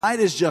Tonight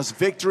is just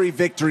victory,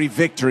 victory,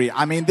 victory.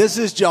 I mean, this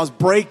is just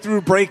breakthrough,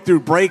 breakthrough,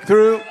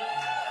 breakthrough.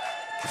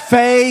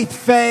 Faith,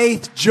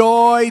 faith,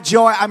 joy,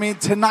 joy. I mean,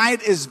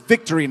 tonight is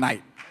victory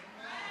night.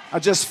 I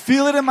just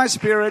feel it in my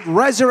spirit.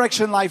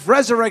 Resurrection life,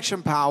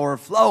 resurrection power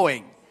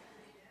flowing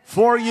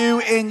for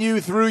you, in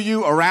you, through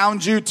you,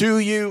 around you, to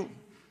you.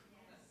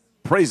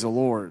 Praise the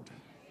Lord.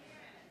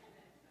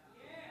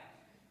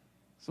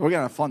 So we're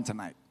going to have fun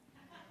tonight.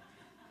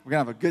 We're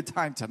going to have a good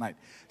time tonight.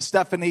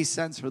 Stephanie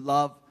sends her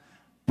love.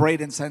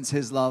 Braden sends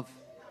his love.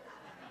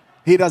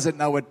 He doesn't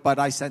know it, but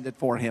I send it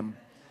for him.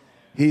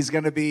 He's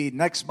going to be,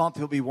 next month,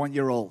 he'll be 1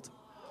 year old.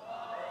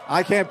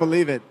 I can't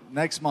believe it.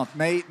 Next month,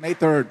 May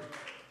 3rd.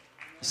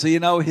 So, you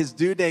know, his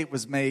due date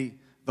was May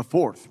the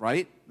 4th,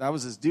 right? That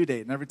was his due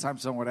date. And every time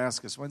someone would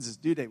ask us, when's his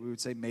due date? We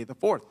would say May the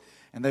 4th.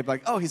 And they'd be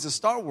like, oh, he's a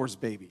Star Wars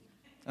baby.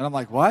 And I'm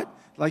like, what?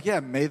 Like, yeah,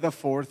 May the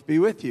 4th be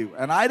with you.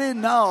 And I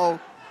didn't know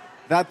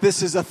that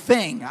this is a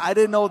thing. I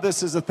didn't know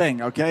this is a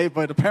thing, okay?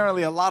 But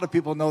apparently a lot of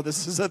people know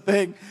this is a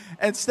thing.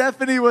 And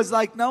Stephanie was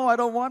like, no, I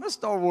don't want a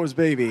Star Wars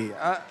baby.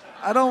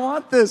 I don't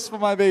want this for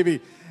my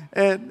baby.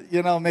 And,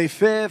 you know, May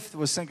 5th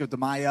was Cinco de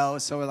Mayo.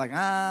 So we're like,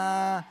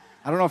 I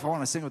don't know if I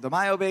want a Cinco de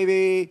Mayo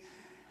baby.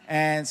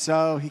 And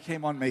so he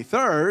came on May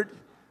 3rd,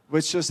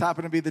 which just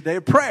happened to be the day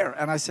of prayer.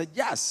 And I said,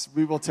 yes,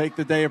 we will take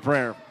the day of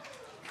prayer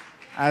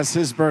as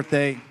his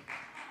birthday.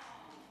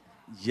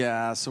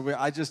 Yeah, so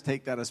I just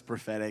take that as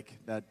prophetic,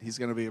 that he's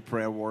going to be a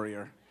prayer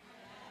warrior.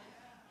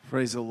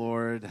 Praise the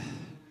Lord.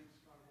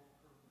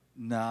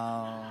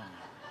 No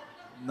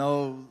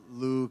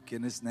Luke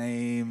in his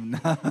name.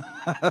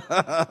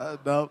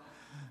 No.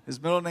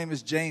 His middle name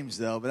is James,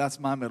 though, but that's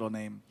my middle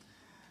name.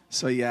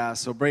 So, yeah,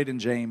 so Braden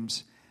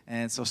James.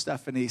 And so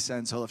Stephanie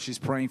sends her love. She's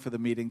praying for the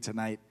meeting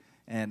tonight.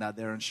 And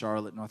they're in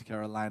Charlotte, North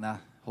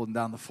Carolina, holding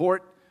down the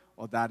fort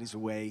while Daddy's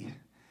away.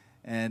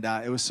 And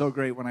it was so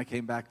great when I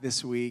came back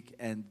this week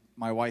and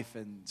my wife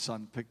and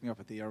son picked me up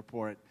at the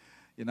airport.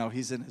 You know,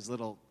 he's in his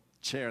little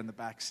chair in the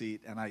back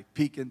seat, and I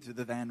peek into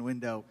the van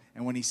window,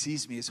 and when he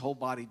sees me, his whole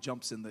body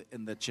jumps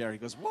in the chair. He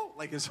goes, whoa,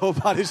 like his whole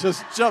body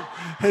just jumped.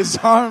 His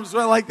arms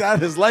went like that.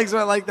 His legs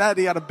went like that.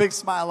 He had a big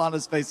smile on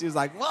his face. He was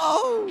like,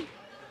 whoa,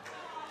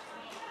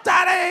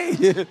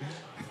 Daddy.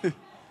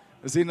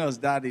 Because he knows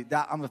Daddy.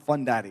 I'm a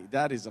fun daddy.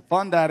 Daddy's a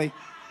fun daddy.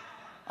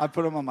 I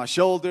put him on my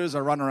shoulders. I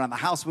run around the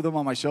house with him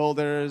on my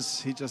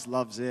shoulders. He just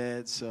loves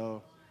it.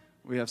 So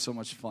we have so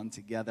much fun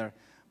together.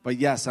 But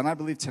yes, and I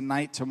believe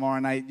tonight,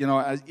 tomorrow night, you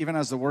know, even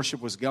as the worship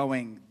was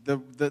going,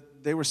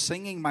 they were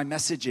singing my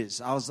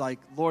messages. I was like,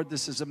 Lord,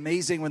 this is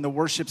amazing when the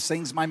worship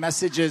sings my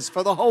messages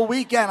for the whole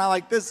weekend. I'm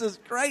like, this is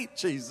great,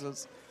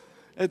 Jesus.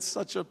 It's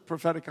such a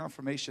prophetic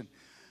confirmation.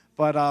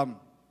 But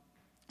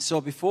so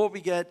before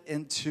we get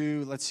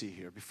into,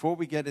 before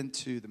we get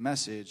into the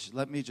message,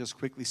 let me just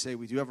quickly say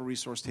we do have a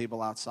resource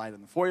table outside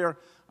in the foyer.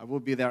 I will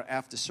be there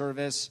after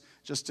service.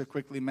 Just to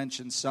quickly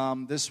mention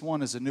some, this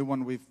one is a new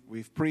one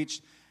we've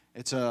preached.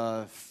 It's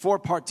a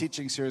 4-part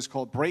teaching series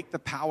called Break the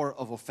Power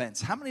of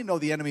Offense. How many know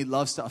the enemy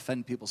loves to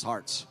offend people's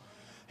hearts?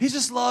 He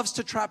just loves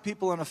to trap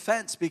people in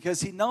offense because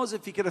he knows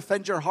if he could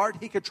offend your heart,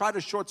 he could try to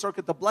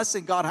short-circuit the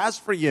blessing God has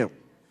for you.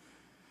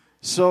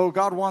 So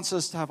God wants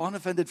us to have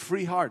unoffended,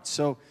 free hearts.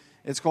 So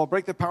it's called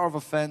Break the Power of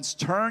Offense,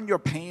 Turn Your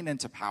Pain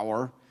into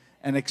Power,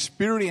 and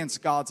Experience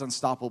God's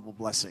Unstoppable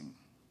Blessing.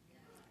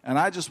 And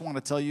I just want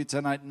to tell you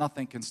tonight,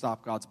 nothing can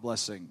stop God's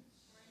blessing.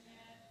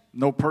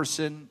 No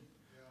person,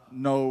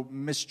 no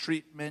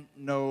mistreatment,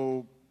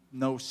 no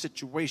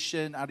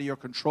situation out of your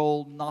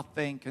control.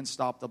 Nothing can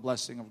stop the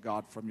blessing of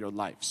God from your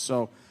life.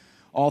 So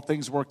all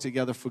things work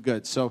together for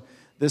good. So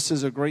this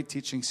is a great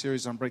teaching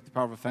series on Break the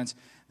Power of Offense.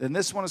 Then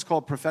this one is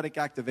called Prophetic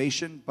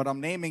Activation, but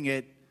I'm naming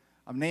it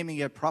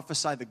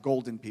Prophesy the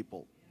Golden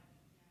People.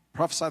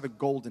 Prophesy the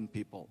Golden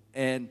People.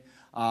 And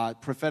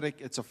prophetic,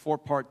 it's a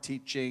 4-part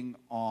teaching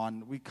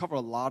on, we cover a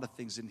lot of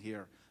things in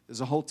here.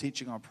 There's a whole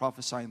teaching on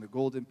prophesying the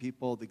golden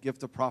people, the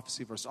gift of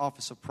prophecy versus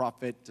office of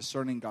prophet,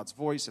 discerning God's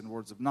voice and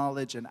words of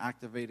knowledge, and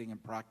activating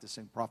and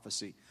practicing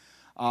prophecy.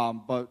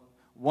 But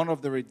one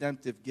of the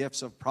redemptive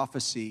gifts of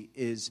prophecy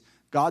is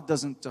God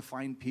doesn't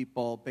define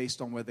people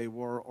based on where they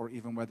were or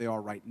even where they are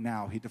right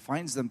now. He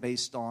defines them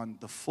based on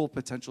the full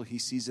potential he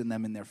sees in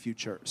them in their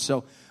future.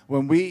 So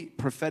when we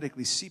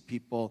prophetically see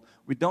people,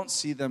 we don't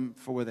see them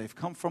for where they've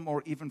come from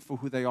or even for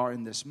who they are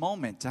in this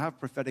moment. To have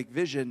prophetic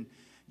vision,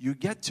 you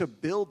get to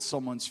build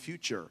someone's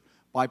future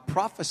by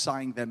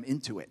prophesying them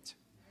into it.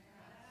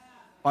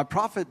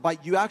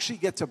 You actually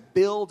get to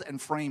build and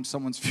frame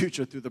someone's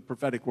future through the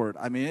prophetic word.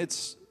 I mean,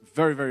 it's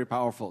very, very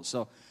powerful.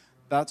 So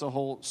that's a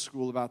whole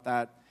school about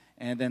that.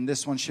 And then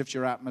this one, Shift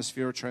Your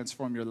Atmosphere,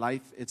 Transform Your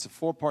Life. It's a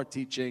 4-part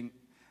teaching.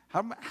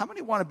 How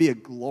many want to be a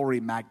glory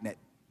magnet?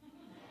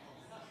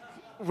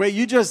 Where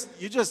you just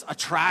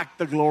attract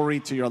the glory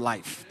to your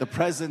life, the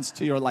presence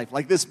to your life.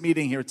 Like this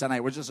meeting here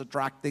tonight, we're just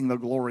attracting the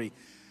glory.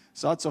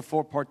 So that's a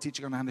 4-part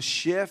teaching on how to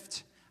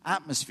shift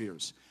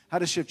atmospheres. How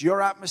to shift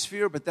your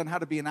atmosphere, but then how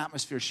to be an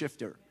atmosphere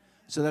shifter.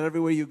 So that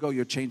everywhere you go,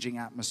 you're changing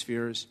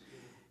atmospheres.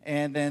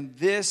 And then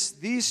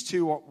these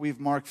two, we've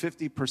marked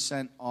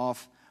 50%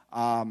 off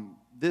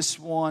This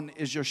one,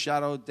 Is Your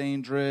Shadow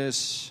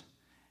Dangerous?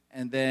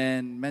 And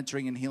then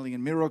Mentoring and Healing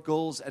and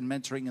Miracles and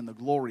Mentoring in the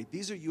Glory.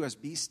 These are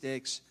USB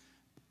sticks.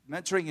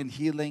 Mentoring and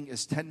Healing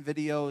is 10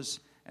 videos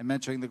and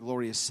Mentoring in the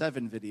Glory is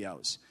 7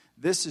 videos.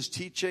 This is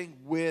teaching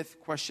with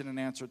question and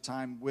answer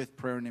time, with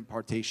prayer and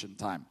impartation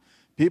time.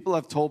 People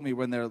have told me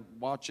when they're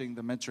watching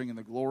the Mentoring in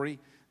the Glory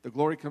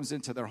comes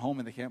into their home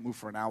and they can't move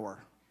for an hour.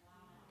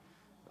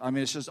 I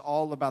mean, it's just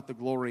all about the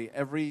glory.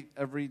 Every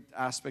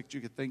aspect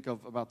you could think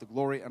of about the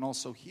glory, and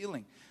also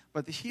healing.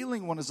 But the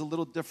healing one is a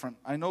little different.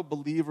 I know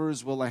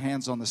believers will lay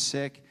hands on the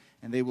sick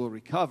and they will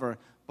recover,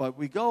 but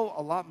we go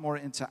a lot more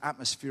into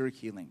atmospheric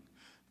healing.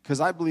 Because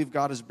I believe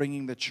God is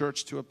bringing the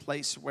church to a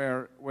place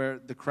where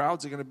the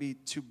crowds are going to be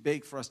too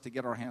big for us to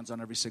get our hands on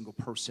every single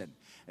person.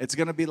 It's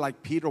going to be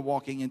like Peter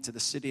walking into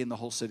the city and the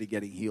whole city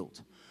getting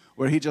healed,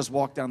 where he just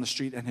walked down the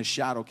street and his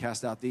shadow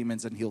cast out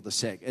demons and healed the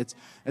sick.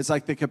 It's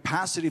like the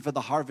capacity for the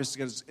harvest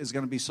is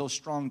going to be so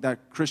strong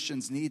that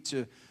Christians need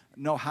to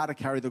know how to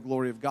carry the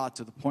glory of God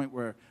to the point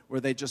where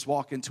they just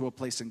walk into a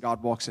place and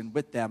God walks in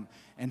with them,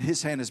 and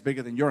his hand is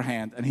bigger than your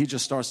hand, and he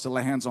just starts to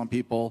lay hands on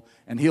people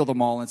and heal them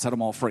all and set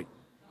them all free.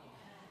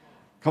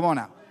 Come on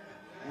now.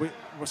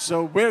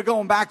 So we're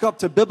going back up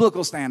to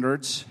biblical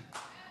standards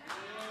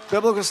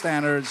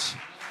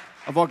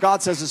of what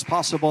God says is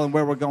possible and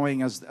where we're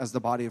going as the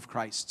body of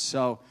Christ.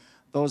 So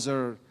those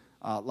are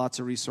lots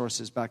of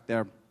resources back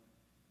there.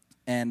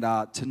 And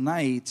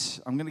tonight,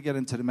 I'm going to get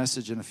into the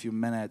message in a few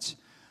minutes.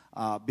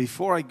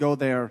 Before I go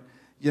there,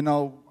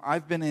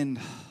 I've been in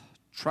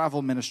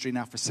travel ministry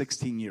now for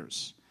 16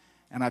 years.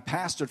 And I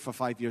pastored for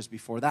 5 years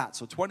before that.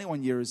 So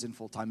 21 years in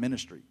full-time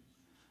ministry.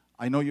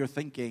 I know you're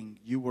thinking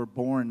you were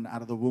born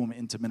out of the womb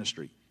into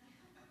ministry.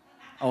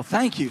 Oh,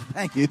 thank you.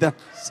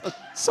 That's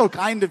so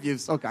kind of you,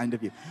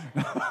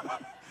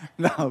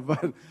 No,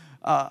 but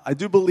I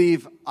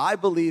believe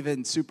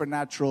in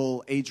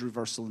supernatural age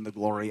reversal in the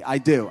glory. I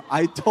do.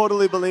 I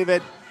totally believe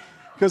it.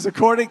 Because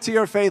according to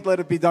your faith, let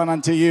it be done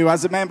unto you.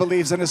 As a man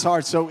believes in his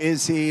heart, so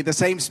is he. The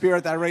same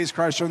spirit that raised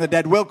Christ from the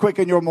dead will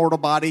quicken your mortal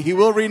body. He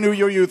will renew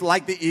your youth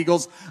like the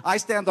eagles. I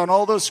stand on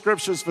all those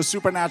scriptures for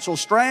supernatural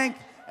strength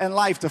and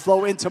life to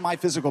flow into my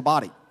physical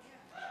body.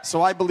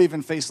 So I believe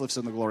in facelifts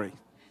in the glory.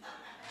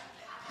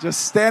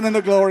 Just stand in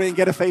the glory and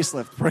get a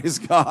facelift. Praise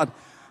God.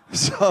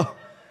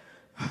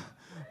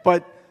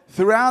 But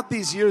throughout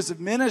these years of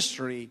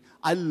ministry,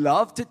 I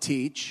love to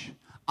teach.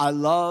 I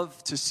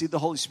love to see the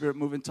Holy Spirit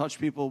move and touch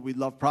people. We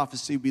love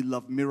prophecy. We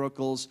love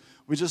miracles.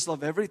 We just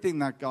love everything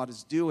that God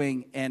is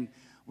doing. And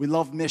we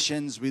love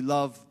missions. We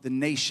love the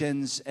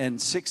nations.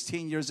 And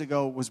 16 years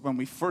ago was when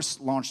we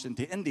first launched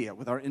into India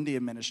with our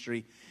India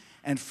ministry.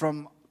 And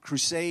from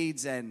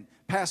crusades and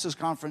pastors'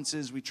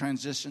 conferences, we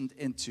transitioned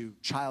into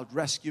child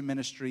rescue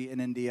ministry in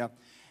India.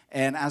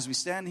 And as we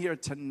stand here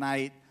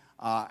tonight,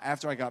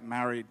 after I got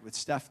married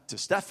to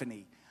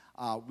Stephanie,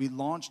 we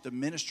launched a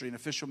ministry, an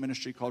official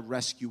ministry called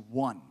Rescue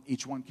One.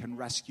 Each one can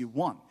rescue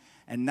one.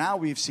 And now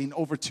we've seen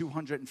over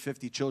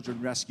 250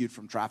 children rescued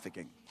from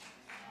trafficking.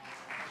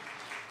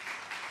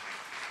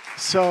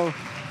 So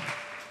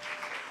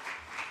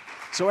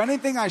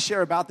anything I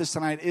share about this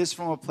tonight is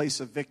from a place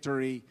of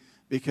victory,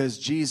 because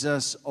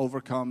Jesus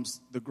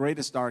overcomes the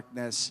greatest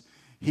darkness.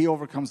 He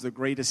overcomes the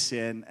greatest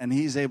sin, and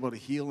he's able to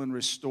heal and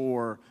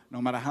restore no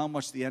matter how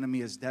much the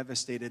enemy is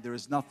devastated. There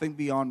is nothing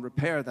beyond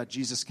repair that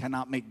Jesus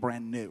cannot make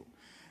brand new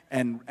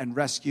and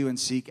rescue and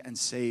seek and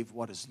save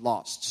what is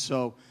lost.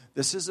 So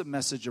this is a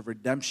message of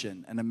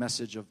redemption and a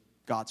message of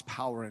God's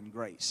power and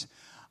grace.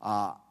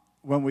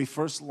 When we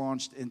first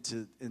launched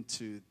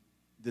into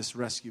this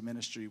rescue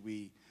ministry,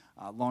 we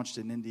launched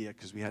in India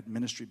because we had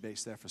ministry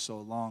based there for so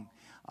long.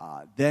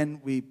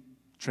 Then we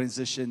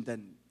transitioned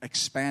and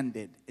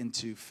expanded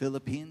into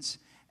Philippines.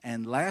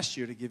 And last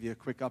year, to give you a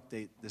quick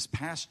update, this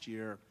past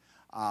year,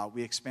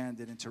 we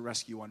expanded into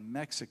Rescue One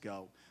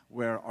Mexico,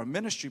 where our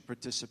ministry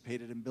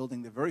participated in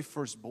building the very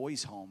first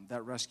boys' home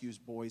that rescues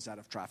boys out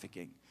of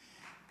trafficking.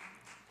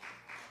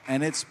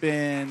 And it's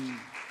been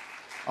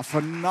a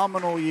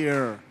phenomenal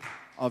year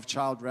of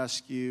child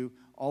rescue.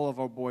 All of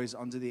our boys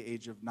under the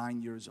age of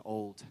 9 years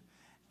old.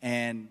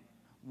 And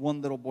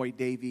one little boy,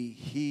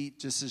 Davey,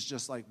 this is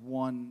just like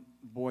one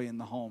boy in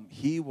the home.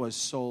 He was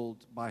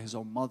sold by his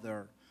own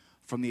mother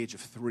from the age of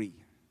 3.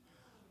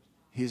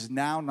 He's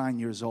now 9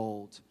 years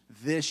old.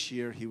 This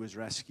year he was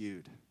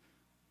rescued.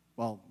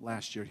 Well,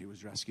 last year he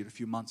was rescued, a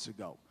few months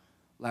ago.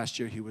 Last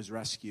year he was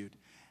rescued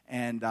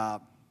and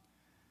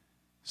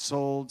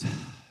sold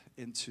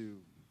into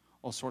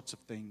all sorts of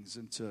things,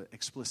 into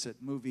explicit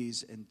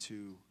movies,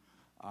 into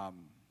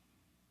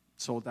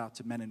sold out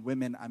to men and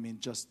women. I mean,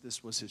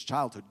 this was his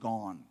childhood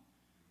gone,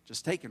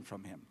 just taken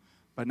from him.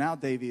 But now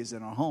Davey is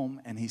in our home,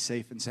 and he's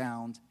safe and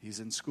sound. He's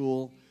in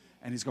school,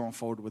 and he's going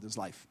forward with his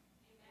life.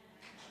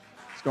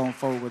 He's going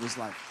forward with his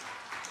life.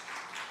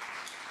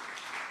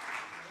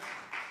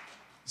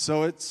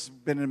 So it's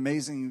been an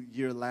amazing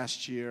year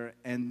last year,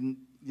 and,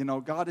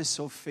 God is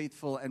so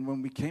faithful. And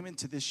when we came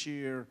into this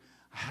year,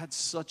 I had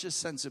such a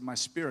sense in my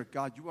spirit,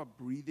 God, you are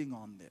breathing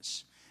on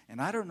this.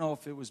 And I don't know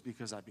if it was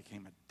because I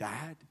became a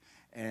dad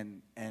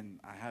and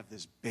I have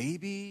this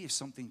baby.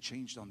 Something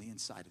changed on the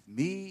inside of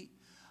me.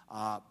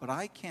 But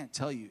I can't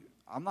tell you,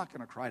 I'm not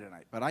going to cry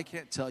tonight, but I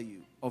can't tell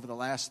you over the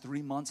last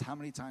 3 months how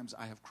many times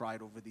I have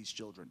cried over these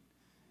children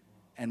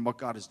and what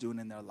God is doing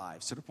in their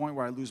lives, to the point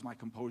where I lose my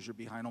composure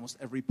behind almost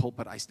every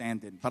pulpit I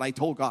stand in. But I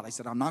told God, I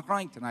said, I'm not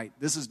crying tonight.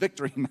 This is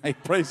victory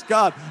night. Praise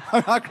God.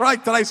 I'm not crying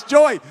tonight. It's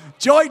joy.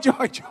 Joy,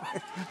 joy, joy.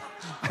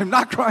 I'm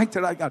not crying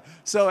tonight, God.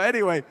 So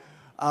anyway,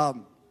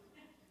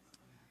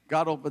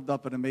 God opened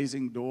up an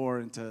amazing door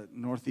into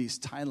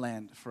Northeast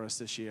Thailand for us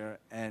this year.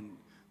 And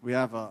we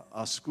have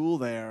a school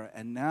there.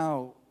 And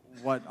now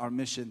what our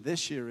mission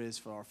this year is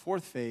for our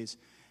fourth phase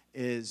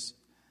is,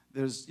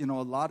 there's, a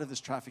lot of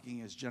this trafficking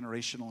is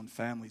generational in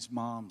families,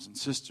 moms and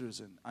sisters.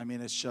 And I mean,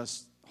 it's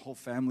just whole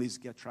families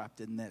get trapped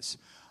in this.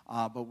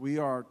 But we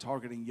are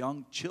targeting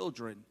young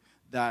children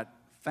that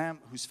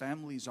whose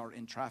families are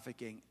in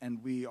trafficking. And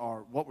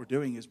what we're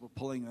doing is we're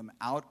pulling them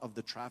out of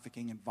the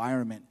trafficking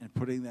environment and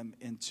putting them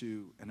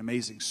into an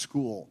amazing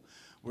school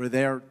where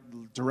their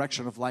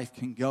direction of life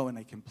can go in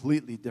a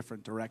completely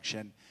different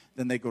direction.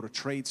 Then they go to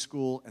trade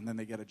school and then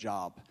they get a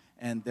job.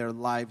 And their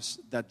lives,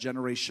 that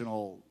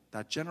generational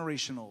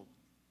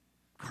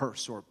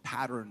curse or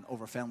pattern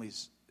over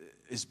families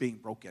is being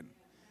broken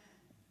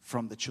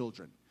from the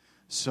children.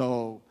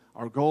 So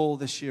our goal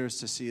this year is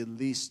to see at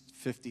least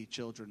 50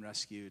 children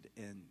rescued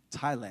in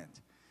Thailand.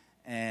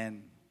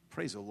 And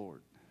praise the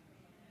Lord.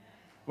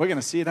 We're going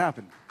to see it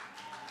happen.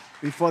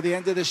 Before the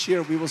end of this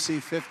year, we will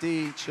see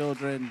 50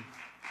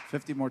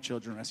 more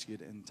children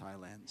rescued in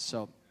Thailand.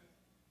 So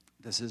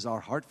this is our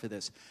heart for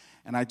this.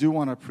 And I do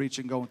want to preach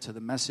and go into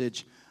the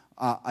message.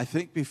 I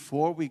think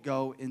before we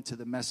go into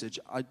the message,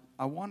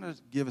 I want to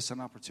give us an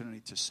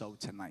opportunity to sow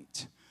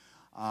tonight.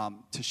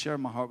 To share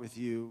my heart with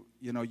you.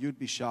 You'd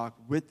be shocked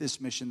with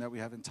this mission that we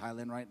have in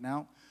Thailand right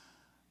now.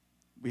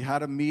 We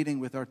had a meeting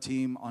with our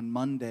team on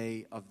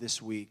Monday of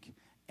this week,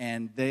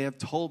 and they have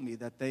told me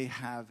that they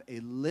have a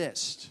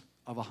list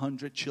of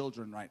 100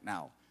 children right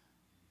now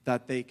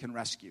that they can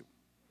rescue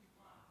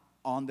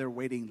on their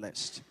waiting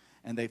list.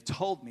 And they've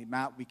told me,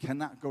 Matt, we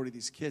cannot go to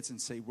these kids and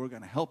say, we're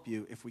going to help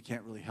you if we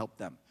can't really help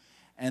them.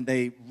 And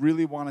they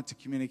really wanted to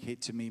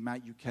communicate to me,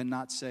 Matt, you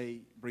cannot say,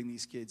 bring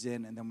these kids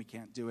in, and then we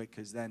can't do it,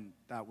 because then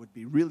that would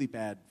be really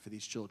bad for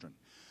these children.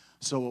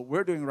 So what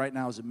we're doing right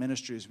now as a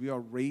ministry is we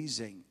are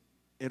raising,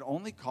 it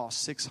only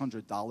costs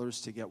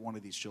 $600 to get one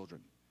of these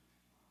children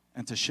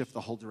and to shift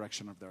the whole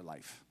direction of their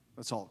life.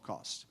 That's all it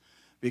costs.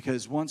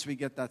 Because once we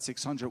get that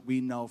 600,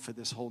 we know for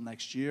this whole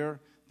next year,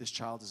 this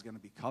child is going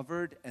to be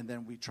covered, and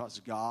then we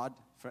trust God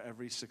for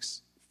every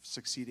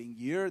succeeding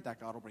year that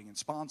God will bring in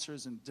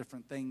sponsors and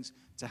different things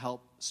to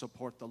help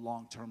support the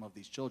long term of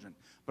these children.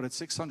 But it's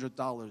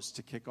 $600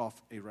 to kick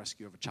off a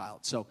rescue of a child.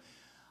 So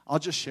I'll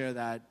just share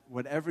that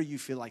whatever you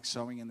feel like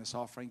sowing in this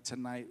offering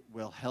tonight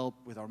will help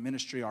with our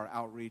ministry, our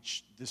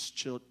outreach, this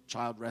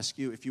child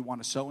rescue. If you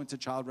want to sow into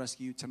child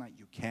rescue tonight,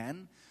 you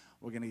can.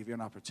 We're going to give you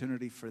an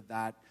opportunity for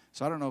that.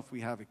 So I don't know if we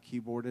have a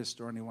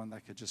keyboardist or anyone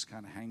that could just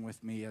kind of hang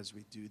with me as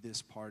we do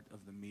this part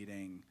of the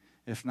meeting.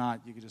 If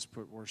not, you could just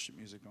put worship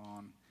music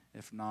on.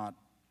 If not,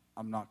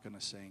 I'm not going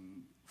to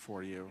sing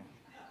for you.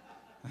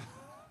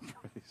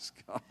 Praise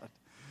God.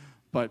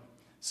 But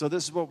so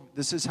this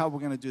is how we're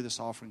going to do this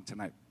offering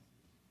tonight.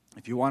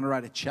 If you want to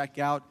write a check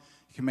out,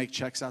 you can make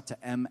checks out to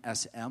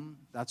MSM.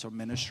 That's our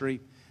ministry.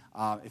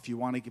 If you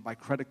want to give by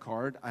credit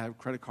card, I have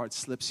credit card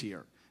slips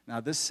here. Now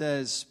this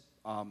says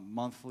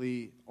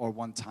monthly or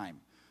one time.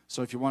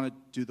 So if you want to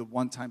do the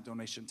one-time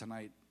donation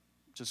tonight,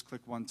 just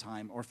click one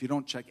time. Or if you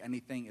don't check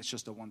anything, it's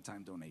just a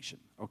one-time donation.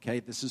 Okay?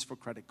 This is for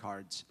credit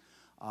cards.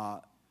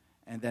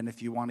 And then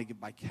if you want to give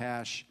by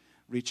cash,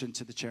 reach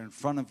into the chair in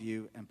front of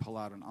you and pull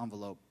out an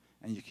envelope,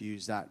 and you can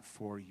use that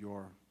for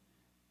your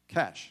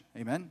cash.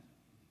 Amen?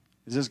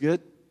 Is this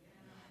good?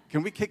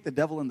 Can we kick the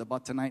devil in the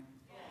butt tonight?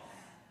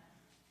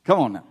 Come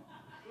on now.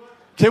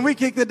 Can we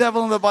kick the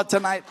devil in the butt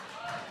tonight?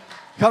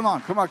 Come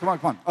on.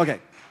 Okay,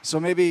 so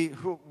maybe,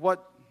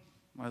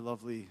 my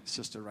lovely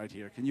sister right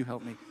here, can you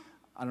help me?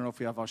 I don't know if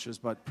we have ushers,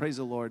 but praise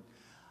the Lord.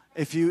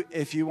 If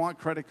you want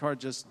credit card,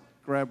 just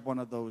grab one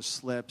of those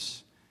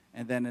slips,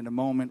 and then in a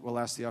moment, we'll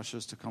ask the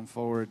ushers to come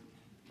forward,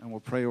 and we'll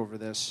pray over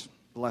this.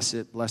 Bless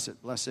it, bless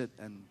it, bless it,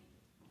 and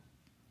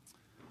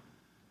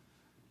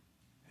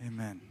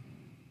amen.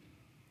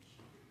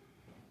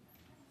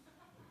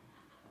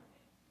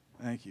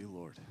 Thank you,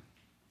 Lord.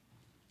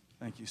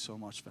 Thank you so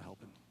much for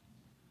helping.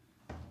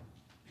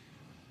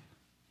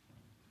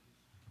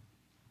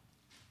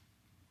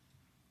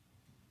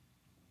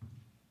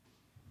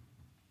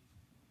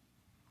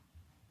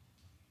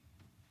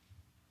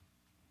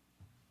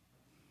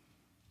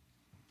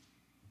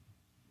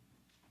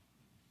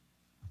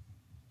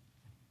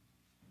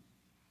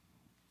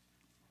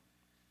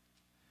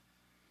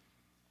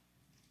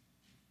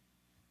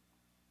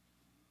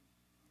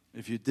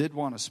 If you did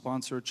want to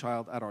sponsor a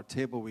child at our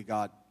table, we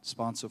got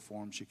sponsor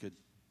forms. You could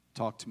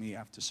talk to me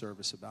after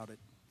service about it.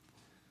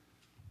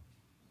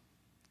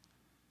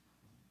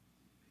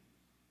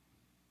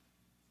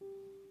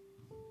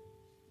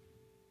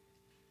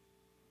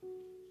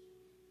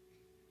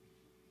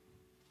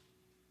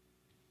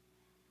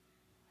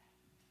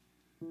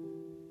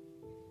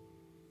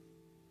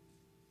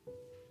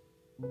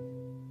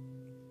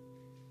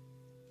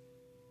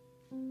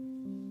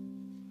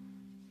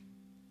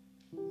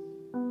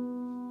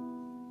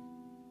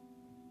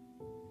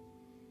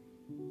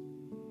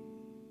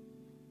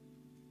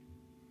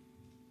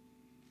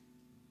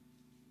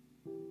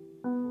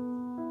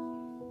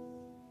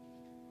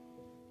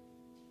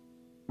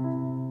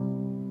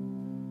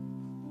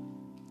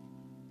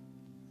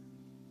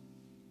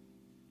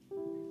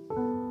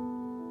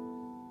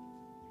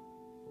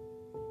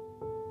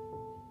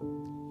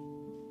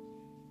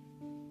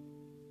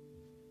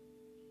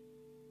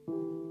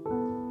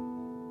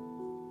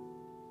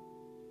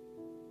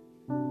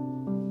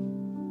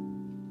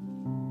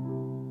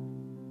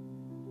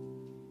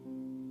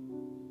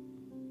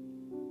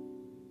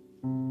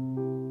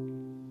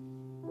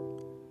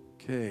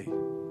 Okay,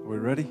 are we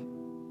ready?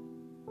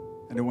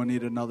 Anyone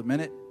need another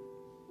minute?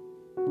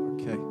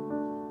 Okay,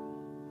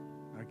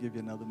 I'll give you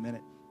another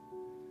minute.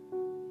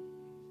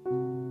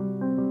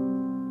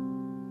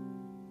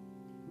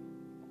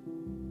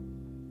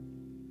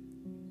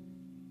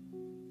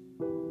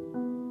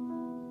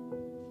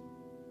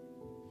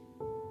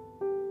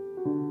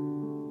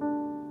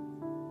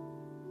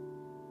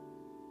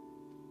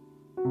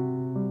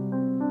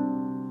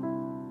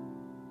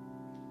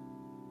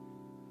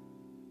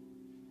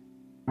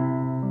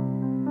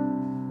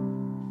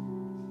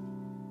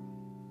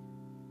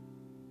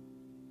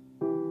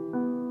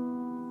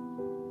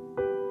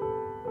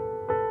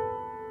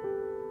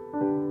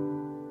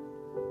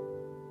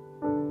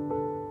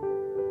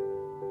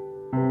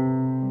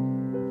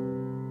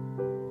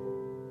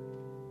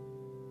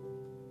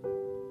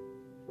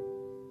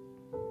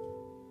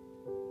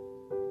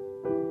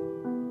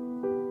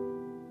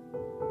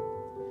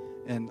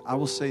 And I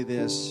will say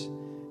this,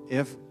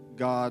 if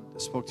God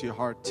spoke to your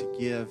heart to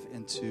give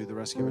into the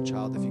rescue of a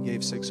child, if you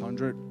gave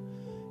 $600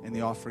 in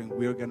the offering,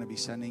 we're going to be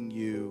sending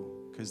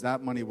you, because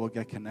that money will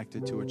get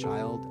connected to a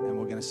child, and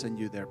we're going to send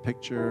you their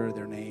picture,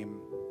 their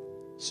name,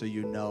 so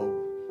you know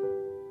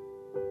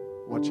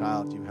what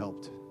child you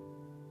helped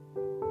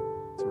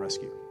to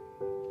rescue.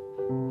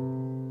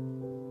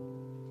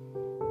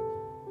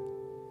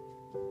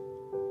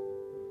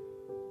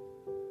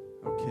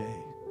 Okay,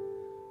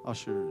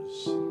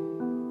 ushers.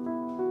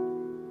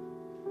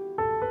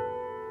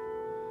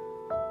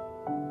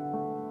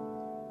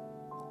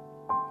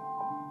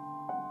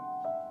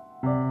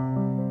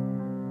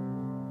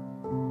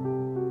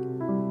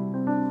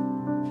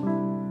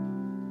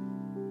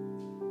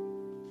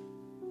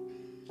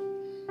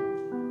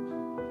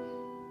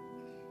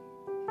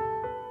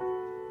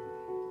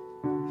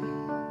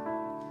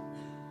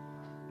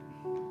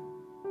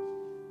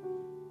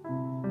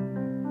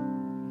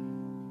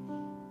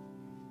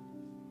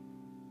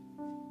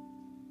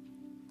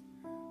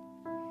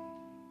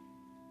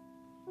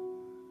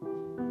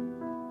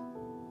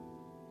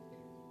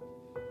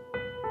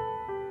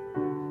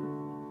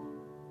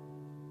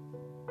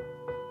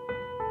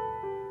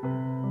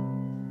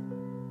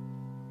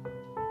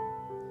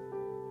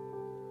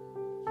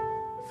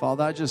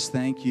 Father, I just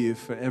thank you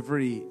for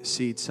every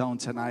seed sown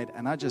tonight,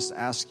 and I just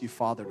ask you,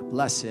 Father, to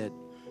bless it.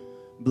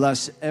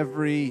 Bless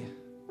every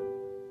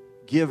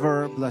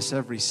giver, bless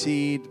every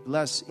seed,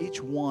 bless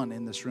each one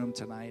in this room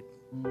tonight.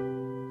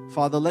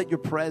 Father, let your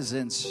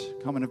presence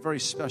come in a very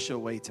special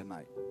way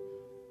tonight.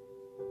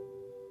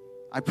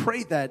 I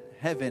pray that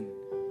heaven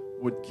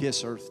would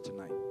kiss earth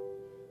tonight.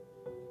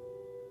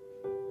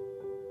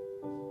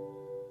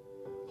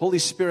 Holy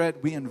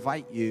Spirit, we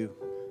invite you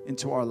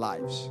into our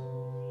lives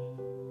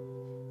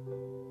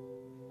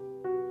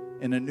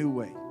in a new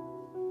way.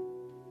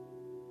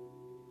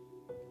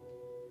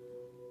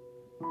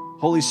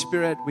 Holy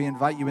Spirit, we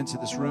invite you into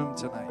this room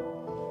tonight.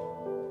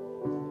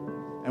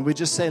 And we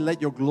just say,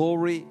 let your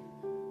glory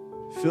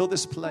fill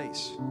this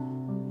place.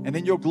 And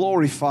in your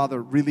glory,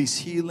 Father, release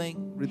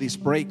healing, release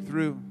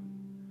breakthrough,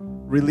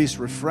 release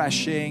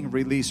refreshing,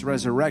 release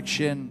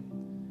resurrection,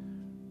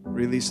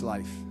 release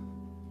life.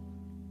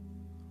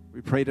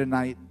 We pray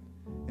tonight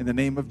in the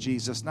name of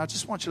Jesus. Now, I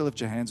just want you to lift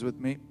your hands with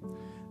me.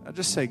 Now,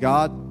 just say,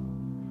 God,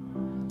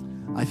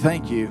 I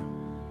thank you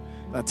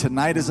that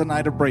tonight is a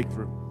night of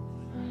breakthrough.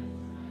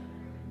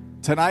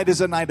 Tonight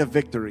is a night of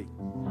victory.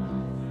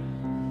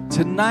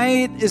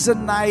 Tonight is a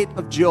night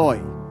of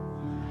joy.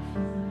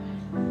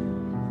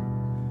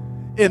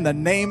 In the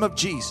name of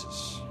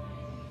Jesus,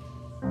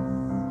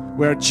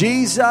 where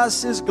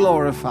Jesus is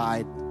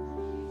glorified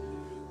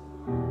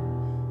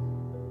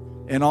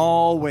in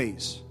all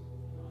ways.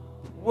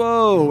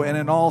 Whoa, and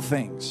in all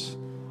things.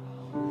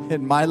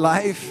 In my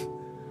life,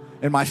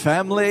 in my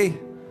family,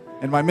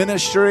 in my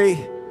ministry,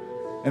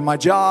 in my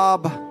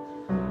job,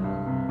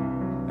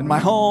 in my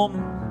home,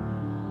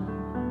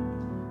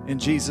 in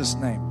Jesus'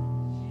 name.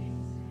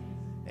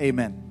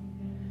 Amen.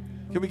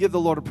 Can we give the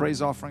Lord a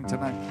praise offering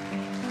tonight?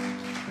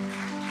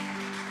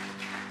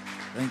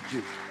 Thank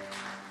you.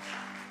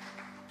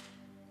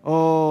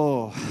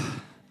 Oh,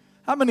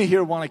 how many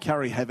here want to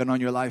carry heaven on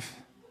your life?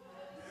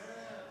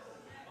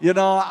 You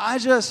know, I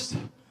just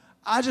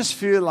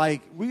feel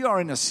like we are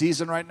in a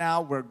season right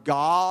now where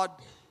God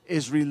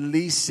is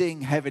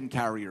releasing heaven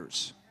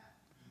carriers.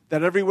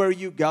 That everywhere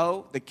you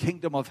go, the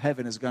kingdom of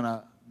heaven is going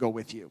to go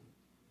with you.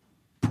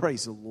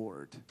 Praise the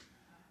Lord.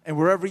 And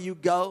wherever you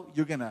go,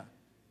 you're going to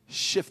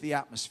shift the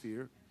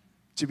atmosphere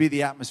to be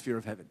the atmosphere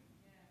of heaven.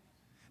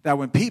 That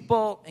when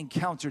people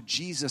encounter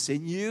Jesus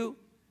in you,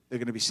 they're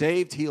going to be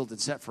saved, healed,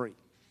 and set free.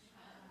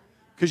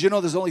 Because you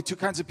know there's only two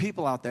kinds of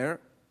people out there.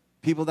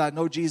 People that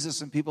know Jesus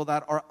and people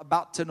that are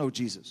about to know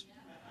Jesus.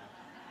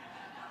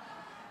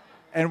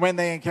 And when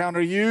they encounter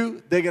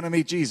you, they're going to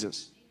meet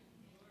Jesus.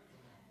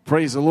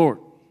 Praise the Lord.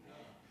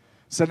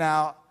 So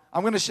now,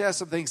 I'm going to share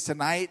some things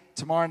tonight,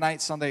 tomorrow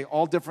night, Sunday,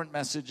 all different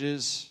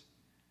messages.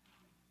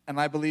 And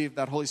I believe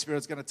that Holy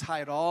Spirit's going to tie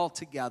it all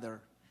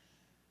together.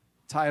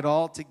 Tie it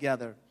all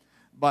together.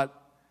 But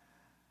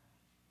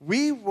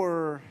we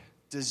were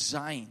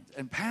designed.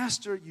 And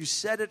Pastor, you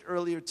said it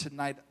earlier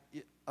tonight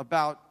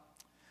about,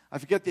 I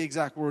forget the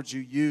exact words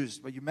you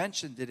used, but you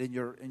mentioned it in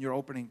your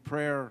opening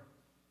prayer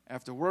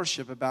after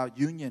worship about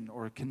union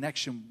or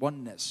connection,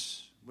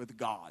 oneness with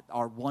God,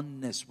 our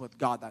oneness with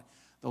God. That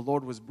the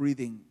Lord was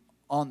breathing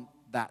on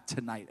that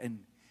tonight, and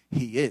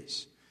He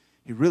is.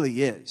 He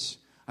really is.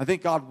 I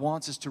think God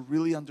wants us to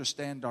really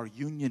understand our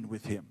union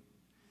with Him.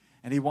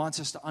 And He wants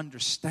us to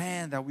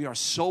understand that we are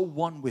so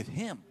one with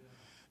Him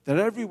that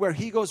everywhere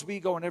He goes, we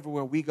go, and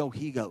everywhere we go,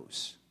 He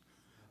goes.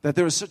 That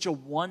there is such a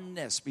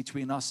oneness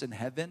between us and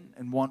heaven,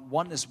 and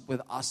oneness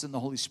with us and the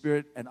Holy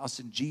Spirit, and us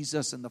and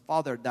Jesus and the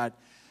Father, that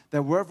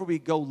wherever we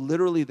go,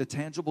 literally the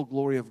tangible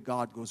glory of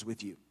God goes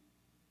with you.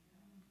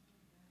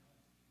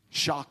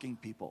 Shocking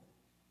people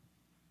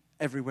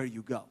everywhere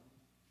you go.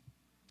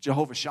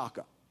 Jehovah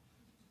Shaka.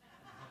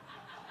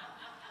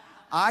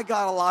 I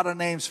got a lot of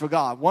names for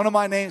God. One of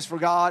my names for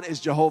God is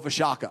Jehovah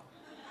Shaka.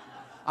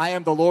 I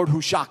am the Lord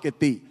who shocketh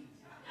thee.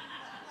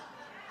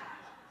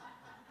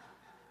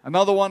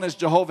 Another one is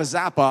Jehovah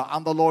Zappa.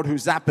 I'm the Lord who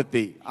zappeth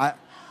thee.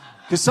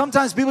 Because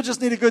sometimes people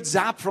just need a good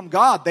zap from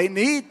God. They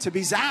need to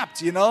be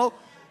zapped, you know.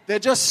 They're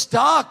just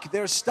stuck.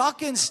 They're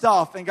stuck in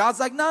stuff. And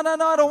God's like, no,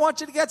 I don't want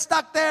you to get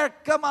stuck there.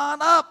 Come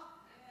on up.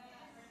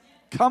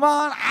 Come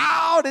on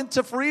out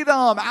into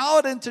freedom,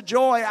 out into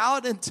joy,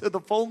 out into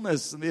the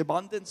fullness and the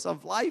abundance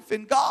of life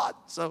in God.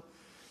 So,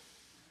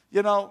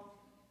 you know,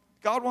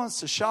 God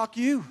wants to shock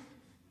you.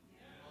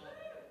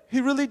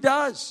 He really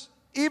does.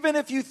 Even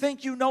if you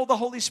think you know the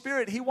Holy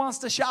Spirit, He wants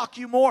to shock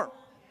you more.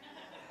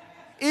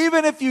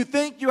 Even if you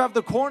think you have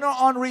the corner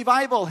on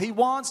revival, He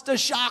wants to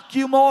shock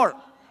you more.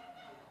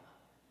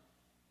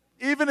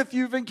 Even if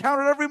you've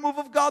encountered every move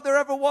of God there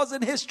ever was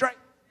in history.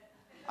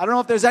 I don't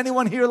know if there's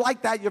anyone here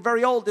like that. You're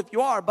very old if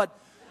you are, but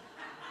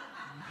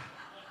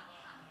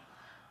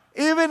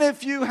even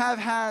if you have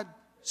had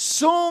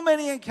so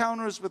many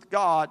encounters with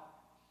God,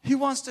 He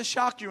wants to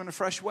shock you in a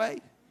fresh way.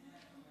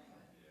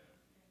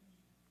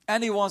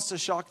 And He wants to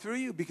shock through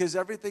you, because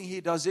everything He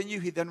does in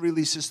you, He then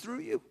releases through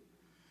you.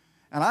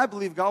 And I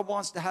believe God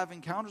wants to have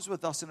encounters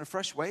with us in a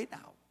fresh way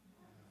now,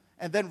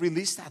 and then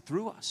release that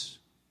through us.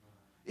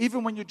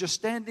 Even when you're just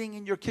standing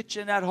in your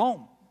kitchen at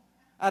home,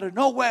 out of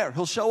nowhere,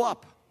 He'll show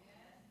up.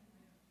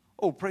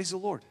 Oh, praise the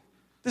Lord.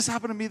 This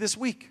happened to me this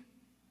week.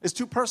 It's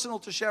too personal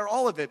to share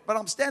all of it, but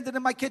I'm standing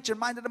in my kitchen,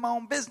 minding my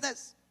own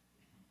business.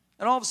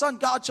 And all of a sudden,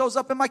 God shows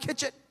up in my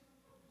kitchen.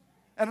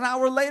 And an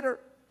hour later,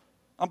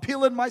 I'm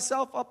peeling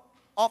myself up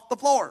off the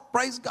floor.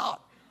 Praise God.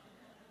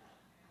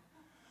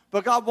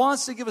 But God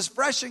wants to give us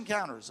fresh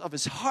encounters of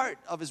His heart,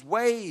 of His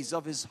ways,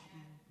 of His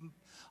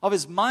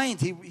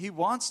mind. He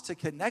wants to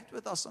connect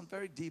with us on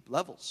very deep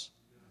levels.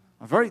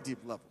 On very deep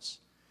levels.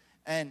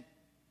 And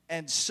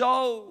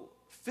so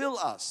fill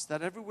us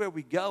that everywhere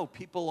we go,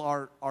 people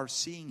are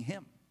seeing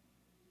Him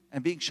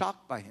and being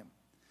shocked by Him.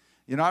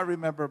 You know, I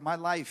remember my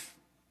life,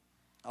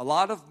 a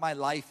lot of my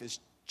life is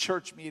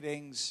church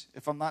meetings.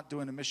 If I'm not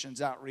doing a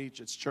missions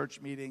outreach, it's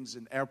church meetings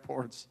in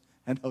airports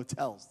and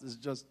hotels. This is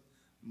just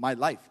my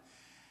life.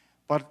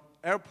 But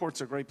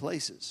airports are great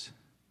places.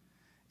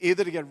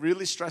 Either to get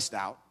really stressed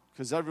out,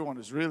 because everyone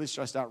is really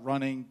stressed out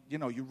running. You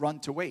know, you run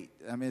to wait.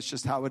 I mean, it's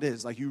just how it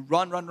is. Like you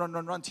run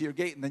to your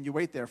gate, and then you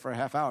wait there for a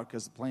half hour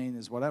because the plane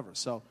is whatever.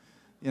 So,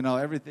 you know,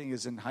 everything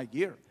is in high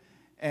gear.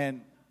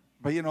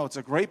 But, you know, it's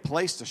a great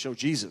place to show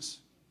Jesus.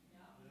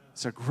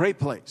 It's a great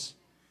place.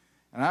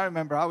 And I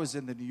remember I was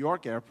in the New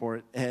York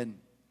airport, and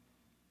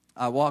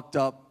I walked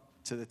up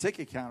to the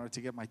ticket counter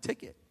to get my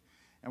ticket.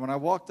 And when I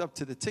walked up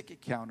to the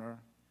ticket counter,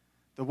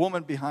 the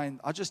woman behind,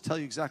 I'll just tell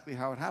you exactly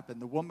how it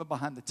happened. The woman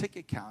behind the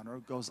ticket counter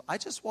goes, I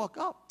just walk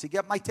up to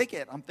get my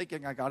ticket. I'm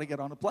thinking I got to get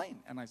on a plane.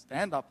 And I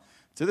stand up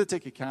to the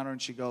ticket counter,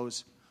 and she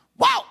goes,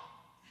 wow.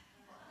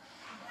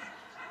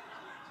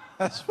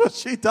 That's what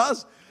she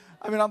does.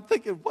 I mean, I'm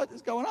thinking, what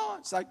is going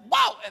on? It's like,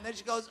 wow. And then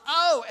she goes,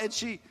 oh. And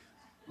she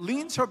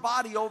leans her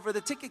body over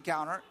the ticket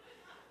counter,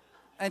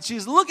 and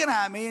she's looking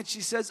at me, and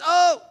she says,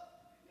 oh,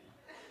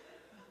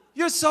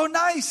 you're so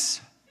nice.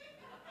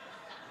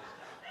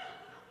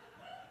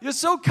 You're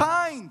so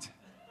kind.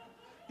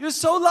 You're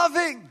so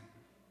loving.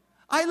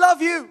 I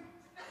love you.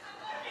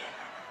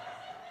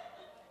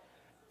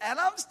 And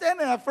I'm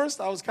standing, at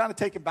first I was kind of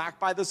taken back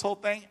by this whole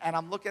thing, and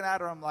I'm looking at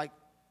her, I'm like,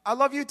 I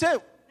love you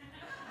too.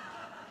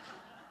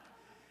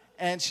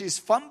 And she's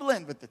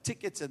fumbling with the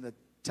tickets and the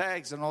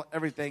tags and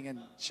everything, and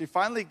she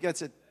finally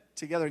gets it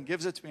together and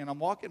gives it to me, and I'm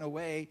walking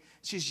away.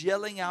 She's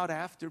yelling out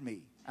after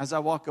me as I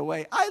walk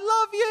away, I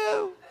love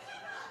you.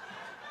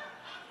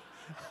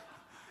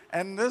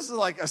 And this is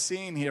like a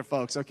scene here,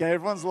 folks, okay?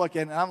 Everyone's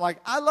looking, and I'm like,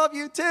 I love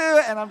you too.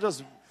 And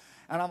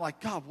I'm like,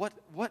 God,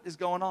 what is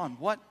going on?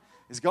 What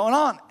is going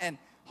on? And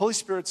Holy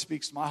Spirit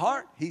speaks to my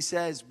heart. He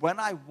says, when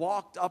I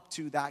walked up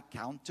to that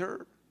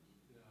counter,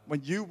 when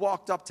you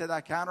walked up to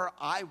that counter,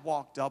 I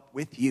walked up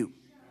with you.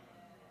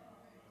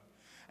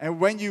 And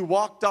when you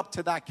walked up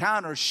to that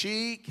counter,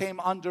 she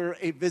came under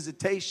a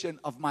visitation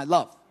of my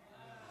love.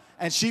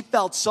 And she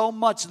felt so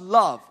much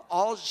love.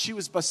 She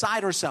was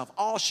beside herself.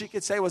 All she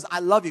could say was, I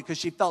love you, because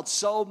she felt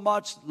so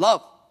much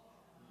love.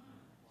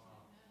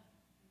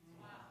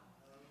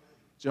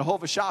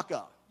 Jehovah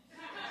Shaka.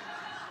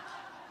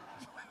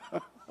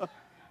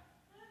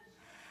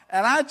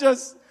 And I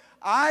just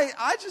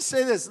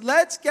say this.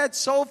 Let's get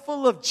so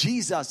full of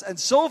Jesus and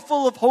so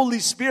full of Holy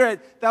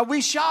Spirit that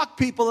we shock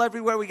people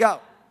everywhere we go.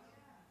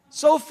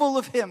 So full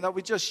of Him that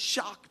we just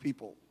shock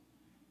people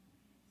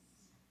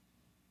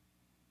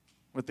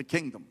with the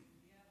kingdom.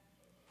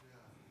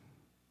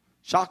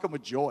 Shock them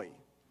with joy.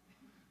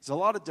 There's a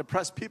lot of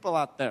depressed people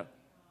out there.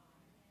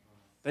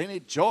 They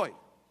need joy.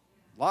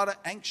 A lot of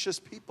anxious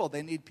people.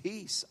 They need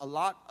peace. A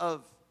lot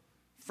of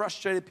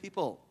frustrated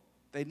people.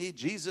 They need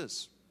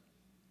Jesus.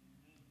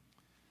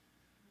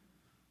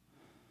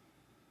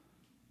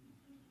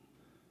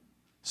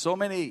 So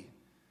many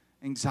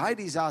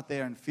anxieties out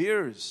there and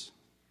fears.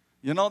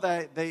 You know,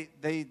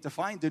 they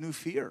defined a new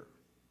fear.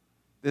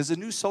 There's a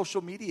new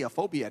social media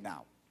phobia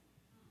now.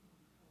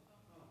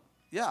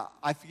 Yeah,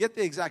 I forget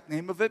the exact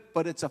name of it,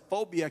 but it's a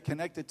phobia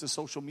connected to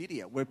social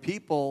media, where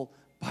people,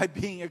 by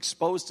being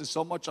exposed to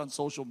so much on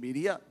social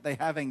media, they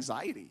have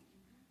anxiety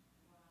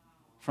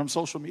from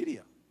social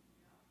media.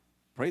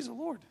 Praise the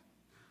Lord.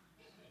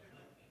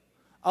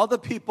 Other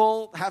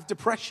people have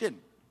depression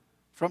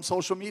from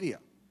social media.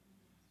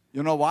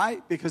 You know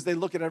why? Because they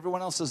look at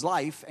everyone else's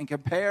life and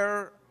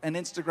compare an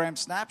Instagram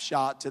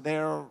snapshot to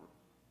their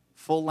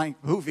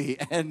full-length movie,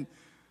 and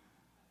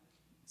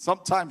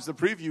sometimes the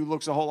preview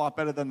looks a whole lot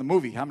better than the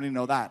movie. How many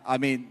know that? I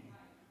mean,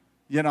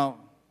 you know,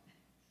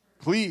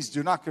 please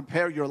do not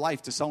compare your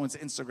life to someone's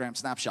Instagram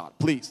snapshot.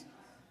 Please.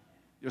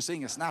 You're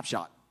seeing a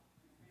snapshot.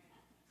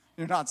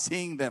 You're not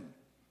seeing them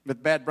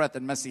with bad breath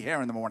and messy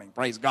hair in the morning.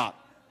 Praise God.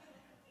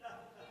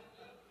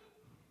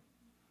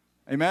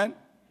 Amen?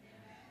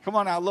 Come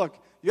on now, look.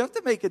 You have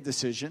to make a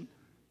decision.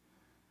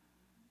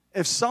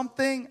 If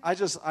something,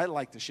 I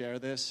like to share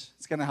this.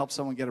 It's going to help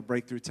someone get a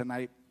breakthrough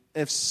tonight.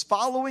 If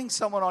following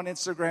someone on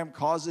Instagram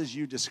causes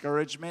you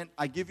discouragement,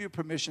 I give you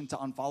permission to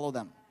unfollow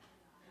them.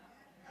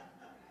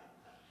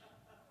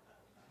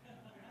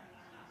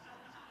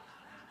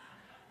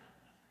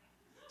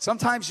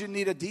 Sometimes you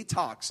need a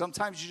detox.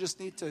 Sometimes you just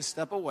need to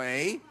step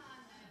away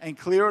and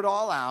clear it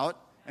all out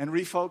and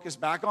refocus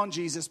back on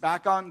Jesus,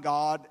 back on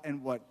God,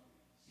 and what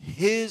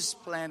His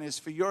plan is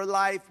for your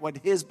life, what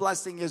His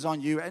blessing is on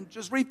you, and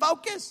just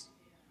refocus.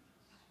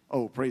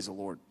 Oh, praise the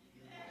Lord.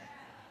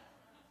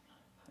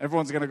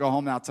 Everyone's going to go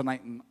home now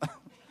tonight and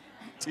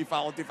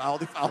defile.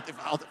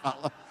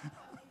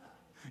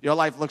 Your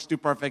life looks too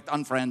perfect.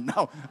 Unfriend.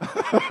 No.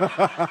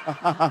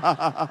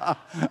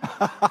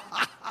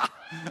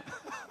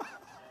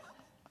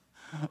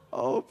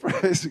 Oh,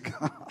 praise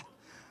God.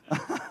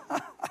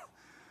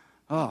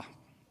 Oh,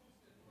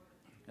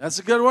 that's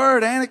a good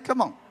word, ain't it?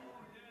 Come on.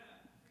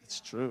 It's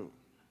true.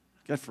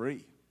 Get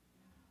free.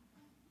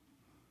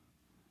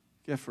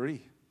 Get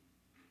free.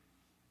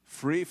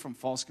 Free from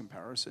false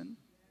comparison.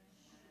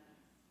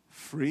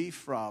 Free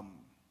from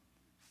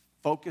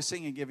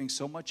focusing and giving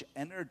so much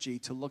energy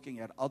to looking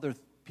at other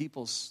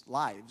people's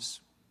lives.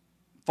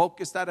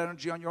 Focus that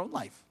energy on your own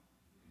life.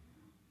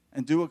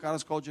 And do what God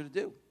has called you to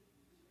do.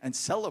 And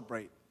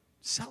celebrate.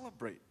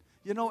 Celebrate.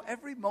 You know,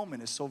 every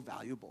moment is so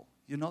valuable.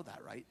 You know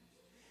that, right?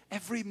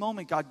 Every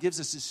moment God gives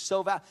us is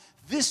so valuable.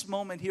 This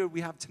moment here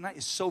we have tonight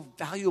is so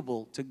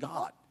valuable to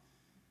God.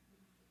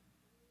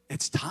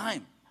 It's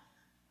time.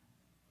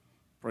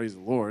 Praise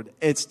the Lord.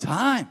 It's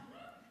time.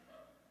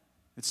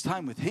 It's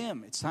time with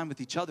Him. It's time with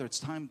each other. It's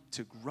time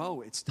to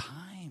grow. It's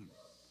time.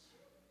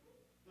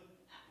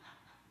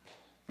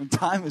 And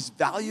time is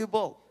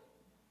valuable.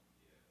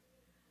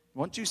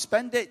 Once you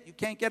spend it, you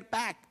can't get it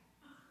back.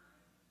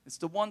 It's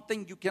the one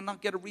thing you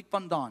cannot get a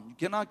refund on. You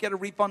cannot get a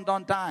refund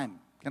on time.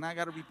 Can I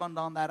get a refund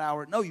on that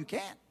hour? No, you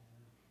can't.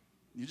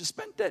 You just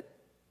spent it.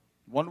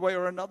 One way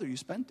or another, you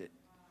spent it.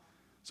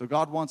 So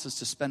God wants us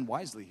to spend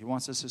wisely. He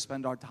wants us to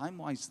spend our time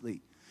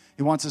wisely.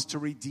 He wants us to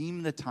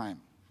redeem the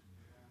time.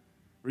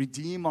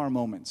 Redeem our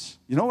moments.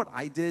 You know what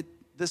I did?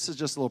 This is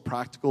just a little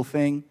practical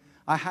thing.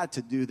 I had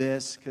to do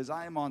this because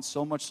I am on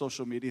so much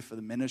social media for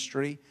the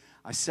ministry.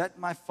 I set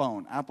my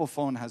phone. Apple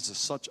phone has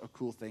such a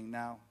cool thing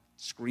now.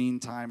 Screen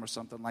time or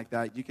something like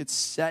that. You could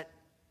set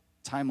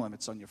time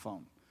limits on your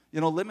phone. You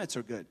know, limits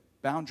are good.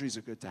 Boundaries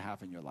are good to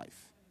have in your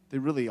life. They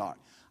really are.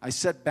 I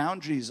set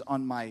boundaries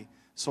on my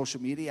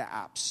social media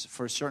apps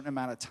for a certain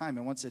amount of time.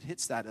 And once it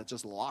hits that, it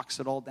just locks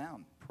it all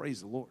down.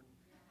 Praise the Lord.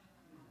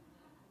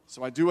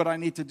 So I do what I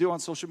need to do on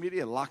social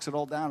media. It locks it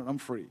all down and I'm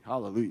free.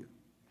 Hallelujah.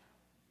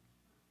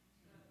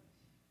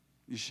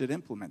 You should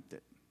implement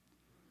it.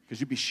 Because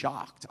you'd be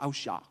shocked. I was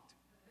shocked.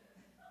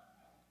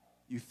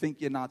 You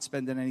think you're not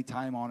spending any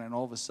time on it, and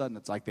all of a sudden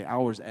it's like the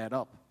hours add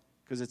up.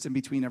 Because it's in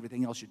between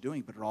everything else you're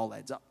doing, but it all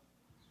adds up.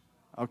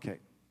 Okay.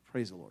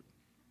 Praise the Lord.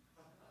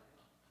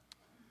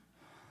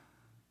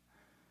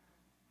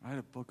 Write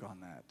a book on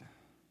that.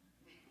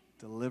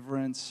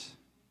 Deliverance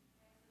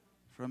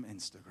from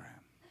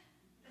Instagram.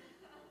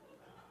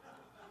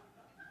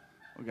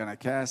 We're going to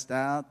cast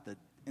out the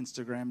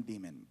Instagram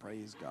demon.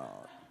 Praise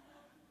God.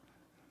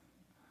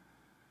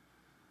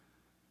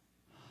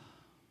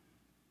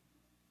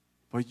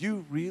 But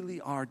you really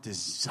are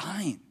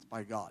designed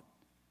by God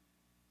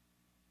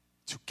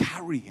to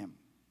carry him.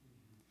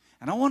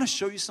 And I want to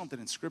show you something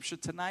in Scripture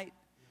tonight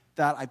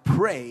that I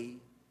pray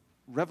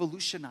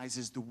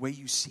revolutionizes the way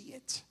you see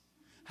it.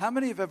 How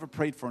many have ever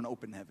prayed for an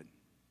open heaven?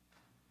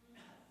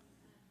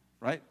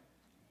 Right?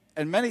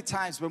 And many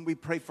times when we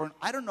pray for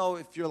I don't know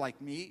if you're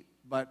like me,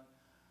 but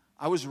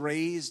I was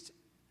raised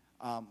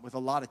with a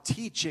lot of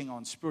teaching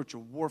on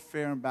spiritual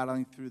warfare and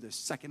battling through the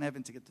second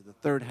heaven to get to the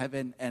third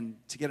heaven. And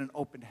to get an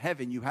open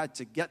heaven, you had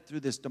to get through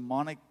this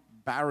demonic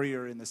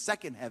barrier in the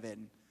second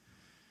heaven,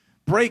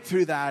 break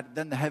through that,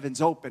 then the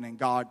heavens open and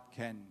God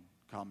can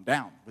come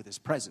down with his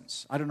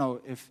presence. I don't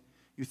know if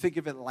you think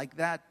of it like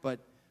that, but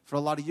for a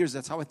lot of years,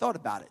 that's how I thought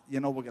about it. You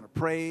know, we're going to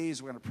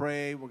praise, we're going to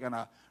pray, we're going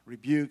to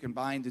rebuke and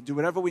bind and do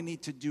whatever we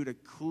need to do to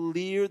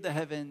clear the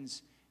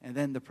heavens, and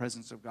then the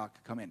presence of God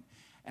could come in.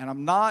 And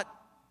I'm not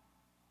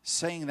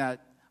saying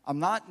that, I'm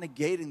not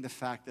negating the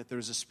fact that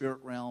there's a spirit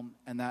realm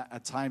and that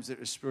at times there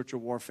is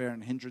spiritual warfare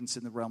and hindrance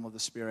in the realm of the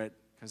spirit,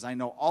 because I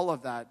know all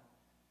of that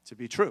to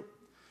be true.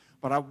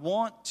 But I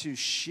want to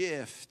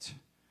shift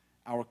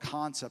our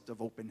concept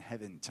of open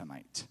heaven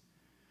tonight,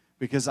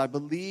 because I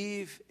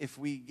believe if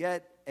we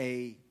get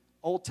a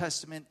Old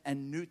Testament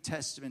and New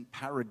Testament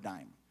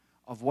paradigm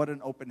of what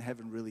an open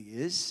heaven really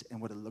is and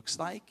what it looks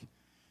like,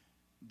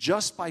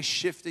 just by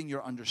shifting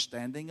your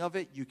understanding of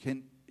it, you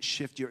can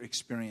shift your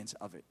experience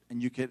of it,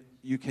 and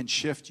you can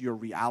shift your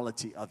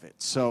reality of it.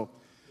 So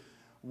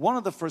one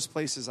of the first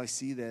places I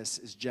see this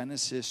is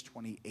Genesis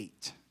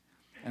 28.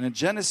 And in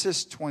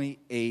Genesis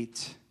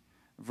 28,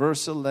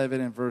 verse 11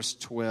 and verse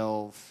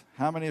 12,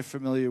 how many are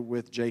familiar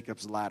with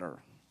Jacob's ladder?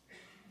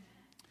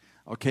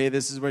 Okay,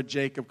 this is where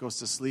Jacob goes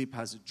to sleep,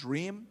 has a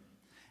dream,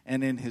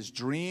 and in his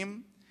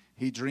dream,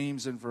 he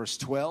dreams in verse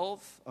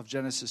 12 of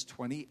Genesis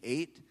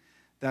 28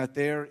 that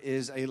there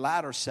is a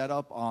ladder set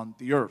up on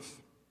the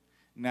earth.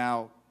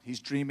 Now, he's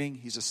dreaming,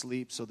 he's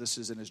asleep, so this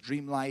is in his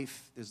dream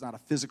life. There's not a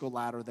physical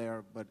ladder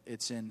there, but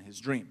it's in his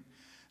dream.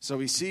 So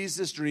he sees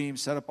this dream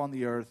set up on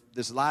the earth,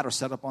 this ladder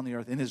set up on the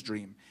earth in his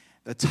dream.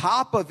 The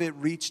top of it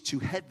reached to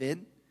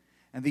heaven,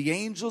 and the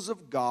angels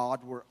of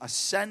God were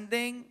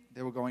ascending,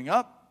 they were going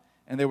up,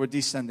 and they were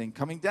descending,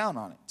 coming down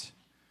on it.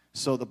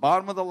 So the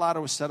bottom of the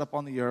ladder was set up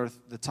on the earth.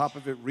 The top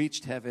of it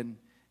reached heaven.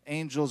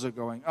 Angels are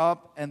going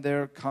up, and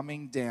they're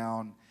coming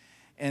down.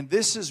 And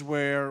this is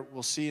where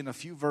we'll see in a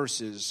few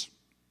verses,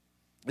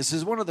 this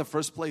is one of the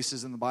first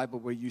places in the Bible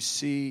where you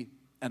see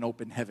an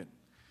open heaven.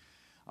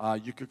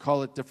 You could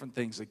call it different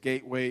things, a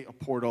gateway, a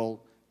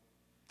portal.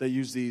 They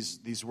use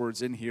these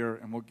words in here,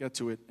 and we'll get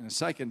to it in a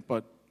second.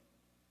 But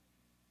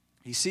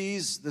he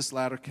sees this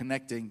ladder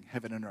connecting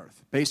heaven and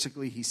earth.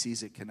 Basically, he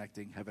sees it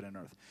connecting heaven and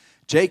earth.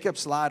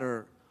 Jacob's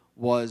ladder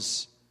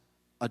was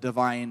a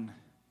divine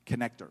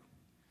connector.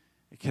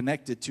 It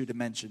connected two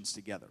dimensions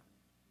together,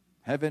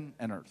 heaven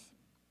and earth.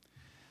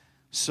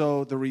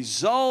 So the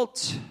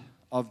result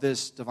of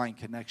this divine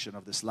connection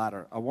of this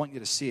ladder, I want you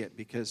to see it,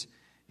 because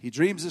he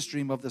dreams this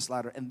dream of this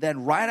ladder. And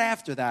then right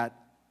after that,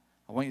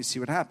 I want you to see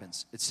what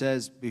happens. It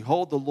says,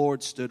 behold, the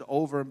Lord stood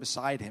over and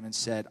beside him and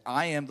said,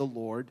 I am the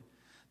Lord,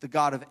 the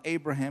God of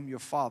Abraham, your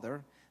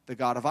father, the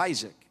God of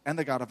Isaac, and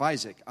the God of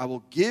Isaac. I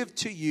will give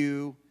to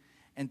you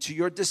and to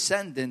your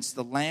descendants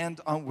the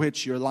land on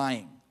which you're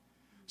lying.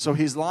 So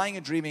he's lying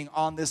and dreaming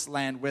on this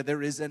land where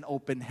there is an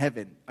open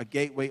heaven, a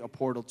gateway, a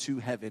portal to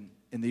heaven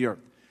in the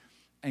earth.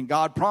 And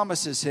God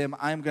promises him,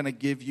 I'm going to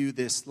give you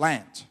this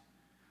land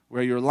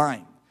where you're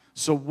lying.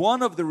 So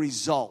one of the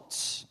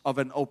results of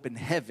an open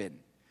heaven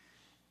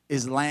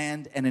is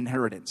land and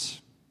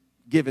inheritance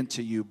given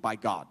to you by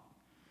God.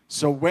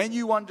 So when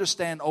you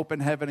understand open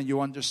heaven and you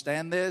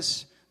understand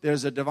this,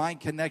 there's a divine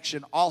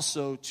connection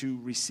also to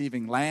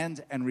receiving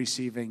land and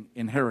receiving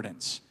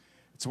inheritance.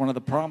 It's one of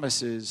the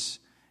promises,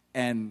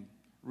 and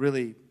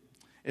really,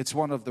 it's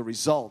one of the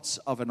results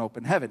of an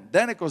open heaven.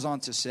 Then it goes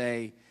on to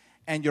say,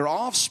 and your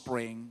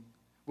offspring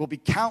will be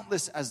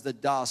countless as the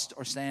dust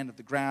or sand of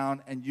the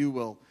ground, and you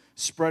will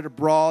spread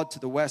abroad to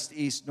the west,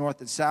 east, north,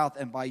 and south,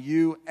 and by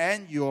you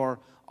and your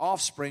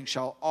offspring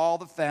shall all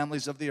the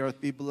families of the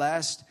earth be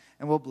blessed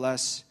and will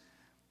bless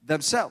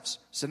themselves.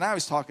 So now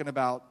he's talking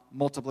about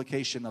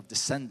multiplication of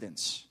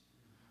descendants.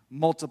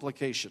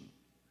 Multiplication.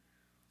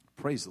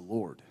 Praise the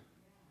Lord.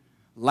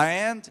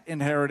 Land,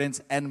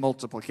 inheritance, and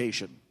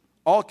multiplication.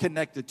 All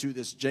connected to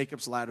this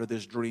Jacob's ladder,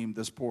 this dream,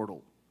 this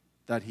portal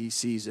that he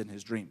sees in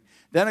his dream.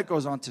 Then it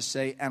goes on to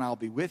say, and I'll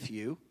be with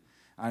you.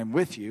 I am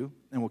with you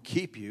and will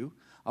keep you.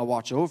 I'll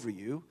watch over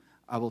you.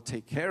 I will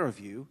take care of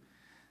you,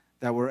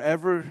 that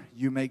wherever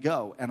you may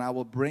go, and I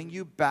will bring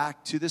you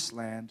back to this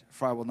land,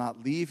 for I will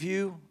not leave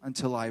you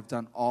until I have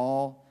done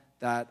all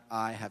that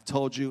I have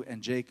told you.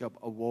 And Jacob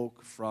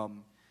awoke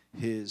from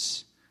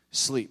his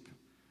sleep.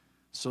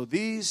 So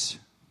these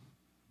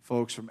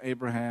folks from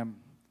Abraham,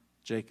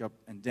 Jacob,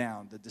 and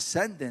down, the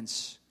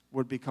descendants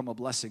would become a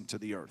blessing to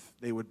the earth.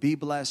 They would be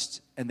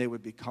blessed, and they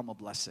would become a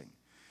blessing.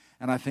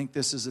 And I think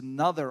this is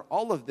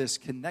all of this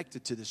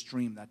connected to this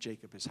dream that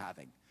Jacob is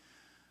having.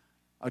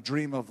 A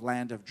dream of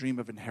land, a dream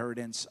of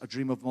inheritance, a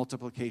dream of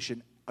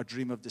multiplication, a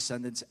dream of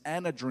descendants,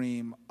 and a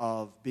dream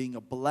of being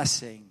a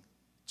blessing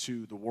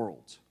to the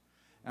world.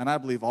 And I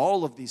believe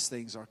all of these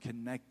things are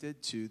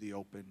connected to the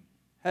open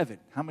heaven.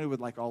 How many would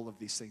like all of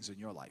these things in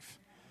your life?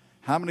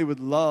 How many would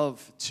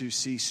love to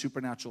see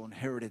supernatural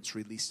inheritance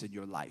released in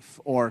your life,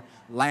 or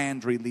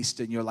land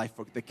released in your life,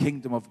 or the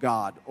kingdom of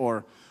God,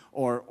 or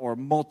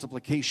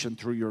multiplication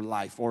through your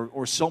life,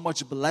 or so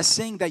much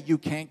blessing that you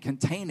can't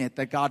contain it,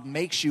 that God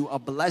makes you a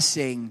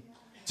blessing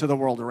to the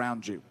world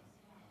around you?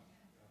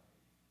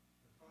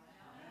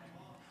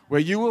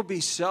 Where you will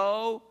be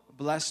so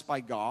blessed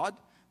by God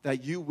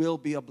that you will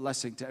be a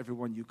blessing to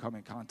everyone you come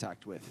in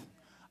contact with.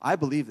 I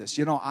believe this.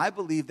 You know, I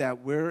believe that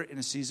we're in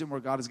a season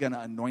where God is going to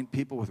anoint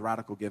people with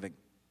radical giving.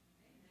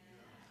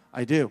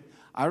 I do.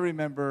 I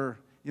remember,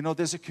 you know,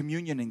 there's a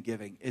communion in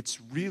giving. It's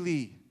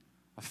really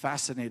a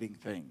fascinating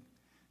thing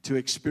to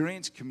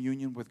experience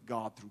communion with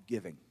God through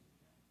giving.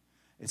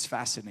 It's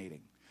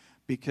fascinating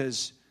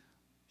because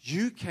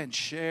you can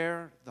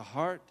share the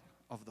heart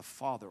of the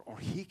Father, or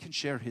He can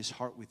share His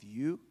heart with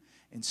you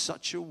in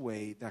such a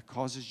way that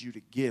causes you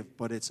to give,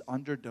 but it's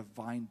under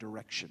divine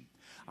direction.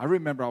 I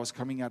remember I was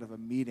coming out of a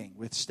meeting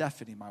with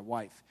Stephanie, my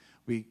wife.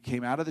 We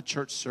came out of the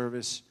church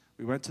service.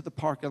 We went to the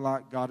parking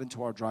lot, got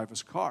into our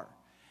driver's car.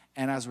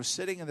 And as we're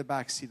sitting in the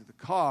back seat of the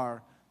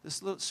car,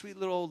 this sweet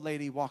little old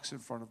lady walks in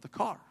front of the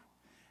car.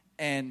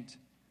 And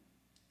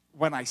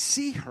when I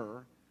see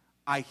her,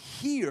 I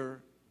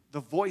hear the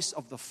voice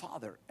of the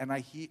Father, and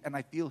I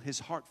feel His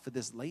heart for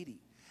this lady.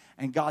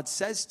 And God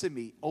says to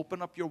me,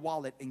 open up your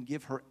wallet and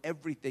give her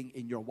everything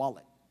in your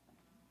wallet.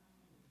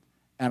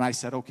 And I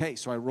said, okay.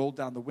 So I rolled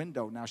down the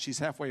window. Now she's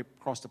halfway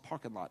across the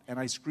parking lot. And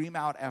I scream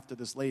out after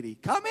this lady,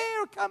 come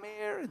here, come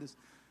here. And this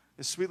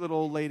sweet little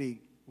old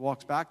lady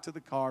walks back to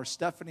the car.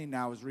 Stephanie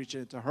now is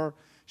reaching into her.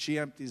 She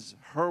empties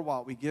her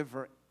wallet. We give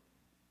her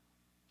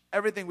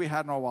everything we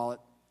had in our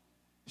wallet.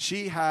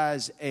 She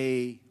has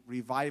a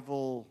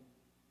revival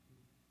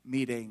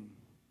meeting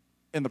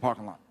in the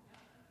parking lot.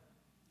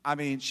 I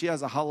mean, she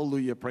has a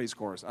hallelujah praise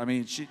chorus. I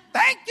mean,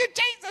 thank you,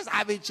 Jesus.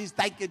 I mean, she's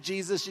thanking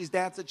Jesus. She's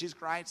dancing. She's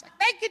crying. She's like,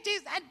 thank you,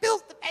 Jesus. I had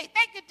bills to pay.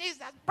 Thank you, Jesus.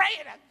 I was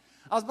praying.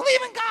 I was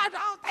believing God.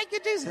 Oh, thank you,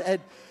 Jesus.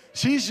 And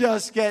she's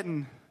just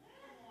getting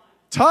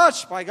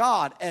touched by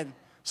God. And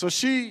so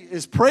she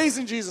is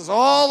praising Jesus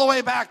all the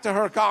way back to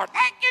her car.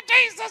 Thank you,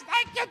 Jesus.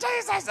 Thank you,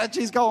 Jesus. And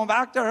she's going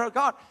back to her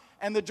car.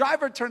 And the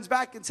driver turns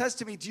back and says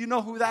to me, do you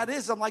know who that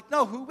is? I'm like,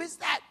 no, who is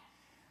that?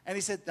 And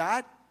he said,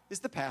 that is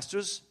the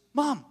pastor's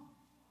mom.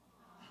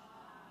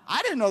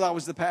 I didn't know that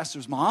was the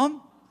pastor's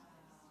mom.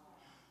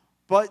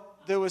 But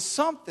there was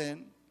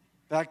something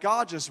that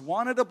God just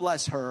wanted to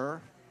bless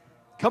her.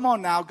 Come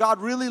on now. God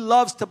really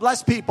loves to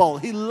bless people.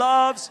 He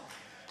loves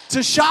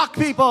to shock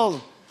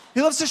people.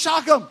 He loves to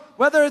shock them.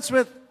 Whether it's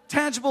with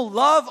tangible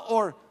love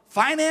or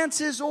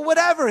finances or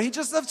whatever. He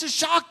just loves to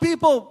shock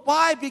people.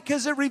 Why?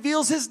 Because it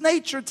reveals His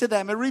nature to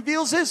them. It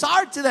reveals His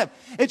heart to them.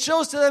 It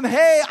shows to them,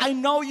 hey, I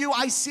know you.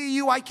 I see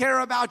you. I care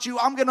about you.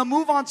 I'm going to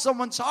move on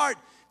someone's heart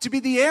to be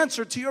the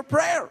answer to your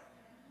prayer.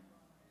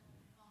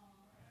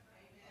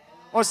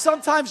 Or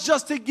sometimes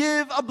just to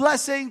give a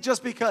blessing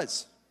just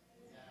because.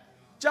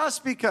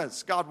 Just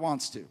because God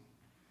wants to.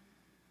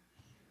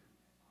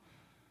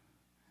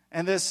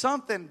 And there's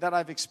something that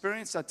I've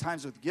experienced at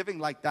times with giving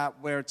like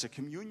that, where it's a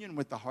communion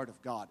with the heart of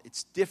God.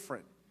 It's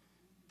different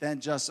than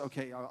just,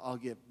 okay, I'll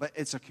give. But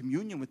it's a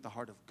communion with the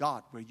heart of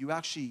God, where you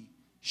actually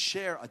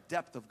share a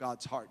depth of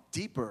God's heart,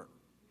 deeper.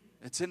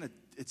 It's in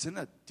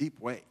a deep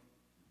way.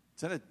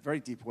 It's in a very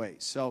deep way.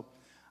 So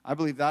I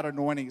believe that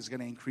anointing is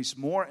going to increase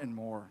more and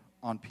more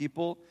on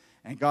people,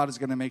 and God is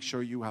going to make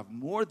sure you have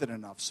more than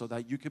enough so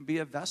that you can be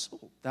a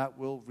vessel that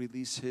will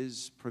release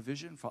His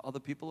provision for other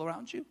people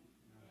around you.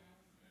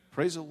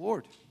 Praise the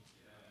Lord.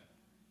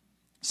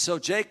 So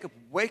Jacob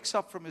wakes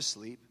up from his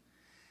sleep,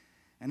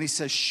 and he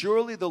says,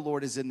 surely the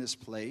Lord is in this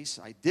place.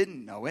 I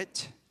didn't know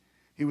it.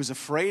 He was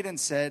afraid and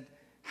said,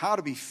 how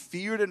to be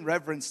feared and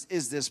reverenced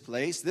is this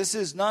place. This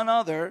is none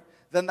other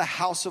than the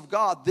house of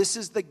God. This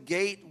is the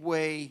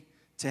gateway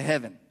to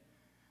heaven.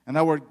 And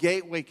that word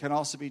gateway can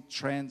also be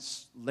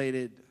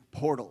translated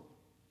portal.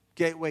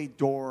 Gateway,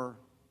 door,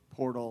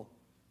 portal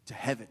to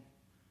heaven.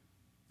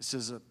 This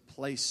is a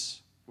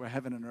place where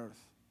heaven and earth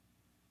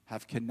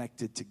have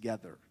connected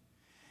together.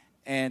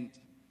 And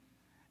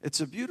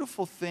it's a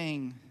beautiful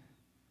thing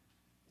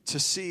to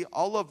see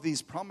all of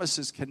these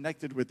promises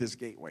connected with this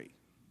gateway,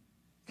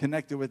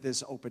 connected with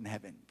this open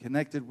heaven,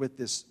 connected with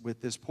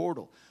this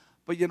portal.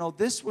 But you know,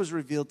 this was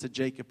revealed to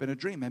Jacob in a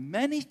dream. And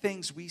many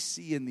things we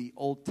see in the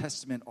Old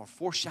Testament are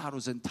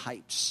foreshadows and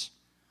types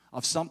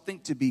of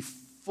something to be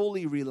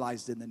fully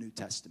realized in the New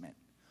Testament,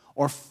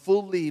 or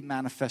fully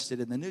manifested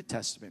in the New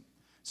Testament.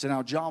 So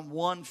now John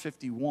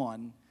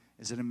 1:51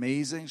 is an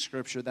amazing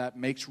scripture that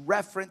makes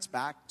reference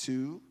back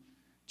to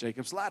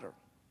Jacob's ladder.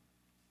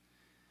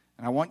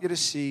 And I want you to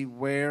see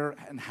where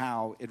and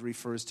how it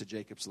refers to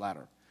Jacob's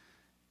ladder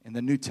in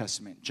the New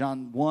Testament.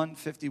 John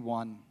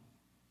 1:51.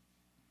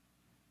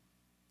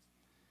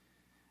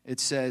 It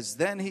says,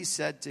 then he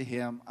said to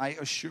him, I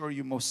assure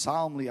you most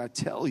solemnly, I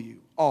tell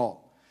you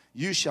all,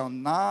 you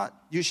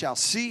shall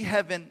see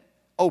heaven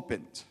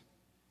opened.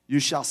 You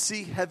shall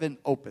see heaven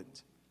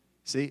opened.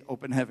 See,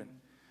 open heaven.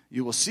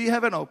 You will see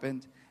heaven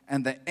opened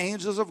and the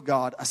angels of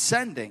God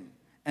ascending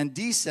and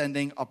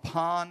descending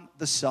upon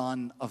the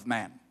Son of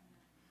Man.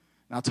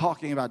 Now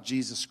talking about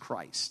Jesus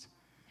Christ.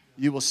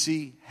 You will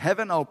see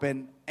heaven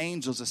open,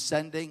 angels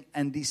ascending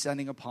and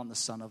descending upon the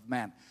Son of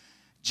Man.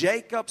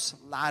 Jacob's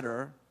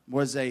ladder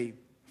was a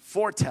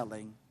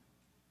foretelling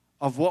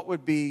of what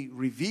would be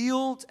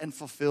revealed and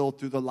fulfilled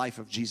through the life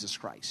of Jesus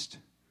Christ.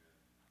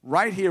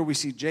 Right here we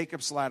see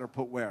Jacob's ladder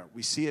put where?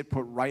 We see it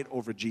put right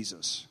over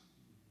Jesus.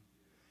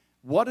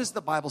 What does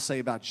the Bible say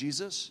about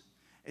Jesus?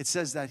 It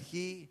says that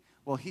he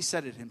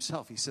said it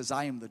himself. He says,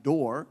 I am the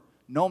door.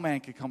 No man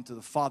can come to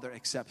the Father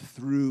except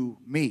through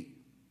me.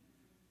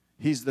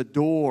 He's the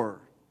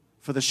door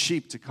for the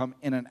sheep to come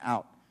in and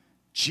out.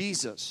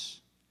 Jesus.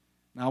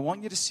 Now I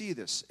want you to see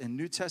this in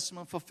New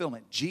Testament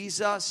fulfillment.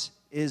 Jesus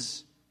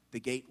is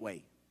the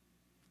gateway,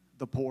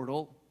 the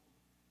portal,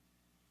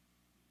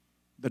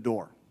 the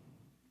door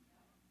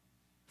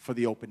for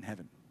the open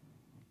heaven.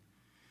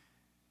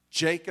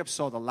 Jacob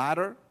saw the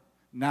ladder.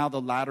 Now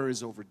the ladder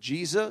is over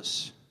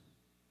Jesus.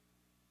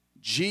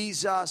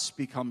 Jesus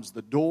becomes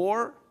the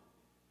door.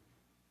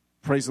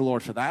 Praise the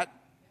Lord for that.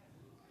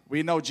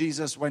 We know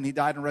Jesus, when he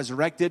died and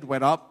resurrected,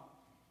 went up,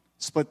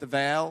 split the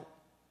veil,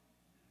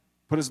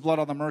 put his blood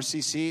on the mercy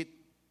seat,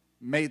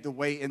 made the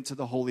way into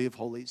the Holy of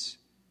Holies.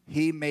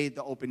 He made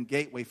the open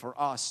gateway for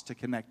us to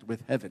connect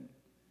with heaven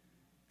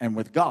and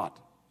with God.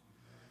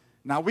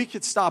 Now we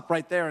could stop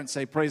right there and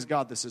say, praise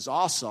God, this is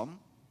awesome.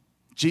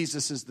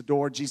 Jesus is the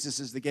door. Jesus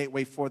is the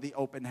gateway for the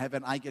open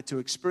heaven. I get to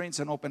experience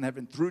an open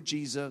heaven through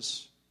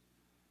Jesus.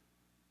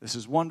 This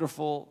is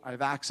wonderful. I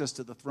have access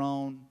to the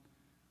throne.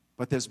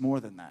 But there's more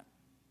than that.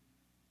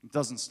 It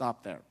doesn't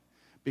stop there.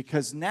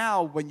 Because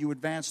now when you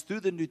advance through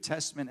the New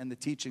Testament and the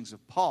teachings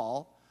of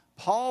Paul,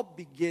 Paul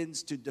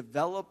begins to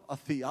develop a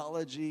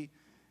theology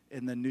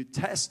in the New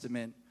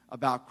Testament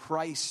about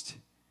Christ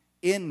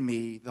in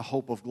me, the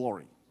hope of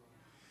glory.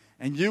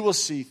 And you will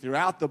see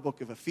throughout the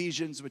book of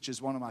Ephesians, which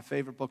is one of my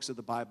favorite books of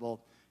the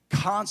Bible,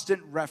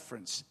 constant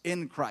reference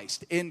in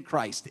Christ, in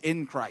Christ,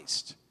 in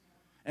Christ.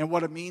 And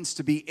what it means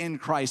to be in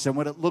Christ and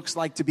what it looks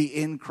like to be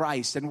in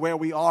Christ and where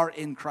we are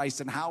in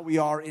Christ and how we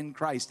are in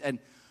Christ. And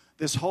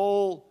this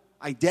whole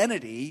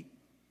identity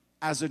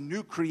as a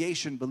new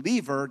creation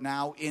believer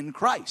now in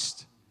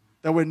Christ.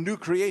 That we're new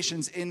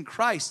creations in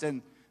Christ.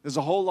 And there's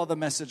a whole other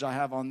message I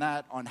have on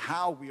that, on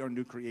how we are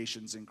new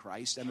creations in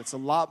Christ. And it's a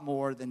lot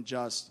more than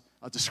just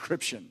a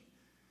description.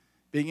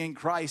 Being in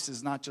Christ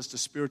is not just a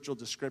spiritual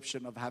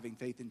description of having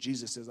faith in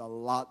Jesus. There's a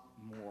lot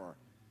more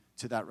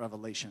to that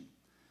revelation.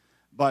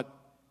 But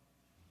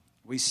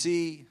we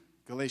see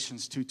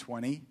Galatians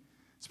 2:20.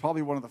 It's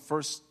probably one of the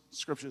first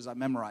scriptures I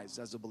memorized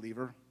as a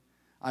believer.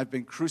 I've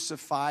been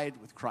crucified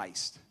with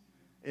Christ.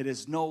 It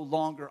is no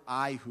longer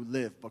I who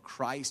live, but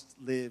Christ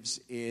lives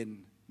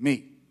in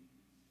me.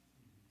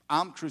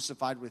 I'm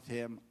crucified with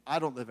him. I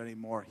don't live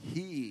anymore.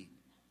 He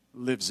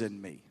lives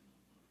in me.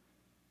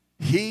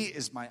 He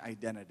is my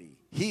identity.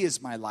 He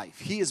is my life.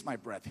 He is my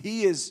breath.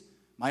 He is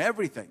my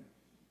everything.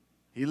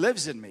 He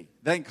lives in me.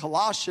 Then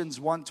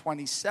Colossians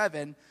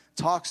 1:27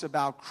 talks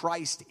about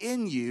Christ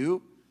in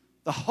you,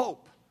 the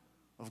hope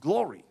of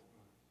glory.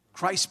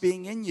 Christ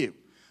being in you.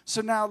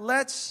 So now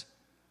let's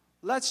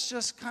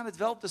just kind of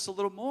develop this a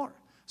little more.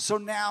 So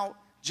now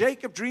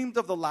Jacob dreamed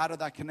of the ladder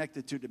that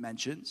connected two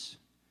dimensions.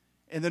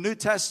 In the New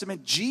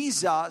Testament,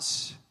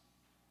 Jesus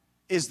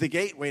is the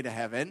gateway to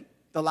heaven.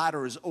 The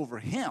ladder is over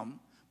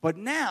him. But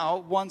now,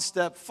 one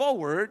step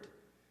forward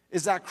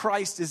is that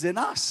Christ is in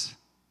us.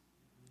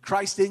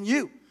 Christ in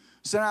you.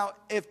 So now,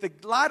 if the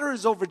ladder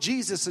is over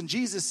Jesus and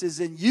Jesus is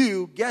in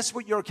you, guess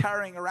what you're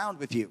carrying around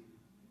with you?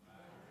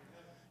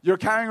 You're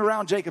carrying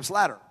around Jacob's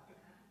ladder.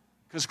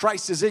 Because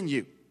Christ is in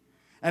you.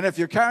 And if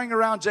you're carrying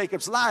around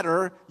Jacob's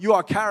ladder, you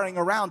are carrying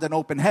around an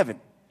open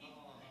heaven.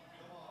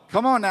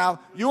 Come on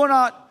now. You are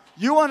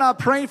not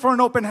praying for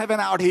an open heaven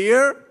out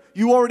here.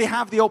 You already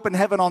have the open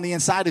heaven on the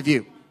inside of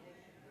you.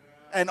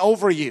 And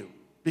over you.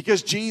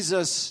 Because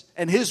Jesus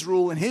and his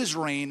rule and his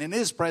reign and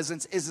his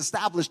presence is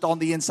established on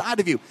the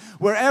inside of you.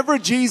 Wherever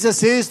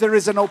Jesus is, there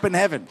is an open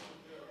heaven.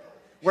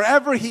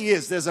 Wherever he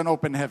is, there's an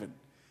open heaven.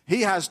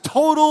 He has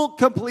total,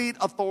 complete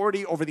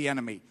authority over the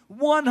enemy.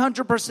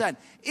 100%.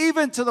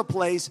 Even to the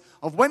place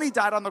of when he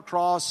died on the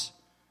cross,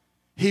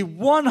 he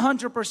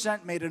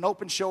 100% made an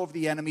open show of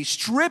the enemy,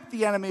 stripped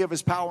the enemy of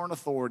his power and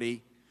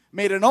authority,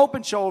 made an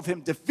open show of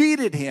him,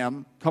 defeated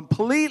him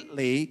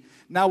completely.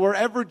 Now,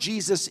 wherever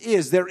Jesus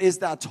is, there is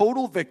that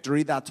total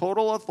victory, that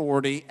total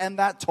authority, and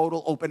that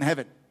total open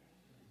heaven.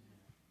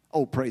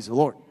 Oh, praise the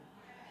Lord.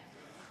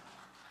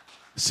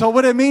 So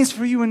what it means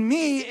for you and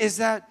me is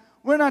that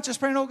we're not just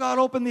praying, oh, God,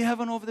 open the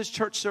heaven over this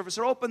church service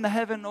or open the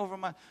heaven over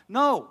my...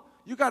 No,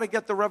 you got to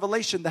get the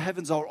revelation. The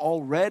heavens are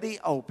already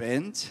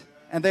opened,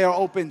 and they are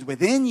opened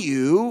within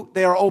you.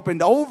 They are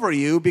opened over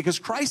you because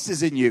Christ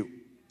is in you.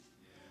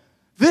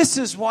 This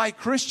is why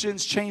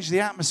Christians change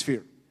the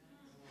atmosphere.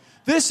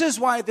 This is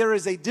why there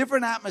is a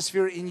different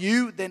atmosphere in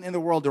you than in the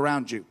world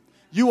around you.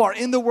 You are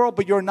in the world,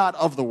 but you're not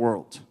of the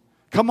world.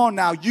 Come on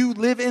now, you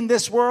live in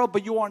this world,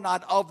 but you are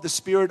not of the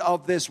spirit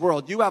of this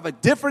world. You have a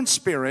different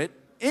spirit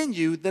in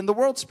you than the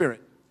world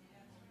spirit.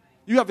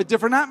 You have a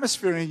different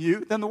atmosphere in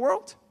you than the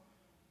world.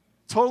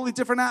 Totally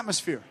different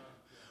atmosphere.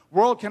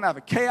 World can have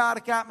a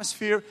chaotic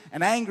atmosphere,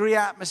 an angry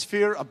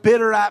atmosphere, a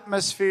bitter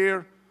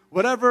atmosphere,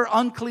 whatever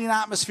unclean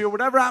atmosphere,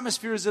 whatever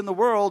atmosphere is in the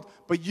world,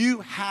 but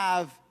you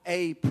have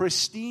a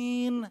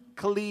pristine,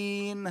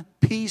 clean,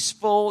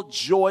 peaceful,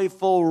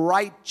 joyful,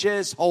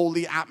 righteous,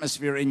 holy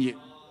atmosphere in you.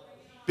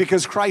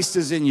 Because Christ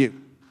is in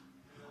you.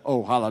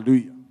 Oh,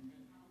 hallelujah.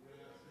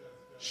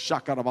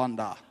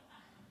 Shakarabanda.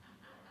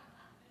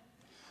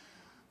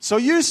 So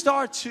you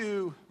start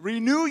to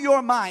renew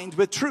your mind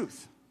with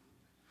truth.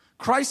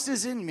 Christ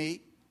is in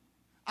me.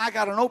 I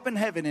got an open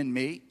heaven in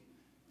me.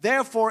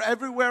 Therefore,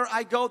 everywhere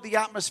I go, the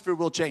atmosphere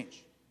will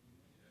change.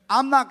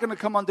 I'm not going to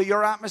come under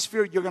your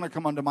atmosphere. You're going to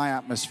come under my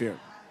atmosphere.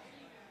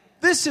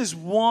 This is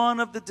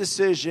one of the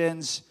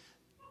decisions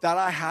that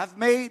I have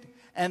made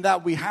and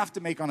that we have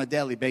to make on a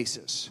daily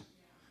basis.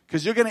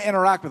 Because you're going to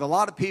interact with a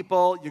lot of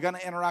people. You're going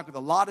to interact with a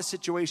lot of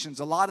situations,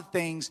 a lot of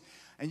things.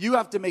 And you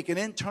have to make an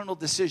internal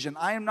decision.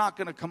 I am not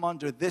going to come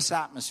under this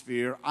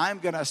atmosphere. I'm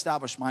going to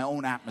establish my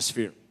own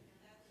atmosphere.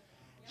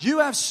 You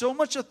have so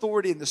much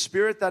authority in the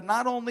Spirit that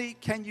not only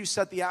can you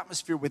set the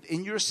atmosphere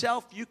within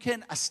yourself, you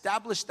can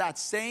establish that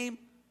same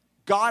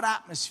God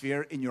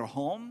atmosphere in your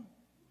home,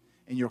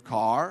 in your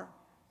car,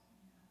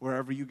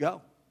 wherever you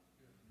go.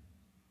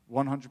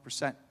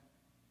 100%.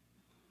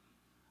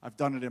 I've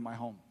done it in my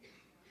home.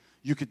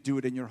 You could do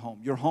it in your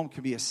home. Your home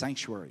could be a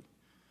sanctuary.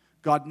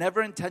 God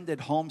never intended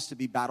homes to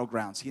be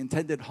battlegrounds. He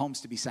intended homes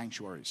to be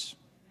sanctuaries.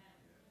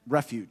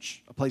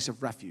 Refuge, a place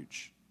of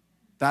refuge.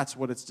 That's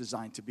what it's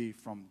designed to be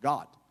from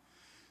God.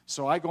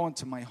 So I go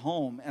into my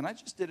home, and I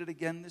just did it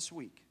again this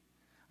week.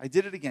 I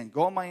did it again.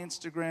 Go on my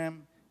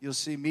Instagram. You'll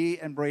see me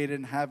and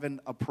Braden having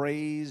a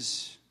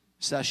praise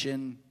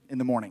session in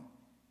the morning.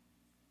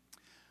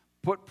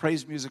 Put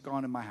praise music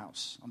on in my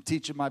house. I'm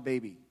teaching my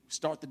baby.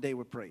 Start the day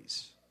with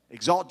praise.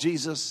 Exalt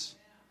Jesus.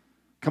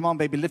 Come on,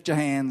 baby, lift your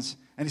hands.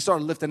 And he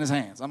started lifting his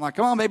hands. I'm like,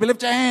 come on, baby,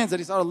 lift your hands. And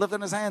he started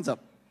lifting his hands up.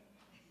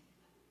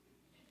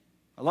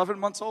 11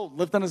 months old,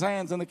 lifting his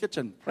hands in the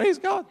kitchen. Praise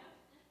God.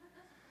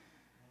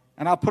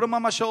 And I'll put him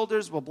on my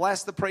shoulders. We'll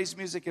blast the praise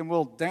music, and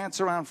we'll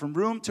dance around from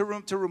room to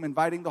room to room,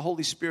 inviting the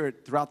Holy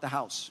Spirit throughout the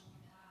house.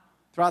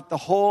 Throughout the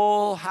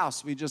whole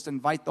house, we just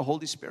invite the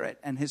Holy Spirit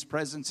and His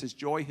presence, His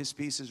joy, His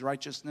peace, His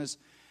righteousness.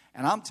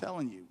 And I'm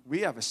telling you,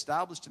 we have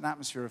established an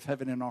atmosphere of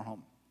heaven in our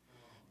home.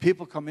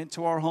 People come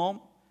into our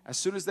home. As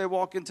soon as they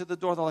walk into the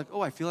door, they're like,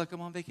 oh, I feel like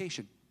I'm on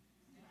vacation.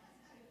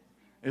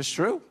 It's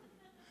true.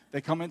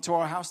 They come into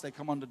our house. They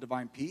come under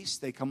divine peace.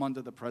 They come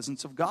under the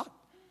presence of God.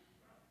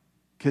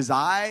 Because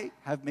I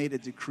have made a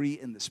decree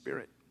in the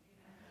Spirit.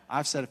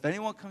 I've said, if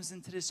anyone comes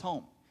into this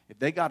home, if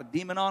they got a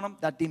demon on them,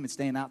 that demon's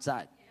staying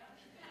outside.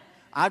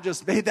 I've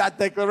just made that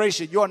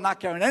declaration. You are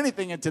not carrying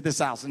anything into this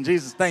house in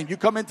Jesus' name. You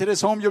come into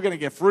this home, you're going to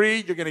get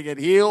free. You're going to get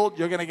healed.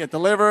 You're going to get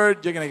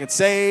delivered. You're going to get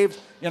saved.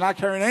 You're not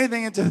carrying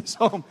anything into this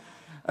home.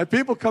 And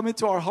people come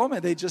into our home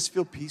and they just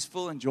feel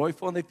peaceful and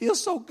joyful, and they feel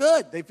so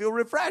good. They feel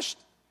refreshed.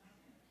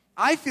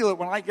 I feel it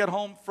when I get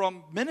home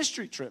from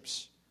ministry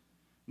trips.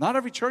 Not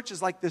every church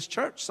is like this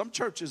church. Some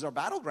churches are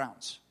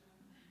battlegrounds.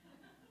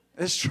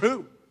 It's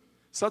true.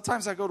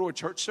 Sometimes I go to a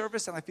church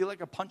service and I feel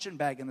like a punching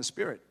bag in the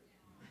Spirit.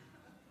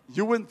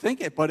 You wouldn't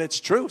think it, but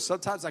it's true.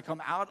 Sometimes I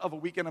come out of a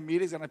weekend of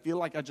meetings and I feel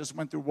like I just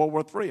went through World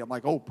War III. I'm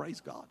like, oh,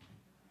 praise God.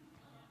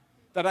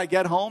 That I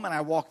get home and I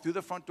walk through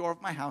the front door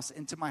of my house,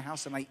 into my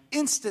house, and I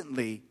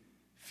instantly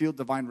feel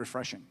divine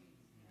refreshing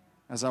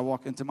as I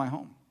walk into my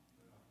home.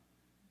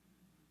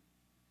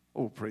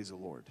 Oh, praise the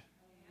Lord.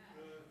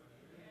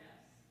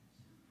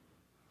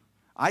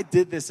 I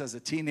did this as a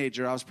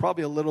teenager. I was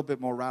probably a little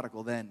bit more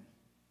radical then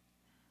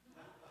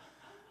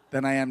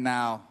than I am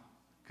now,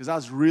 because I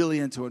was really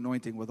into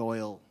anointing with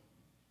oil.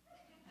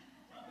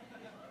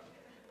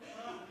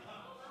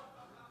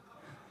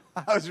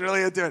 I was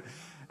really into it.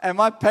 And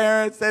my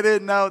parents, they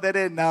didn't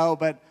know,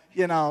 but,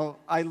 you know,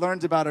 I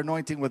learned about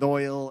anointing with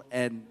oil,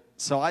 and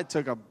so I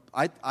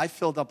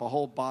filled up a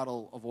whole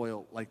bottle of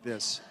oil like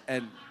this,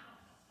 and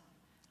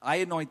I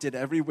anointed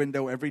every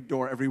window, every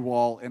door, every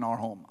wall in our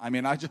home. I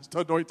mean, I just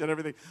anointed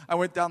everything. I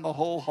went down the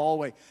whole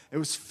hallway. It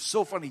was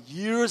so funny.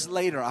 Years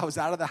later, I was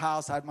out of the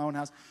house. I had my own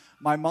house.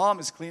 My mom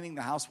is cleaning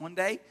the house one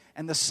day,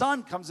 and the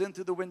sun comes in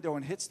through the window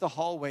and hits the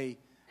hallway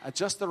at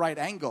just the right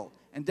angle.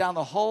 And down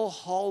the whole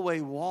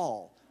hallway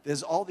wall,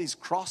 there's all these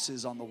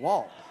crosses on the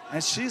wall.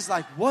 And she's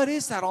like, what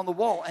is that on the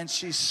wall? And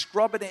she's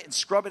scrubbing it and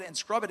scrubbing it and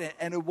scrubbing it,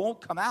 and it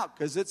won't come out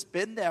because it's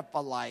been there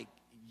for like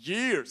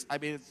years. I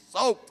mean, it's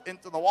soaked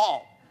into the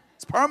wall.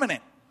 It's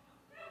permanent.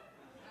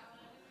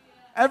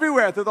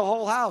 Everywhere through the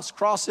whole house,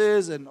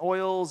 crosses and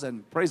oils,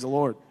 and praise the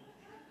Lord.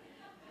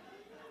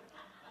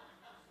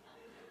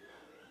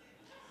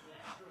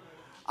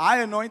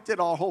 I anointed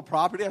our whole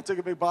property. I took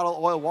a big bottle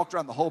of oil, walked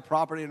around the whole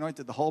property,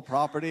 anointed the whole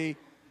property.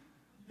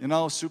 You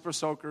know, super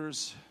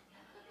soakers.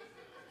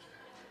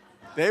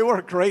 They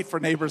were great for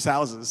neighbors'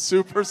 houses.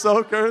 Super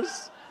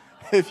soakers.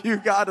 If you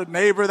got a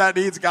neighbor that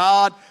needs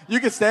God, you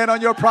can stand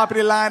on your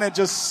property line and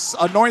just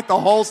anoint the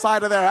whole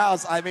side of their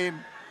house. I mean,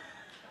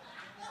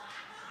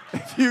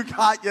 if you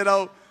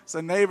got,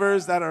 some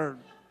neighbors that are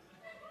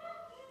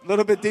a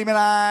little bit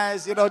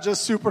demonized,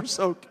 just super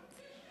soak.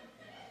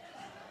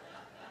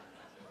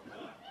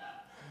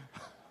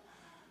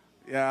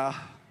 Yeah.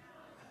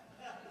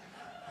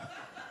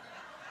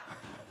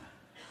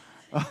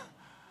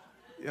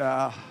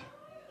 Yeah.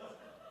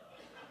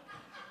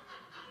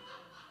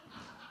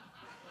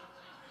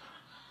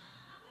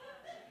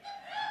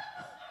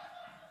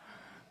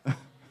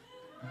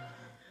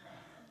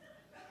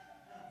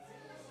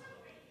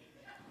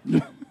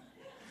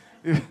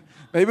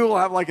 Maybe we'll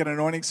have like an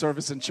anointing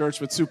service in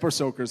church with super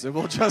soakers, and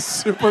we'll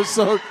just super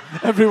soak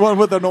everyone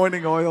with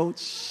anointing oil.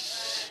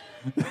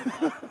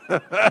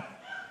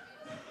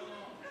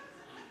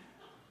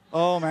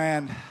 Oh,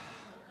 man.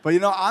 But,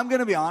 I'm going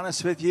to be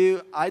honest with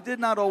you. I did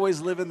not always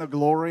live in the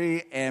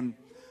glory. And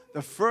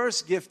the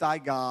first gift I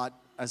got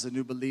as a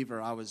new believer,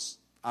 I was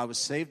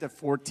saved at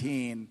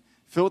 14,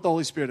 filled with the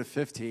Holy Spirit at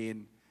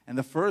 15. And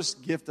the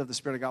first gift of the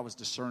Spirit of God was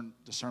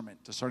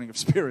discernment, discerning of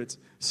spirits.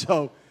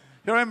 So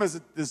here I am as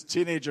this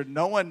teenager.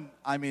 No one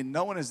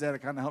is there to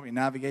kind of help me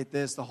navigate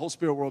this. The whole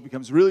spirit world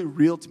becomes really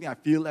real to me. I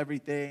feel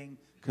everything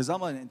because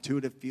I'm an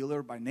intuitive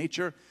feeler by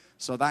nature.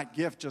 So that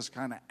gift just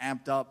kind of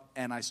amped up,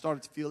 and I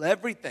started to feel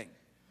everything.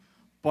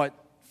 But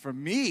for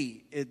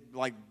me, it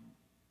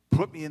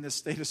put me in this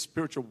state of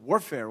spiritual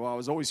warfare where I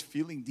was always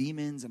feeling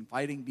demons and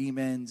fighting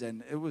demons,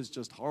 and it was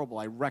just horrible.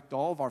 I wrecked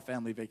all of our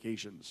family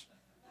vacations.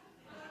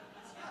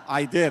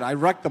 I did. I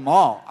wrecked them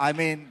all. I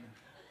mean,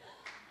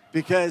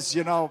 because,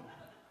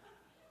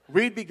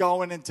 we'd be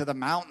going into the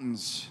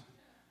mountains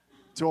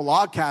to a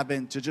log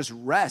cabin to just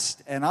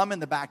rest, and I'm in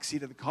the back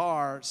seat of the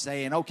car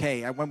saying,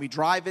 okay, when we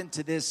drive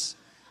into this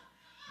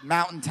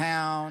mountain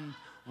town,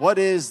 what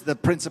is the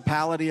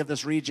principality of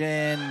this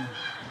region?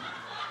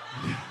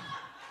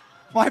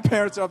 My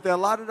parents are up there,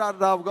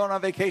 la-da-da-da-da, we're going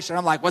on vacation.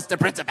 I'm like, what's the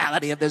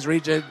principality of this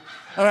region?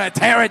 I'm going to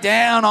tear it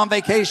down on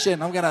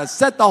vacation. I'm going to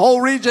set the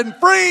whole region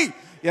free,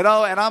 and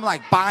I'm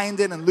like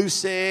binding and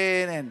loosing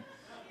and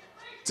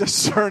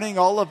discerning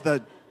all of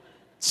the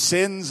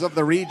sins of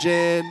the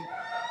region.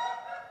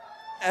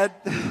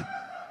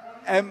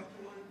 And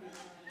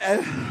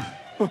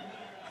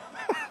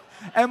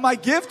my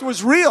gift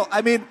was real.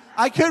 I mean,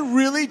 I could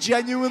really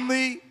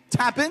genuinely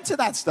tap into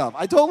that stuff.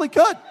 I totally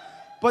could.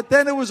 But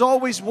then it was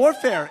always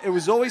warfare. It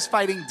was always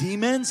fighting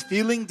demons,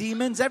 feeling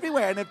demons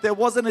everywhere. And if there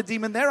wasn't a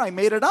demon there, I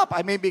made it up.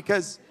 I mean,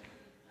 because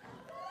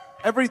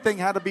everything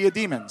had to be a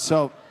demon.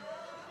 So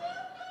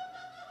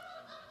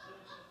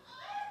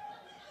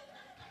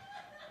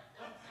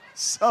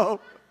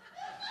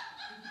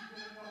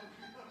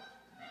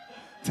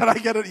did I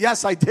get it?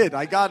 Yes, I did.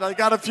 I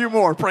got a few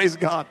more. Praise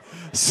God.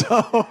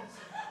 So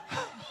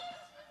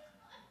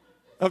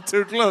I'm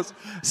too close.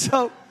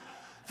 So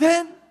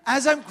then,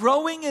 as I'm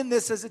growing in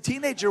this as a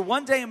teenager,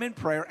 one day I'm in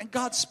prayer and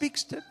God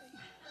speaks to me.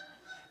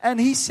 And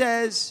he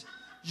says,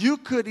 you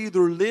could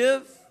either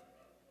live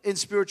in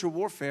spiritual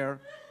warfare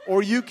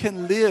or you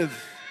can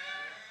live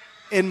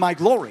in my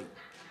glory.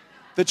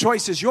 The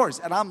choice is yours.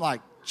 And I'm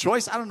like,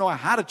 choice? I don't know I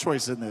had a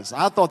choice in this.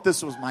 I thought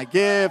this was my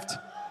gift.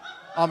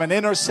 I'm an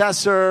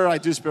intercessor. I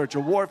do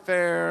spiritual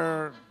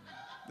warfare.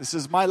 This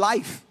is my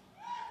life.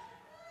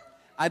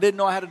 I didn't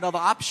know I had another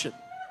option.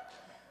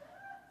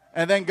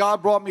 And then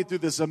God brought me through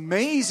this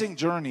amazing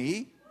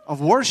journey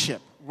of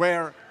worship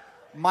where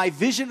my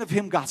vision of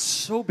him got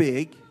so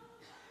big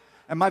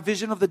and my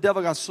vision of the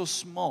devil got so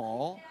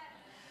small.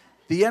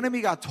 The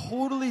enemy got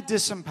totally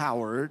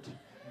disempowered.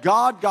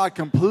 God got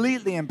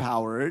completely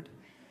empowered.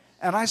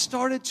 And I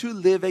started to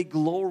live a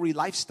glory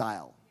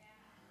lifestyle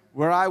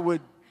where I would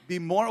be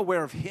more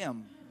aware of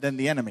him than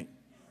the enemy.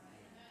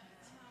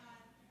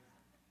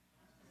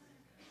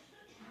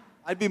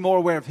 I'd be more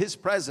aware of his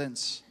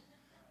presence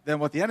than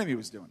what the enemy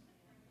was doing.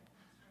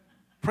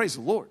 Praise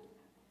the Lord.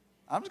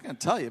 I'm just going to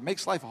tell you, it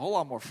makes life a whole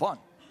lot more fun.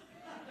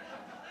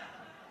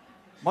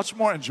 Much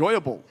more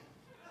enjoyable.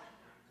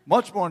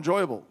 Much more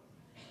enjoyable.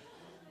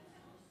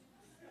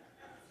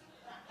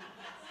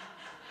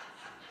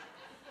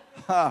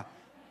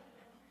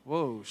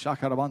 Whoa,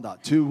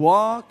 shakarabanda. To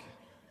walk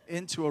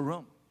into a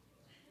room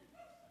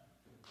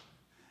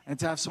and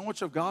to have so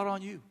much of God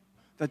on you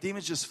that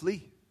demons just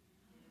flee.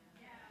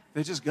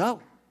 They just go.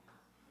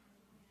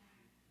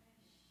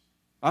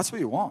 That's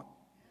what you want.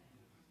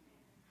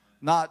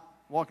 Not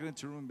walking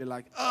into a room and be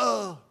like,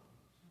 oh,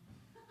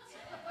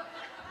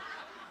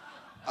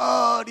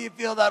 do you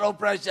feel that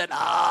oppression?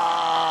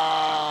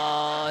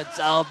 Oh, it's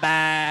so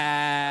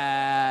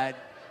bad.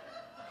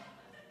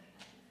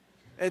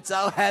 It's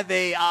so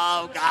heavy.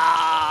 Oh,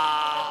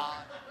 God.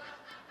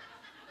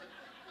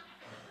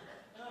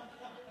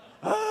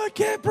 Oh, I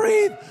can't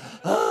breathe.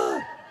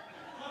 Oh.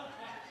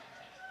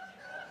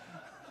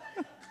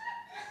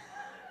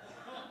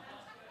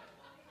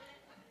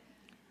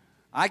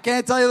 I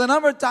can't tell you the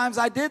number of times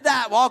I did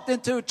that. Walked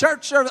into a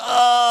church service.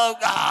 Oh,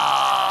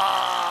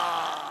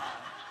 God.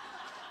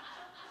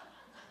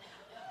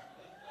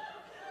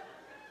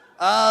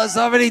 Oh,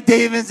 so many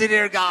demons in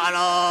here, God.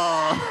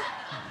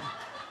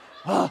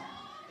 Oh.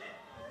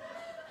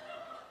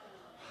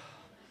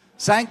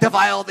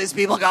 Sanctify all these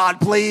people, God,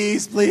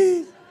 please,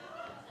 please.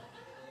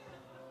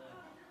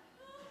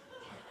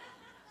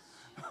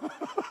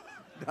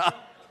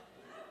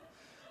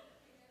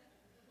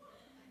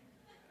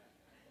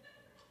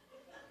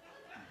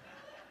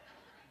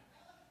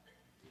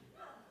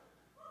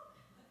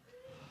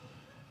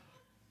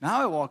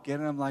 Now I walk in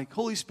and I'm like,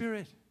 Holy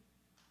Spirit,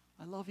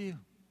 I love you.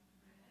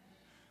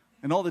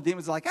 And all the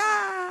demons are like,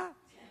 ah.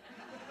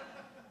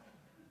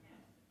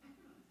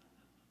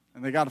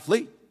 And they got to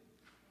flee.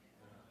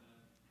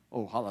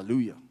 Oh,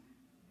 hallelujah.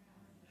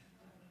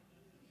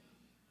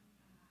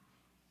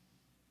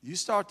 You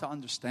start to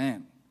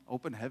understand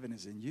open heaven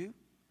is in you.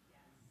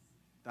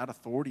 That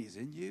authority is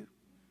in you.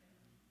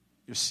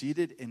 You're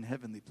seated in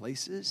heavenly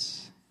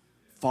places,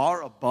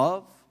 far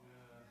above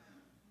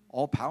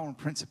all power and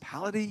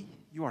principality.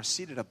 You are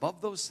seated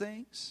above those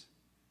things.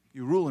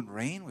 You rule and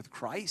reign with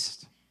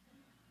Christ.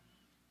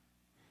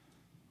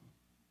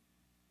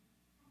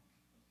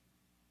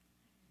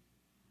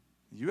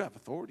 You have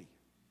authority.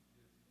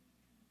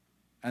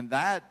 And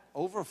that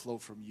overflow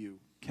from you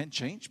can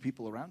change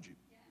people around you.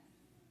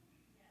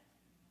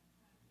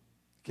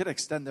 It could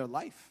extend their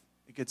life.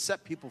 It could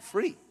set people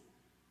free.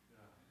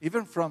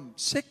 Even from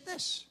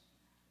sickness,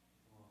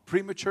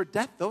 premature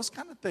death, those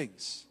kind of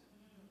things.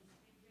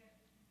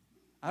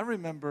 I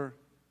remember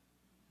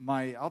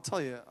I'll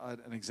tell you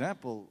an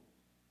example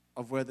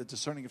of where the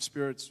discerning of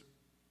spirits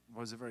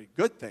was a very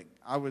good thing.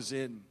 I was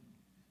in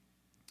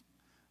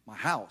my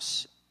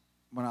house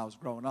when I was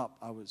growing up.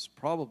 I was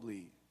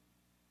probably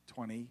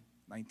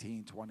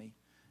 19, 20.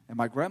 And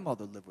my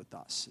grandmother lived with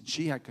us. And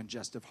she had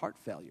congestive heart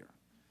failure.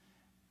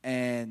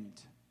 And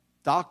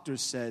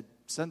doctors said,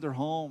 send her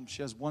home.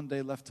 She has 1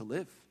 day left to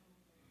live.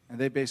 And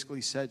they basically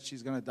said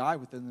she's going to die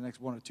within the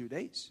next 1 or 2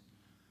 days.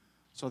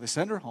 So they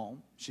send her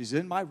home. She's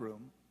in my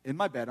room, in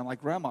my bed. I'm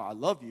like, Grandma, I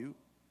love you,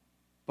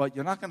 but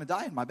you're not going to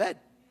die in my bed.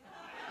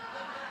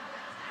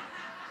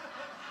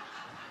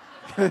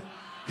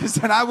 Because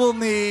then I will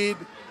need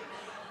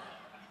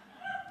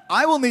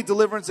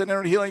deliverance and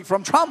inner healing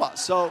from trauma.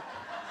 So,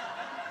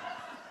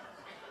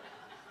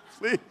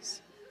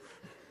 please.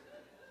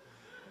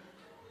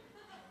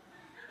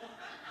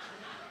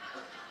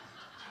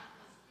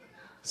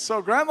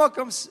 So Grandma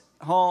comes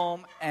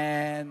home,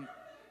 and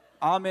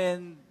I'm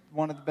in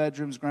one of the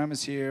bedrooms.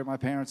 Grandma's here. My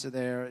parents are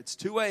there. It's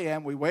 2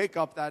 a.m. We wake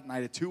up that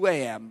night at 2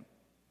 a.m.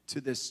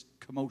 to this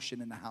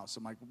commotion in the house.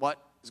 I'm like,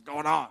 what is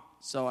going on?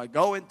 So I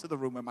go into the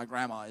room where my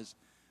grandma is.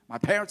 My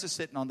parents are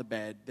sitting on the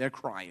bed. They're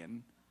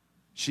crying.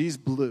 She's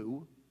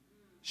blue.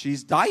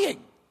 She's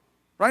dying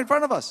right in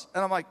front of us.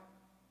 And I'm like,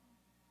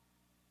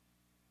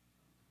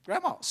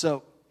 Grandma.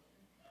 So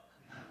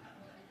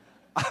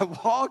I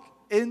walk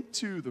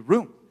into the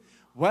room.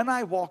 When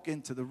I walk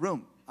into the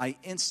room, I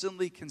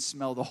instantly can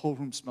smell the whole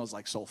room smells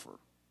like sulfur.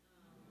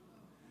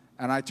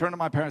 And I turn to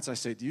my parents, I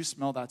say, do you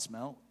smell that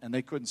smell? And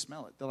they couldn't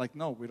smell it. They're like,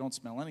 no, we don't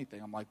smell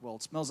anything. I'm like, well,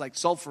 it smells like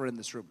sulfur in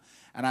this room.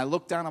 And I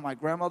looked down at my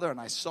grandmother,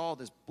 and I saw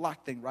this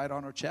black thing right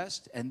on her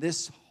chest, and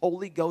this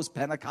Holy Ghost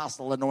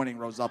Pentecostal anointing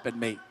rose up in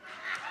me.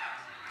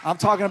 I'm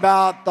talking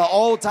about the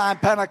old-time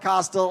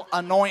Pentecostal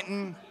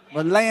anointing.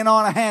 We're laying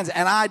on her hands,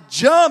 and I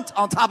jumped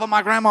on top of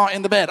my grandma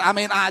in the bed. I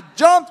mean, I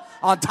jumped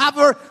on top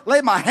of her,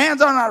 laid my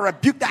hands on her, I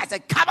rebuked that. I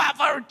said, come out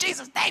for her in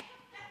Jesus' name.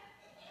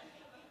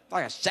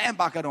 Like a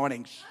Shambach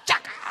anointing.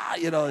 Shaka,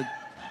 you know.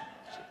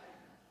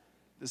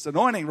 This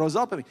anointing rose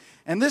up in me.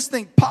 And this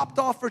thing popped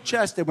off her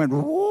chest and went,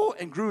 whoo,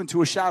 and grew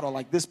into a shadow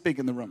like this big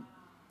in the room.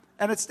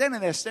 And it's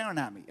standing there staring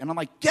at me. And I'm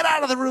like, get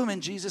out of the room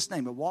in Jesus'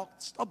 name. It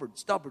walked, stubborn.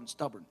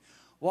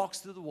 Walks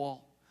through the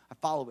wall. I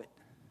follow it.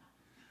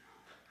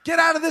 Get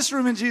out of this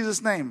room in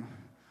Jesus' name.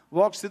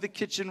 Walks through the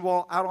kitchen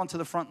wall out onto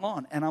the front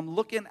lawn. And I'm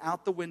looking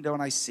out the window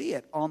and I see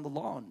it on the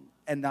lawn.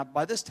 And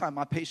by this time,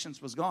 my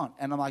patience was gone.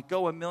 And I'm like,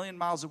 go a million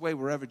miles away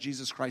wherever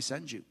Jesus Christ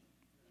sends you.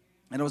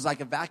 And it was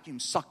like a vacuum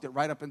sucked it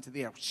right up into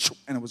the air.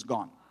 And it was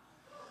gone.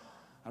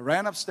 I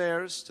ran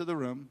upstairs to the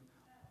room.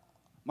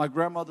 My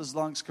grandmother's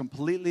lungs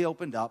completely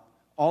opened up.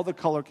 All the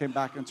color came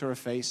back into her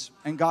face.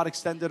 And God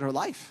extended her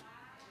life.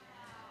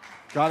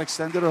 God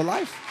extended her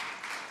life.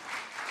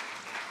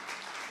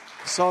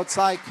 So it's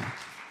like,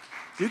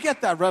 you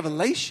get that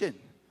revelation.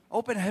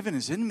 Open heaven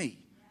is in me.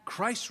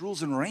 Christ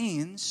rules and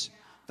reigns.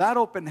 That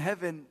open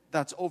heaven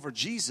that's over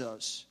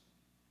Jesus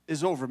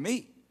is over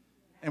me.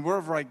 And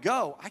wherever I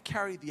go, I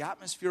carry the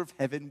atmosphere of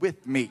heaven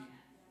with me.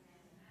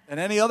 And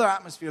any other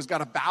atmosphere has got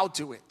to bow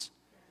to it.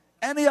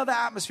 Any other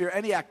atmosphere,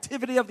 any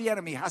activity of the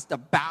enemy has to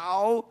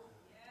bow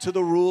to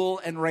the rule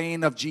and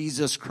reign of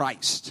Jesus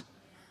Christ.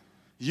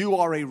 You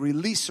are a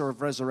releaser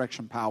of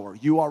resurrection power.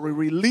 You are a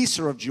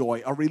releaser of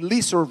joy, a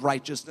releaser of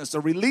righteousness, a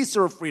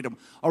releaser of freedom,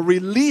 a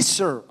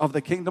releaser of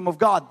the kingdom of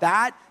God.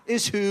 That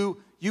is who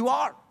you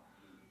are.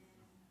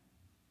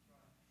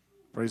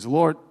 Praise the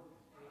Lord.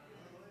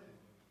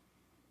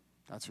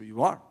 That's who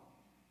you are.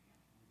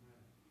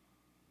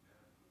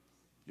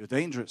 You're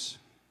dangerous.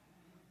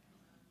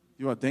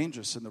 You are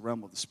dangerous in the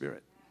realm of the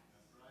Spirit.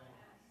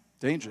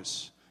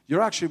 Dangerous.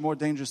 You're actually more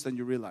dangerous than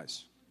you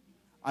realize.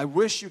 I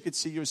wish you could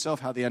see yourself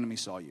how the enemy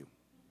saw you.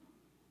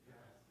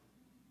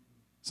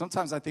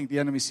 Sometimes I think the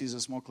enemy sees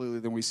us more clearly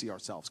than we see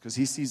ourselves because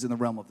he sees in the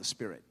realm of the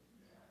Spirit.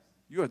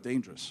 You are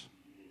dangerous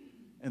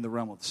in the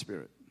realm of the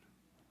Spirit.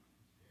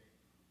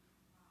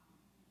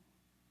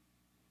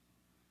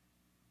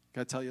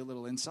 Can I tell you a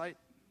little insight?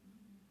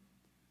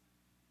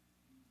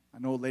 I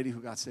know a lady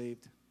who got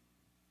saved.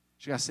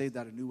 She got saved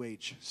out of New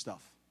Age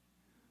stuff.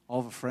 All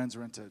of her friends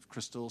were into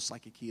crystal,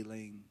 psychic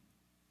healing,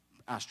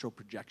 astral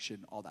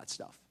projection, all that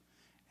stuff.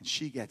 And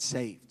she gets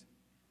saved.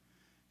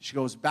 She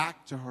goes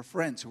back to her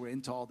friends who were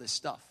into all this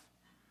stuff.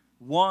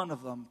 One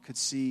of them could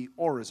see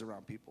auras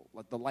around people,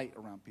 like the light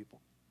around people.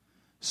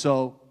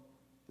 So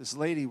this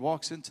lady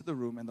walks into the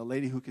room, and the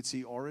lady who could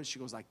see auras, she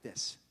goes like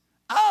this.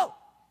 Oh!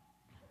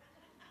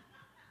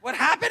 What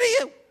happened to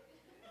you?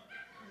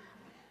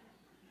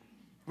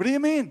 What do you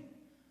mean?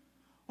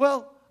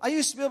 Well, I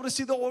used to be able to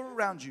see the aura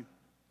around you.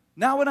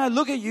 Now when I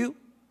look at you,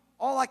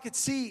 all I could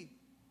see,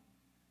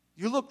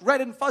 you look red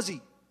and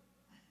fuzzy.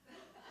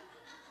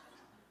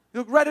 You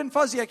look red and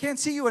fuzzy. I can't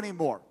see you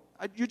anymore.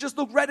 You just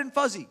look red and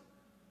fuzzy.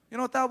 You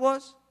know what that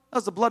was? That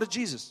was the blood of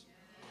Jesus.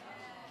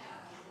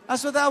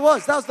 That's what that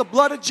was. That was the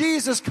blood of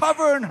Jesus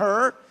covering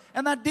her.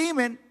 And that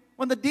demon,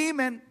 when the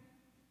demon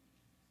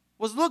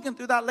was looking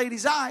through that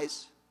lady's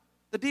eyes,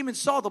 the demon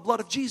saw the blood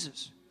of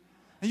Jesus.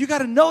 And you got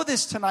to know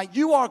this tonight.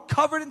 You are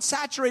covered and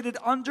saturated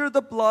under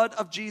the blood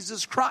of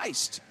Jesus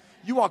Christ.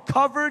 You are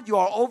covered, you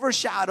are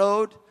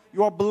overshadowed,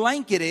 you are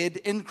blanketed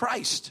in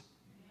Christ.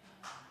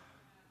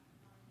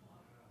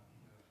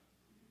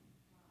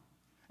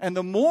 And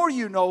the more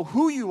you know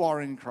who you are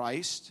in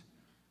Christ,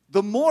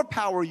 the more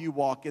power you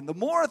walk in, the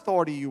more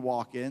authority you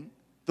walk in,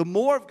 the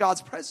more of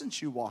God's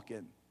presence you walk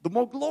in, the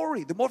more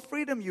glory, the more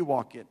freedom you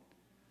walk in.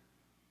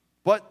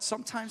 But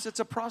sometimes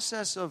it's a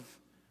process of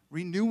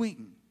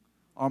renewing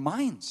our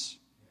minds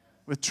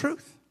with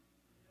truth.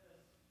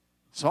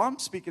 So I'm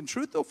speaking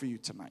truth though for you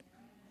tonight.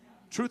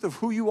 Truth of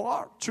who you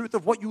are. Truth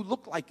of what you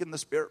look like in the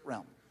spirit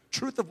realm.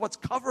 Truth of what's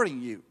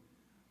covering you.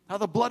 How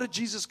the blood of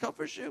Jesus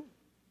covers you.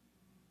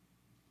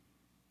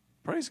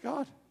 Praise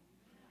God.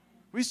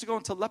 We used to go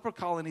into leper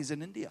colonies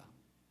in India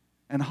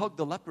and hug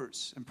the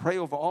lepers and pray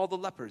over all the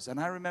lepers. And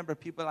I remember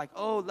people like,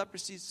 oh,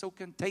 leprosy is so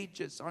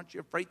contagious. Aren't you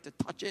afraid to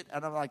touch it?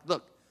 And I'm like,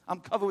 look, I'm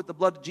covered with the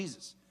blood of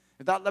Jesus.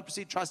 If that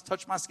leprosy tries to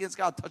touch my skin, it's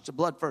got to touch the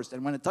blood first.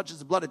 And when it touches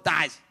the blood, it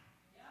dies.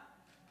 Yeah.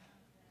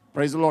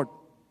 Praise the Lord.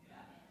 Yeah.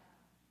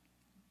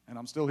 And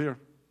I'm still here.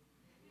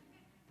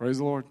 Praise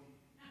the Lord.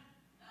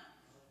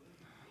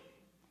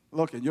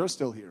 Look, and you're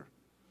still here.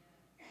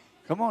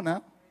 Come on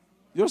now.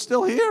 You're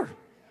still here.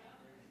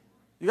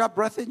 You got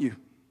breath in you.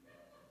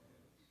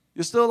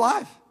 You're still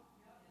alive.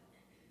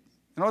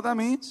 You know what that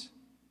means?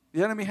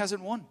 The enemy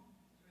hasn't won.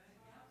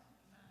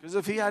 Because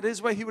if he had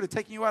his way, he would have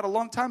taken you out a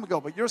long time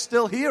ago. But you're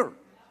still here.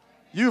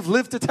 You've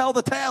lived to tell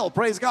the tale.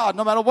 Praise God.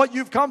 No matter what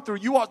you've come through,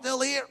 you are still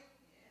here.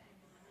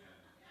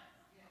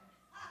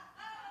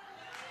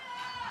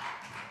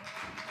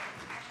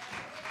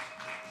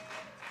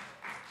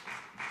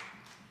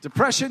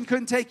 Depression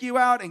couldn't take you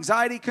out.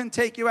 Anxiety couldn't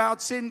take you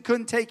out. Sin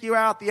couldn't take you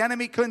out. The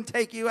enemy couldn't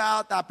take you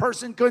out. That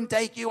person couldn't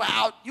take you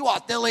out. You are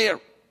still here.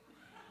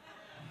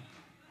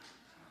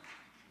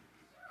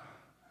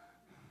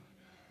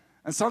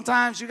 And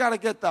sometimes you got to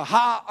get the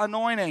ha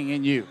anointing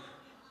in you.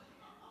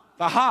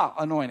 The ha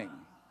anointing.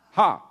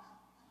 Ha.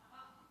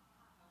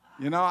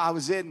 You know, I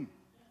was in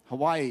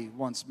Hawaii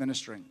once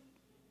ministering.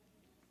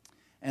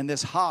 And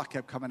this ha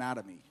kept coming out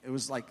of me. It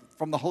was like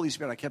from the Holy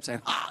Spirit. I kept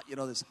saying, ha. You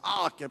know, this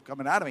ha kept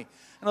coming out of me.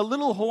 And a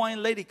little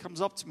Hawaiian lady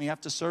comes up to me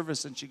after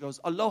service and she goes,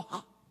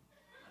 aloha.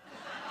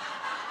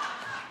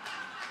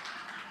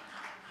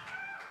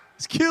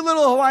 This cute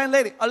little Hawaiian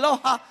lady,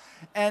 aloha.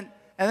 And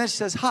then she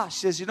says, ha. She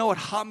says, you know what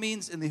ha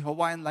means in the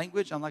Hawaiian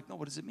language? I'm like, no,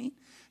 what does it mean?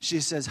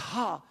 She says,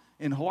 ha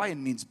in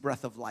Hawaiian means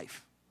breath of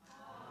life.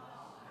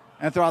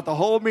 And throughout the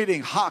whole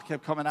meeting, ha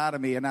kept coming out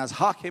of me. And as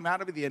ha came out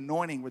of me, the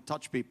anointing would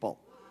touch people.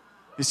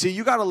 You see,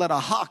 you got to let a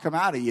ha come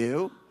out of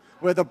you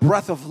where the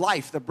breath of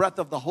life, the breath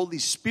of the Holy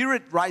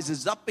Spirit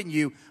rises up in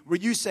you, where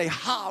you say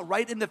ha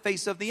right in the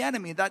face of the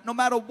enemy, that no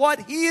matter what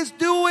he is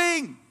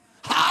doing,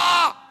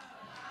 ha!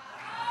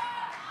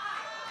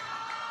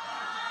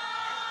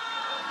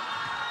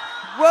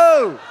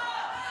 Whoa!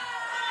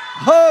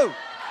 Ho!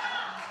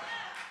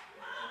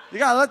 You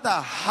got to let the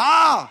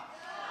ha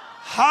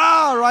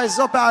rise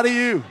up out of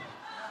you.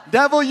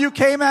 Devil, you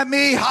came at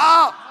me,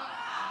 ha!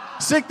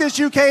 Sickness,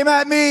 you came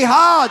at me,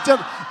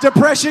 ha!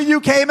 Depression, you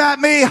came at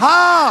me,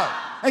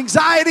 ha!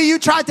 Anxiety, you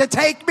tried to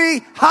take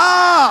me,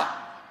 ha!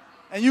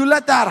 And you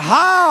let that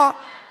ha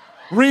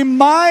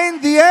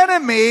remind the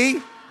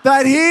enemy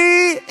that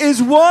he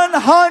is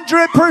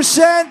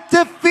 100%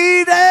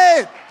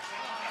 defeated.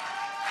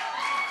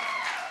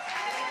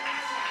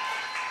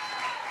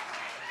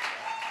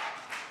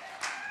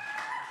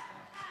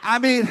 I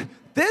mean,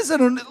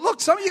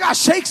 look, some of you got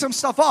to shake some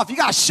stuff off. You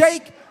got to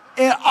shake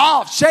it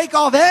off. Shake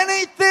off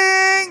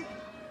anything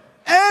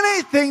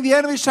the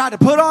enemy's trying to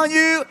put on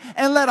you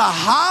and let a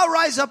ha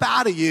rise up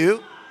out of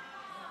you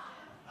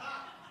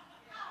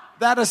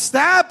that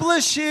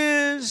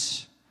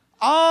establishes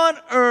on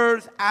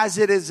earth as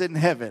it is in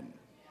heaven.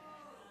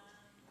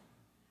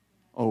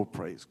 Oh,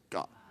 praise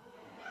God.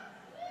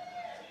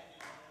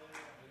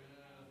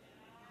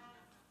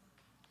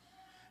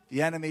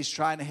 The enemy's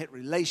trying to hit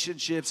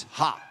relationships,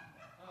 ha.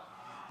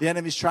 The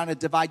enemy's trying to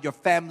divide your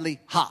family,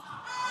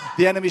 ha.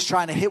 The enemy's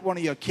trying to hit one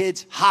of your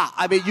kids, ha.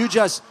 I mean, you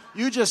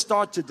just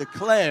start to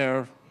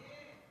declare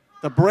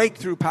the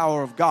breakthrough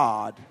power of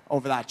God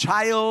over that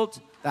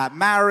child, that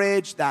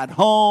marriage, that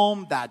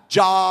home, that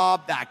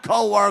job, that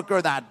coworker,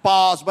 that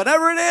boss,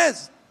 whatever it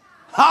is,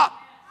 ha.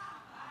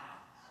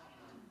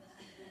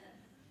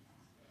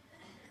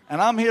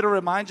 And I'm here to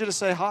remind you to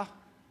say, ha.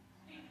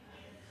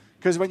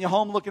 Because when you're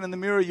home looking in the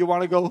mirror, you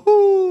want to go,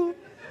 ooh.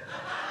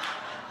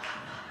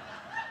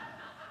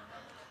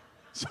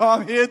 So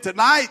I'm here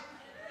tonight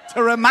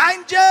to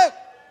remind you,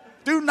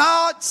 do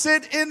not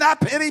sit in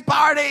that pity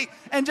party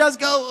and just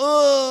go,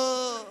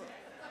 ooh.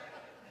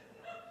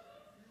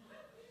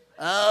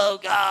 Oh,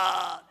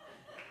 God.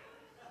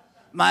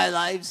 My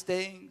life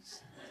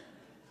stinks.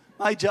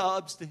 My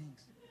job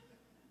stinks.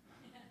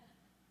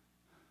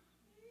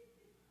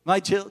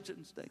 My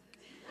children stink.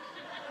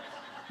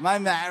 My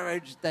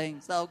marriage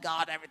stinks. Oh,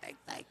 God, everything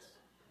stinks.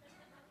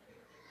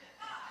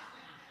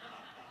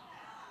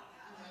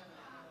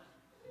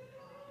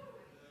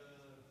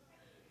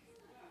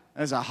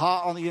 There's a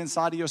heart on the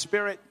inside of your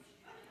spirit.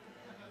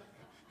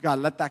 You got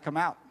to let that come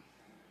out.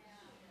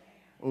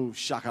 Oh,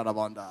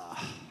 shakarabanda.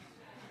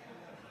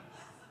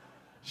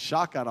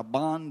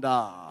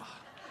 Shakarabanda.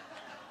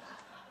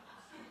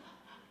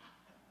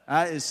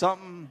 That is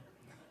something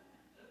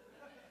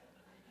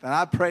that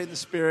I pray in the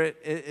Spirit.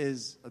 It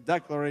is a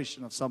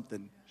declaration of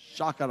something.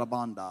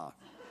 Shakarabanda.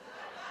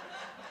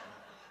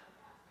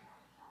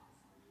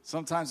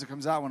 Sometimes it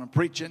comes out when I'm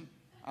preaching.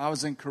 I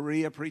was in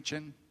Korea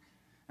preaching,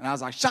 and I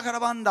was like,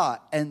 Shakarabanda.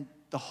 And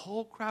the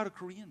whole crowd of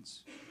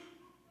Koreans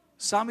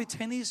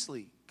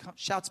simultaneously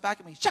shouts back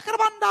at me,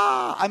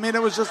 Shakarabanda. I mean,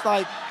 it was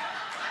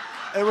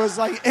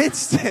like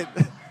instant.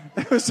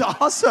 It was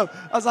awesome.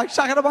 I was like,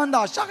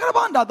 Shakarabanda,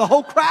 Shakarabanda. The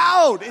whole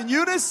crowd in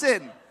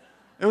unison.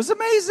 It was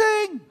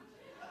amazing.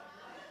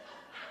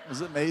 It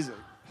was amazing.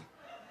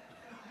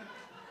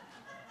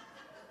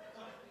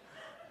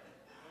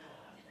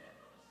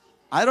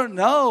 I don't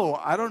know.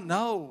 I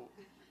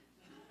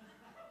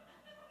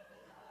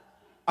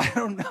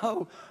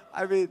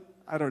mean,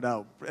 I don't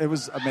know. It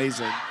was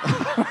amazing.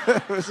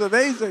 It was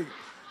amazing.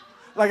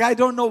 Like, I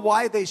don't know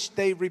why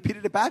they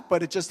repeated it back,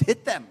 but it just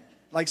hit them.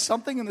 Like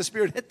something in the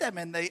Spirit hit them,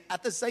 and they,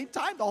 at the same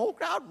time, the whole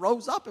crowd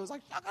rose up. It was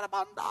like,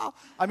 Shakarabanda.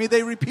 I mean,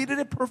 they repeated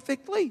it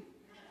perfectly.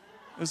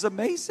 It was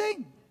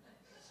amazing.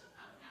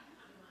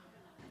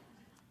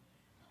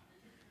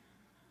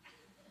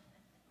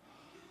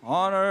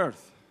 On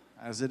earth,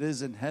 as it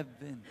is in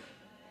heaven.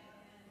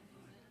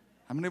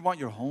 How many want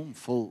your home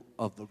full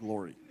of the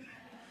glory?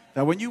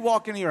 That when you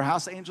walk into your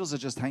house, angels are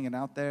just hanging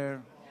out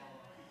there.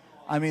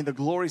 I mean, the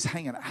glory's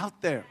hanging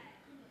out there.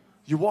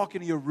 You walk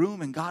into your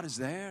room and God is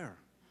there.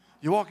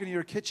 You walk into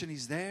your kitchen,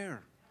 He's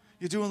there.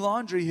 You're doing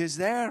laundry, He's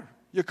there.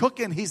 You're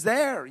cooking, He's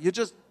there. You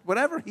just,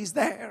 whatever, He's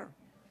there.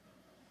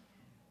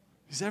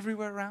 He's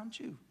everywhere around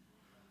you.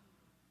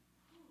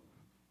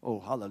 Oh,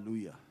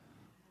 hallelujah.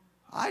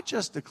 I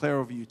just declare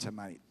over you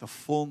tonight the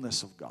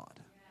fullness of God.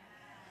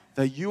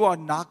 That you are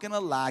not going to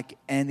lack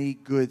any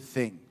good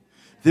thing.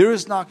 There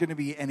is not going to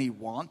be any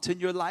want in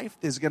your life.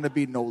 There's going to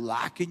be no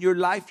lack in your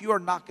life. You are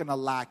not going to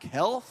lack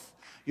health.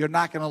 You're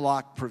not going to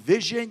lack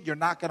provision. You're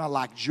not going to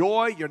lack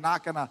joy. You're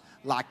not going to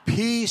lack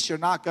peace. You're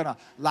not going to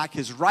lack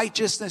His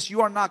righteousness.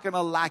 You are not going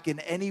to lack in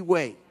any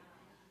way.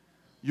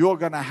 You're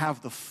going to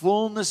have the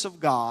fullness of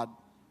God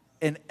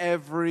in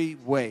every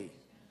way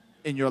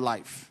in your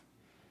life.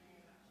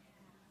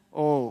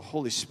 Oh,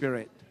 Holy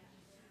Spirit.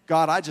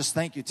 God, I just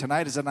thank you.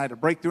 Tonight is a night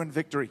of breakthrough and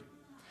victory.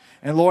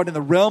 And Lord, in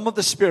the realm of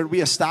the Spirit,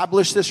 we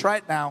establish this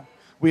right now.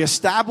 We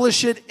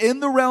establish it in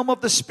the realm of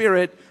the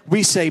Spirit.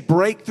 We say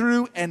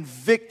breakthrough and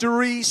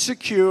victory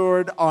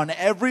secured on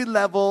every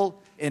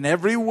level, in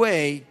every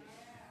way,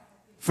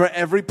 for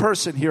every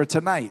person here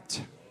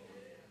tonight.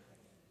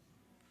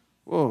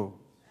 Whoa.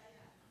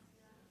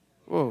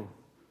 Whoa.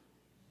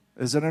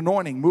 There's an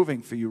anointing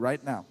moving for you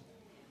right now.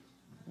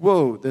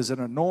 Whoa, there's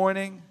an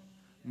anointing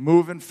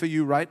moving for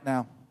you right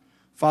now.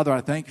 Father,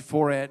 I thank you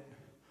for it.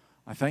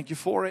 I thank you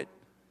for it.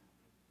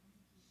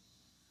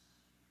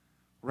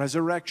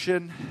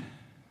 Resurrection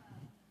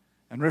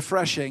and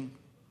refreshing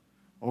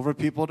over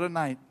people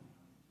tonight.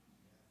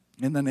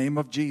 In the name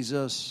of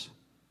Jesus.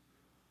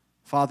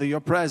 Father, your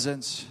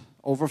presence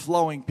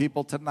overflowing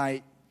people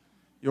tonight.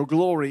 Your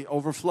glory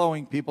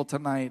overflowing people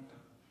tonight.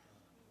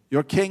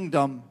 Your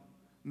kingdom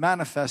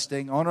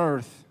manifesting on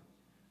earth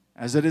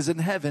as it is in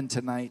heaven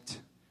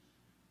tonight.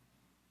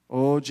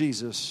 Oh,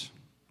 Jesus.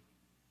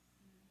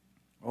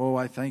 Oh,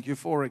 I thank you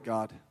for it,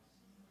 God.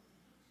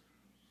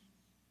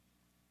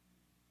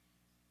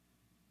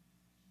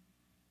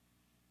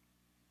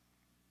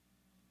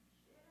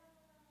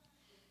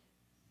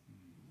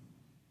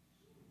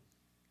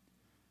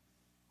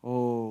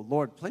 Oh,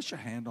 Lord, place your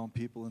hand on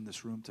people in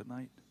this room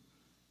tonight.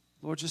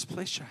 Lord, just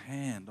place your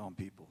hand on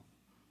people.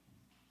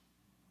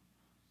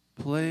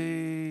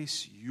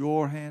 Place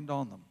your hand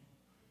on them.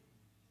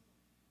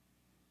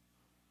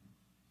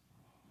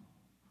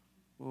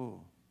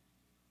 Oh.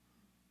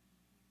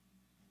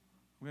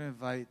 I'm going to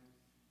invite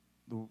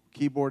the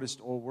keyboardist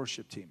or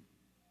worship team.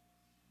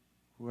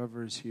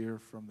 Whoever is here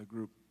from the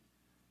group.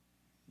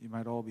 You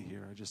might all be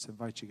here. I just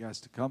invite you guys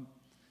to come.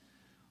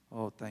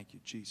 Oh, thank you,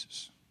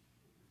 Jesus.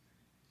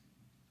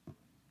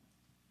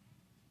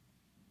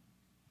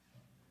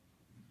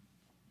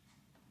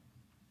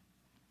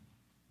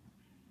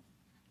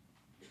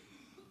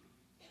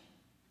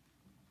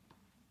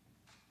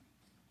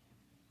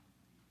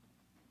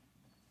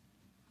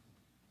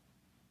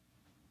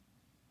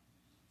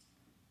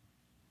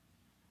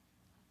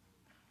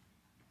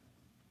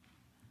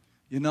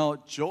 You know,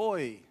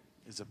 joy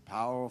is a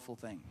powerful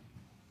thing.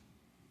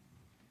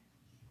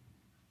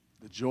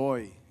 The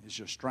joy is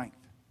your strength.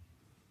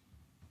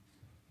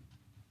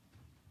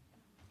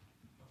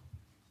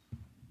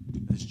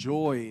 There's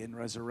joy in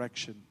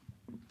resurrection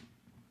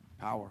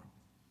power.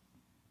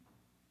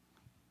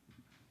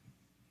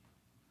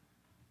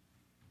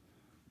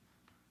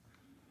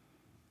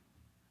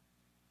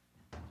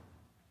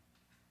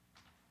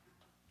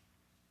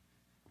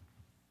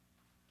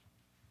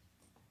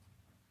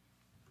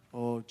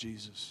 Oh,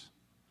 Jesus.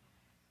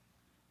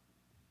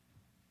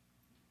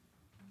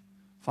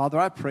 Father,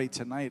 I pray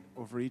tonight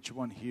over each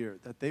one here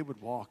that they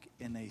would walk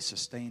in a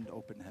sustained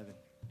open heaven.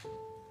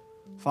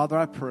 Father,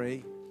 I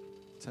pray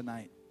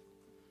tonight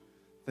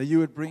that you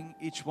would bring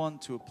each one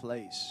to a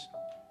place,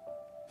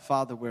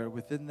 Father, where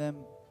within them,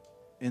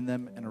 in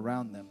them, and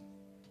around them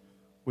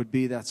would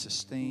be that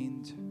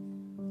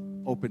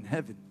sustained open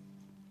heaven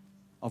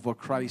of what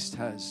Christ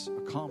has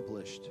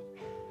accomplished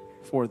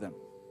for them.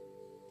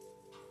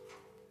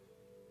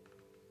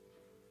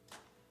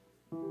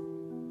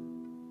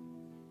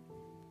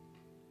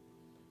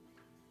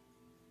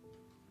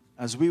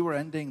 As we were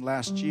ending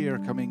last year,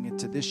 coming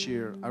into this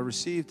year, I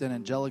received an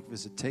angelic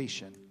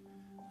visitation.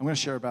 I'm going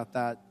to share about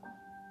that,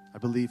 I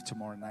believe,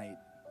 tomorrow night.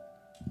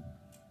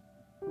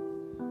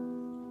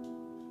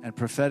 And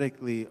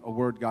prophetically, a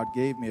word God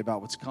gave me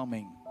about what's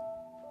coming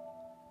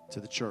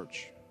to the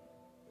church.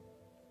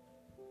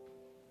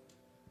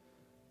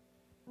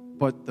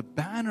 But the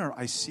banner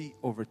I see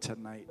over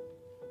tonight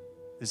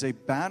is a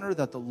banner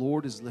that the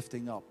Lord is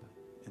lifting up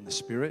in the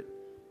Spirit.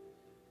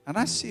 And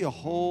I see a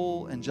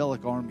whole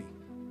angelic army.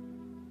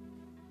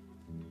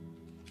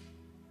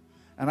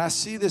 And I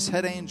see this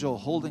head angel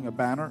holding a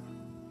banner,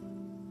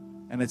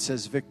 and it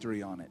says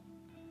victory on it.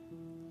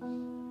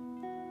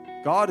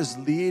 God is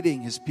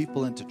leading His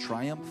people into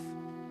triumph.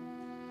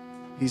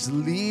 He's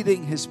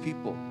leading His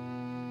people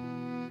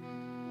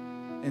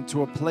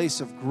into a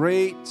place of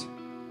great,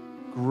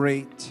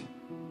 great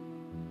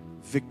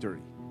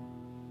victory.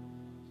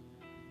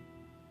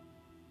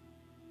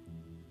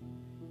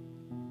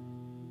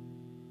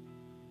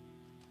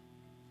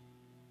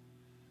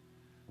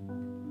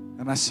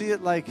 And I see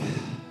it like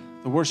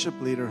the worship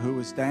leader who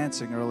was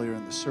dancing earlier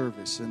in the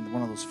service in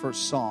one of those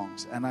first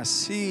songs. And I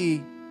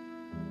see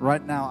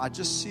right now, I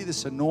just see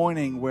this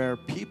anointing where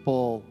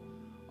people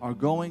are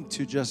going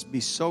to just be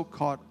so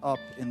caught up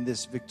in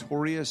this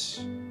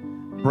victorious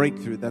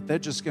breakthrough that they're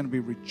just going to be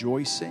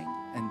rejoicing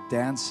and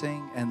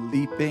dancing and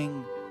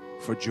leaping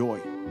for joy.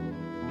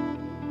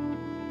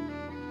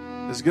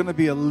 There's going to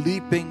be a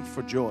leaping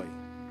for joy.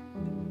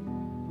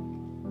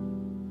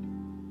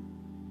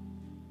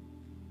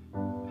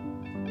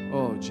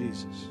 Oh,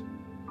 Jesus.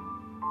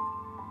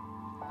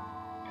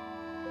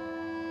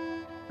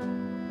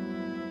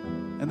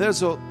 And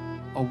there's a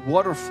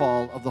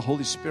waterfall of the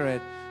Holy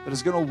Spirit that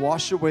is going to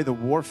wash away the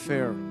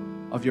warfare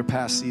of your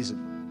past season.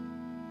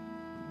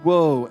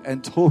 Whoa,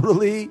 and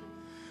totally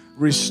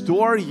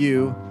restore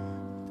you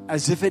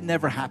as if it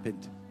never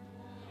happened.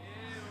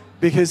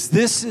 Because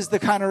this is the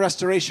kind of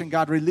restoration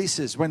God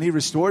releases. When He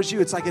restores you,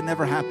 it's like it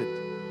never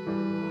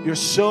happened. You're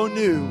so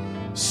new,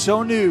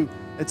 so new.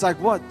 It's like,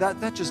 what?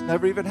 That just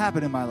never even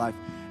happened in my life.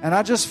 And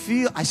I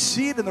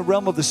see it in the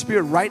realm of the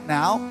Spirit right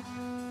now,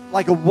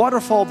 like a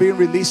waterfall being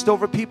released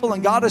over people.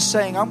 And God is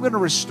saying, I'm going to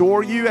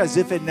restore you as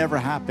if it never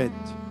happened.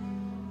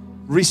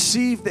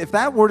 Receive. If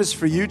that word is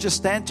for you, just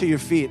stand to your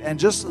feet and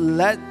just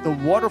let the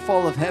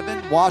waterfall of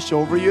heaven wash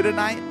over you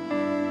tonight.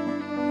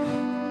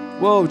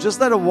 Whoa, just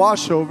let it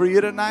wash over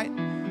you tonight.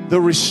 The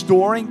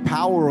restoring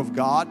power of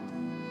God.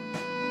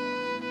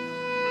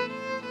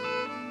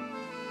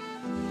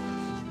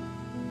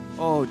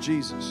 Oh,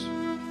 Jesus.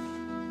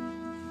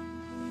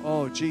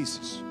 Oh,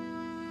 Jesus.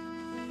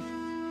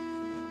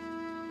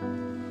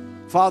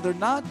 Father,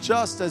 not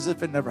just as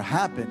if it never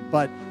happened,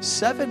 but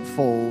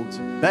sevenfold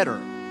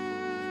better.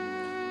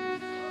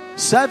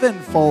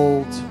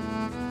 Sevenfold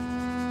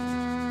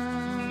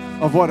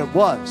of what it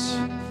was.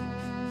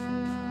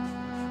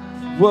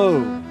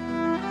 Whoa.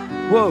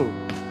 Whoa.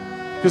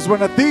 Because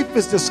when a thief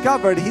is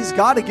discovered, he's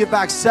got to give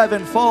back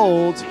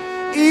sevenfold,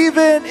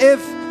 even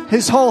if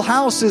his whole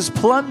house is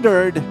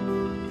plundered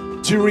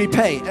to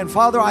repay. And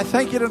Father, I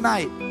thank you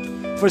tonight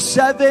for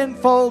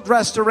sevenfold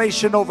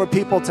restoration over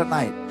people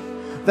tonight.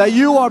 that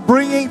you are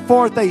bringing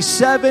forth a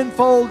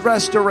sevenfold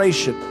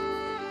restoration.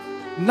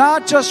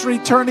 Not just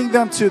returning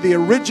them to the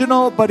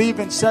original, but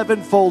even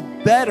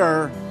sevenfold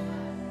better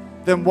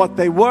than what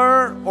they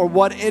were or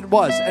what it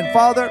was. And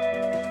Father,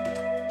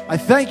 I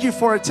thank you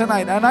for it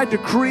tonight. And I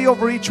decree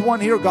over each one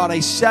here, God,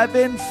 a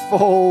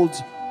sevenfold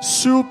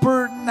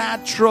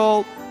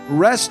supernatural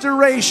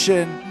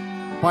restoration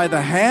by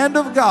the hand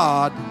of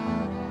God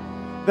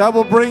that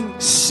will bring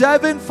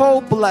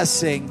sevenfold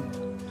blessing,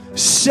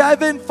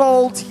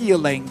 sevenfold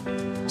healing,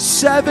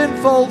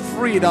 sevenfold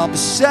freedom,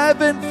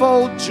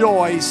 sevenfold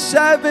joy,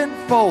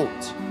 sevenfold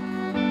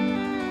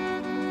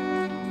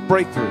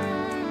breakthrough.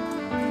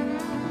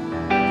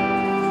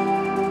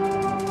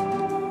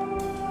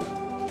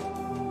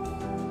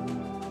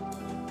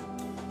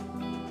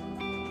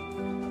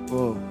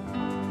 Whoa.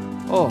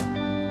 Oh,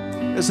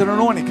 there's an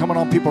anointing coming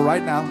on people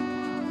right now.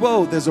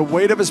 Whoa, there's a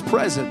weight of His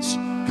presence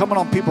coming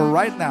on people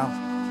right now.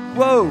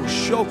 Whoa,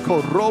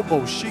 shoko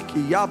robo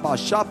shiki yaba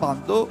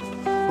shabando.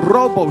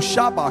 Robo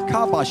shaba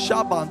kaba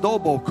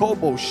shabandobo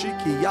kobo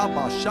shiki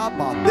yaba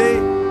shabande.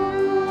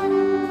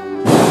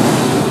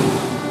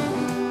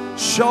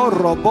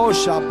 Shorobo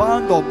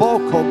shabando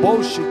boko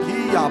bo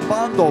shiki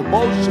yabando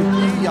bo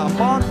shiki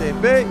yabande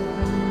be.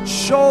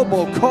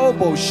 Shobo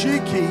kobo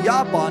shiki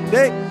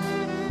yabande.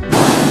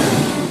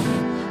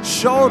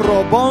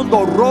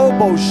 Shorobondo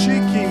robo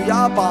shiki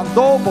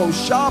yabandobo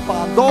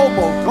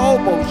shabandobo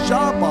kobo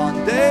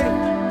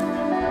shabande.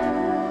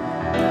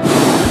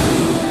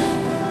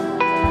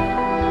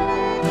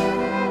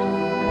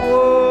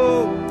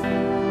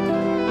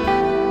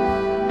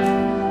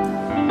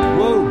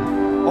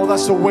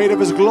 That's the weight of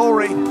His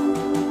glory.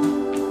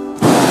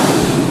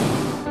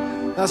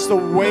 That's the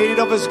weight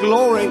of His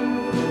glory.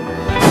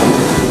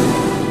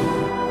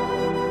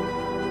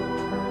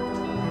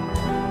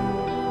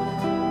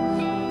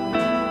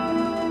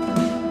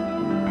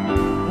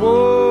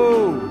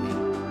 Whoa.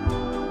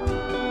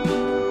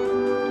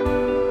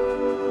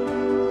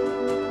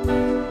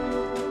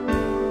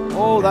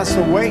 Oh, that's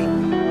the weight.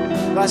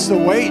 That's the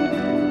weight.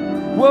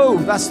 Whoa,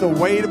 that's the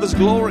weight of His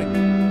glory.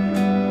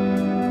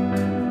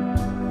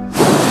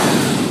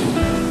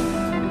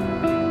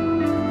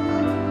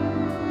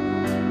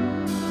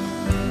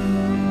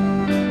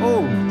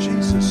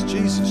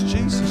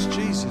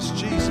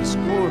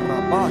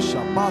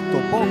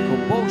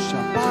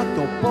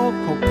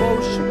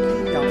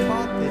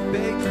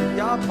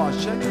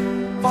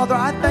 Father,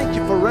 I thank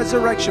you for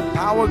resurrection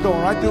power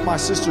going right through my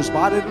sister's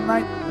body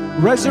tonight.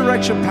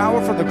 Resurrection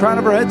power from the crown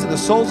of her head to the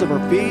soles of her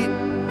feet.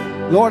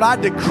 Lord, I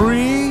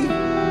decree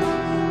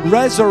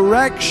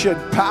resurrection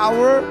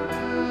power,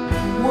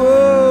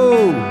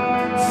 whoa,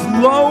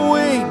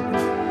 flowing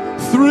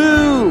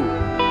through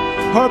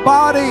her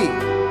body,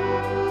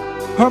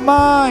 her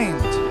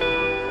mind,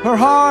 her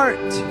heart,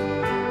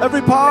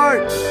 every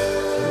part.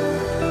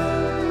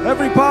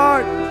 Every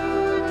part.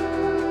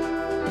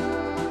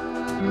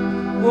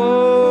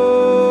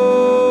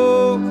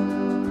 Whoa.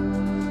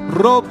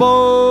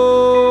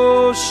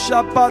 Robo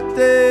Shapate.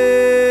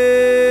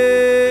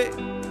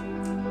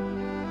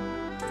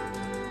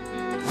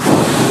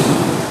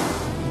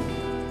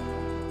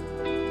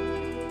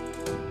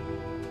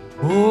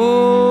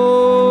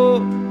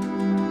 Oh.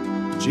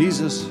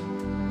 Jesus.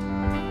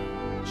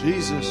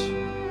 Jesus.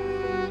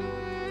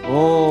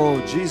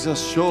 Oh,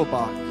 Jesus.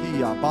 Shoba.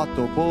 Kia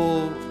bato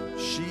bo.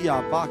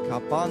 Shia baka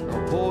bando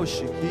bo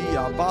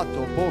shikia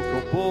bato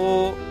boko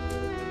bo.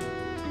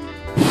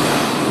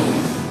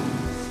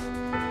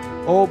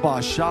 Oba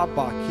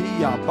shaba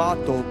kia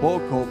bato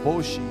boko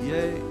bo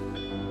shie.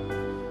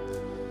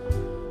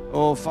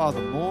 Oh,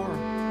 Father, more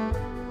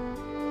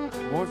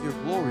of your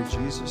glory,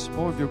 Jesus.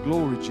 More of your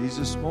glory,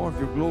 Jesus. More of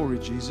your glory,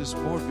 Jesus.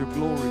 More of your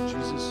glory,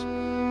 Jesus.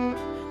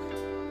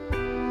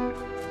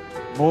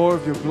 More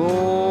of your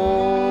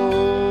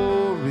glory,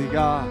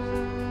 God.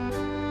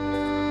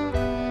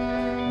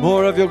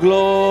 More of your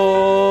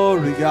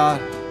glory, God.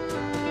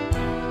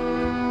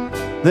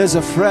 There's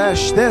a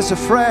fresh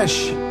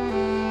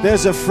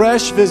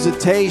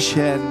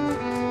visitation.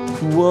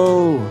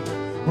 Whoa.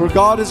 Where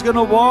God is going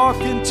to walk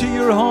into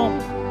your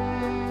home.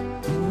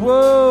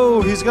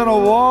 Whoa. He's going to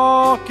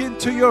walk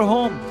into your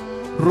home.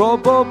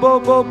 Robo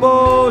bo bo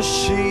bo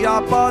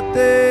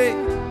shiabate.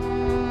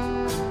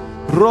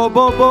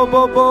 Robo bo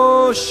bo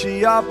bo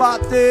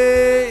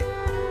shiabate.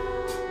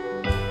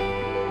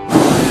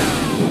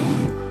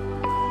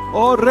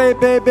 Oh,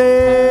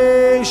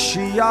 rebebe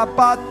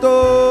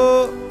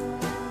shiabato.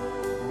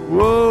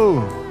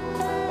 Whoa.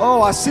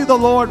 Oh, I see the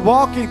Lord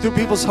walking through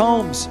people's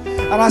homes.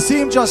 And I see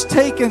Him just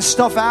taking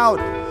stuff out.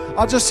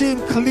 I just see Him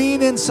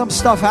cleaning some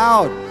stuff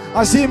out.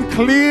 I see Him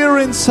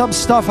clearing some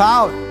stuff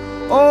out.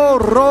 Oh,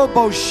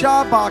 robo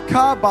shaba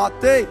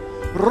kabate.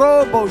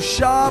 Robo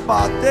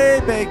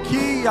shabate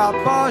beki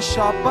yaba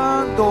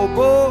shabando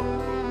bo.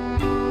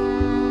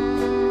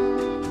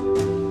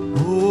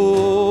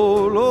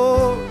 Oh,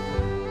 Lord.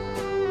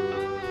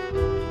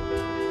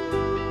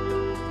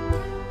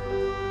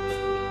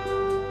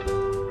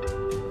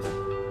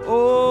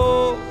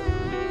 Oh,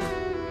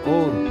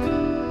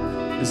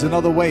 there's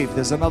another wave.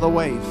 There's another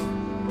wave.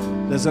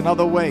 There's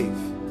another wave.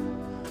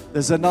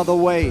 There's another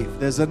wave.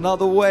 There's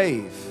another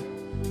wave.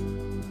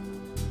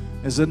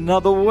 There's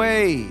another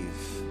wave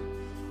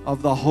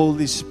of the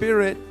Holy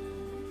Spirit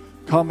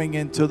coming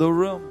into the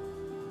room.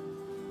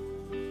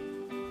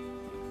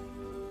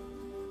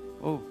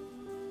 Oh.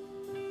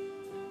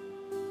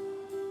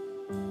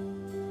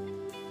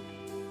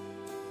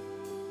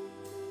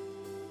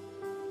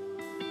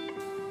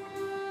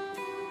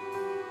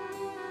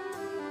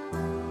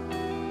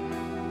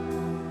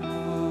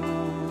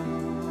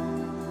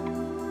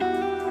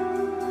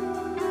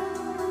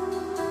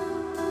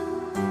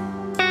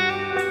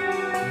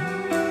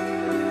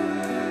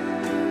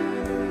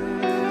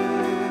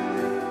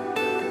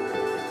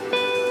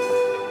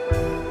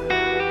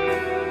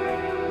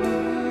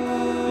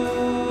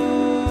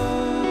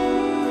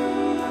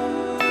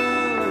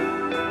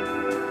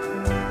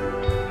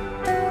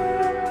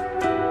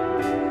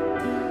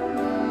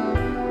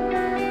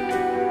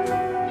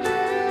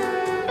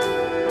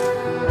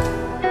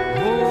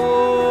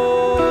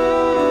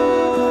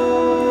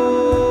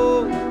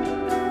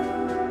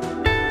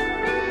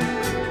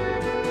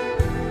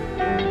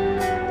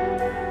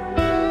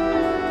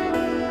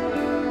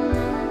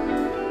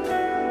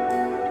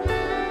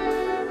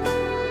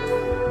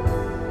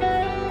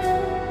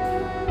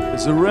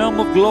 There's a realm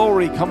of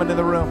glory coming in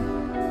the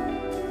room.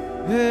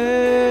 Hey.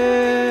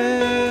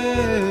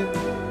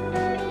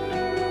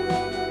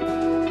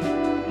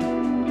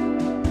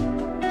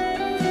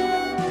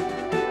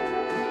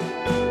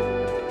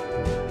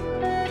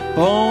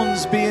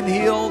 Bones being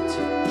healed,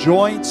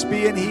 joints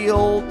being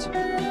healed.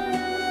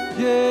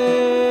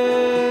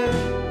 Yeah.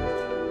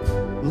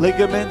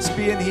 Ligaments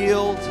being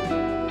healed.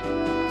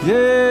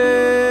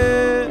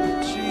 Yeah,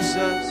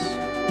 Jesus.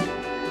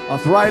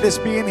 Arthritis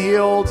being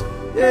healed.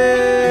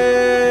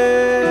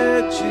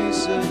 Yeah,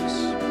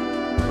 Jesus.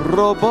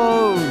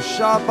 Robo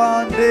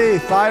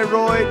Shabande,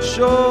 thyroid,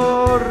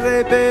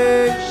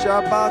 Shorebe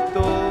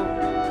Shabato,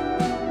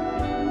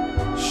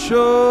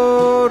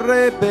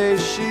 Shorebe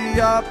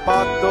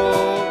Shiapato.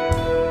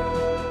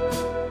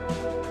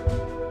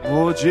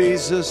 Oh,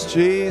 Jesus,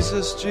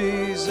 Jesus,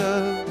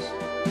 Jesus.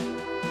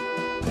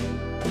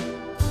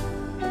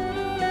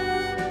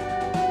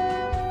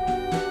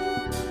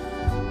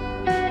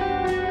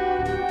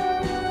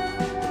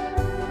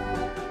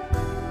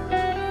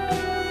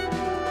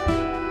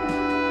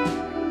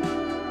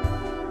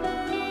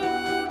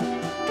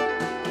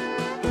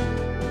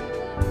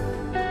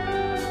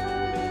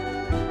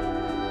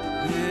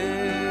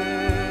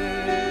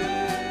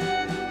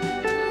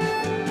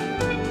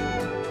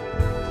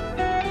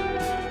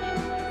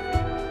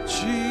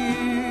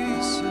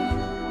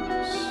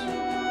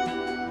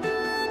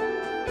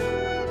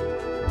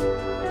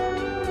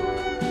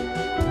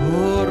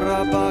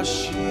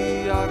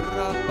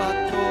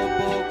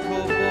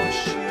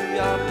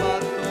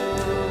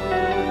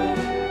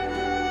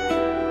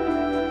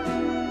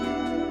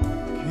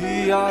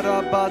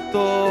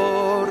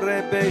 Bato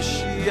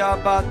Rebeshia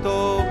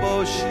Bato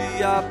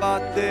Boshia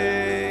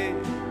Bate.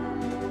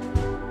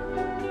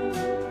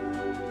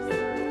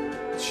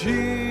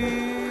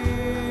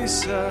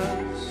 Jesus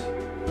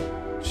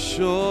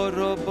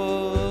Shorobo.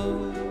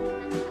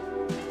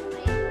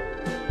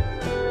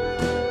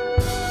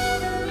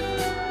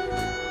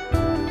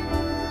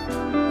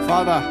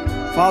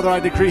 Father, I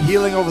decree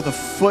healing over the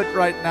foot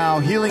right now,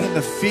 healing in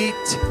the feet.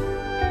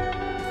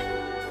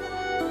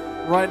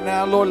 Right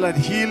now, Lord, let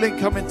healing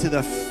come into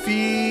the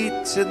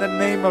feet in the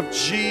name of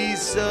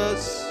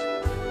Jesus.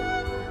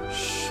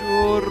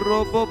 Oh,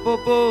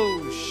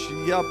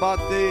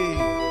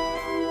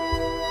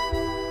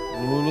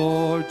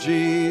 Lord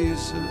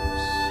Jesus.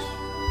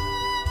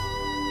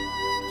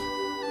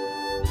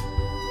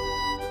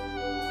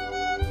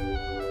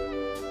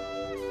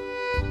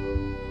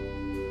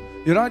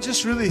 You know, I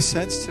just really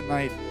sense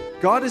tonight,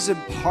 God is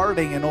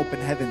imparting an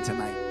open heaven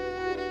tonight.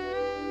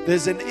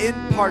 There's an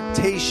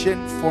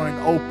impartation for an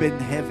open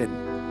heaven.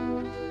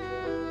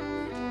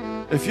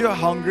 If you're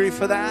hungry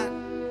for that,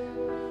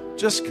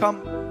 just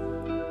come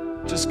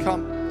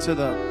to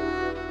the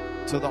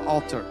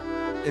altar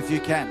if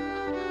you can.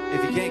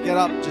 If you can't get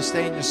up, just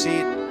stay in your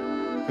seat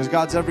because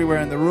God's everywhere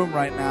in the room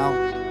right now.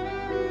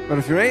 But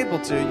if you're able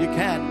to, you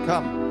can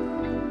come.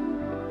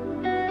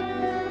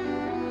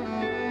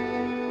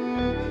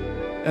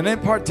 An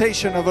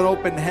impartation of an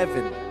open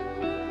heaven.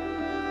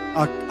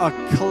 A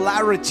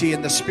clarity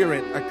in the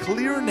spirit, a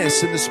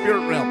clearness in the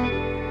spirit realm,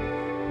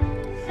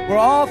 where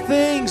all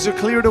things are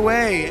cleared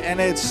away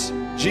and it's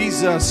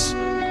Jesus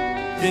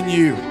in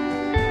you.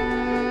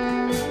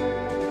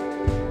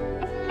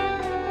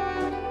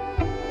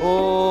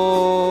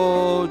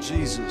 Oh,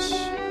 Jesus.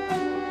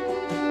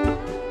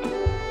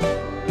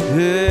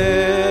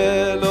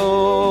 Hey,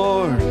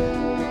 Lord.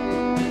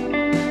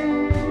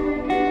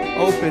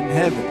 Open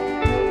heaven.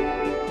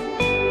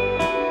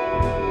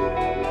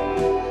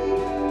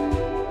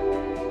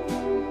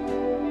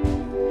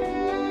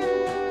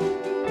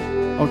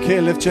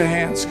 Okay, lift your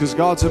hands because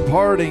God's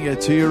imparting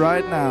it to you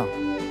right now.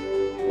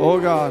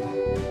 Oh, God.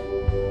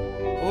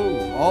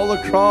 Oh, all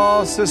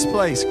across this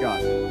place,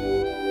 God.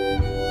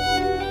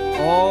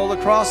 all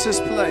across this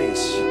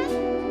place.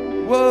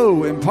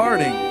 Whoa,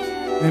 imparting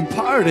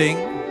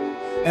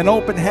an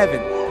open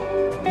heaven.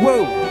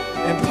 Whoa,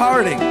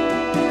 imparting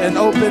an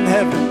open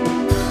heaven.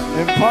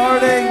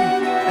 Imparting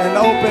an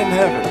open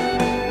heaven.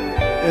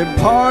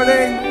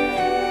 Imparting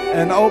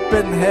an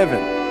open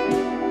heaven.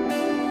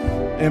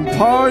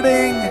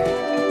 Imparting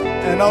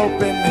an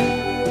open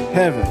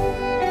heaven.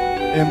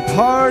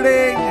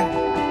 Imparting,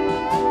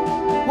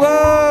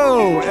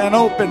 whoa, an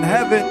open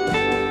heaven.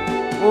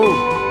 Whoa,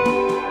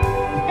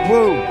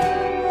 whoa.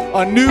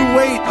 A new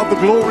weight of the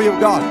glory of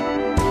God.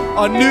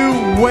 A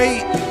new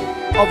weight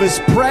of His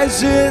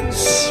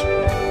presence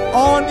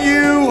on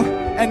you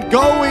and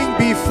going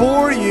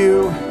before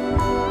you,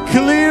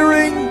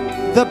 clearing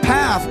the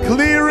path,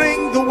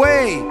 clearing the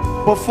way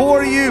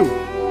before you.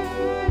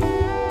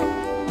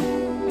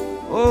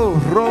 Oh,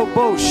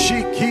 robo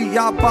shiki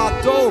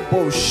yabato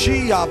bo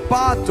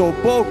shiabato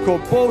boko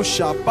bo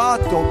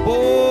shabato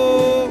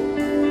bo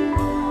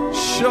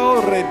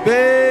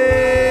shorebe.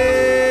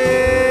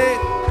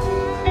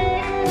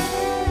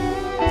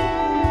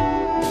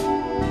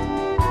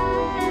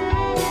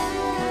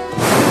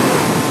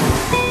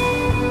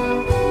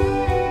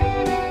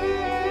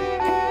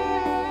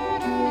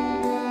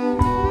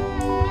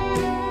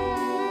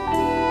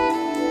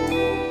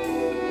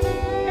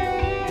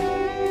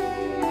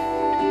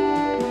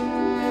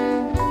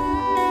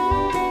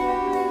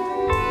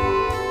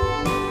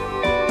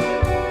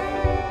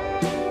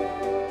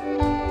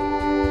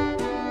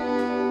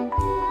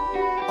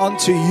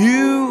 Unto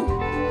you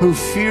who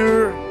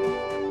fear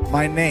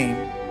my name,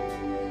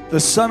 the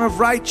Son of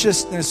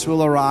Righteousness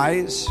will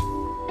arise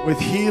with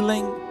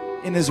healing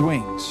in His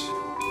wings.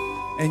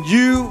 And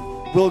you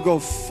will go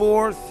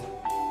forth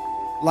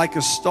like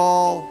a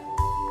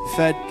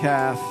stall-fed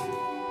calf,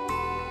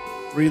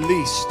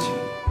 released,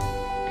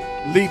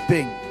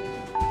 leaping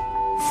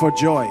for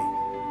joy.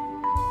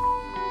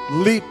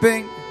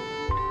 Leaping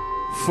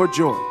for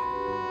joy.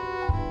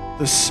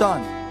 The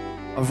Son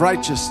of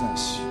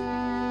Righteousness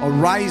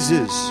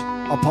arises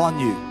upon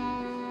you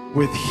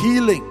with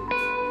healing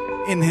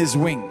in His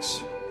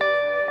wings.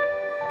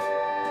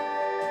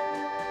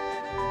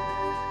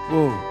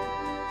 Oh,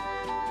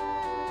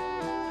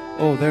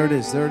 oh, there it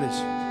is, there it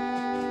is.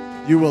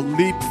 You will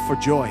leap for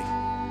joy.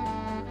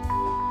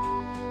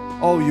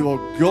 Oh, you will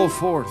go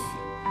forth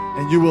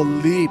and you will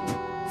leap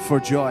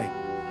for joy.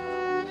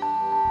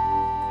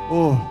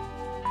 Oh,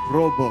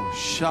 robo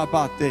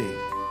shabate,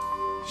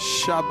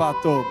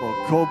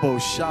 shabatobo, kobo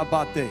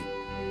shabate.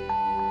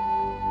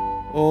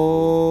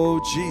 Oh,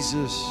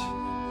 Jesus.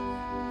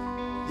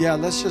 Yeah,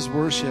 let's just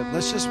worship.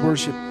 Let's just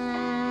worship.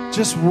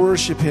 Just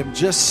worship Him.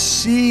 Just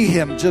see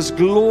Him. Just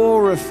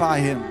glorify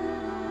Him.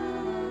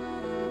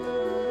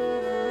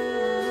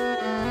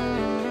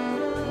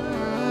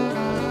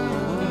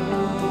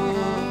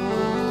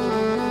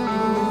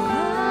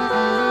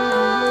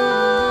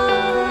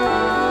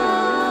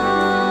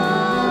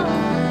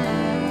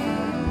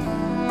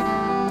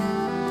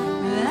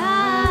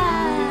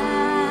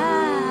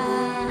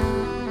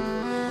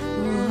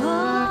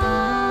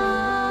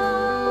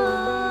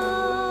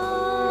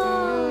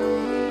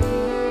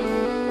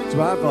 Do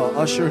I have an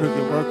usher who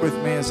can work with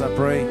me as I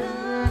pray?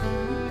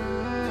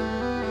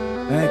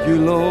 Thank you,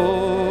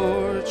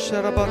 Lord.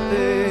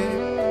 Sharabate.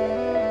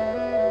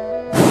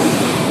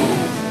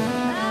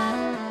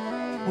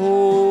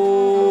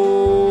 Holy,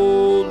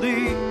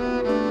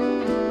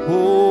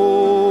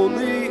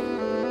 holy,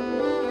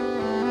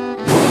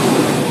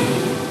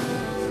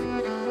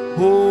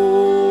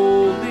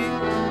 holy, holy,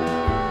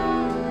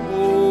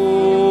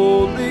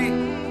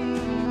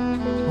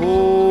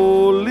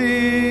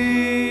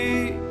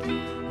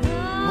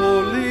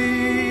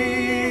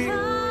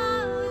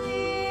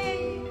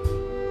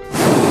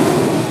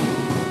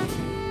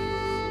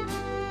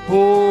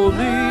 holy.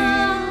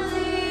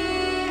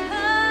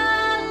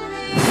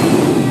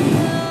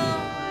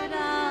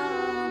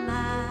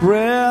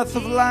 Breath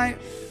of life.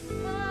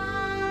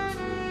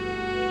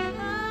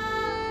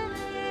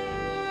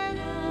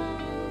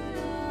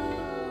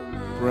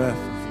 Breath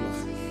of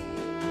life.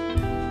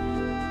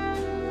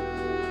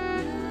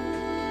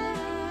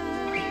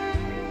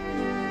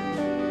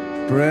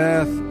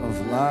 Breath of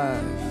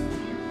life.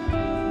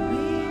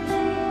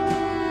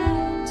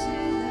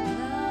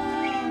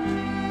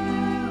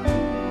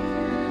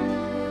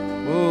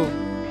 Whoa.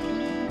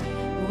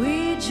 We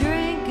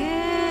drink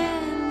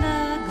in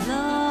the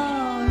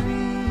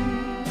glory.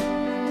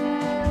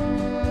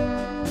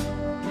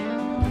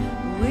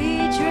 We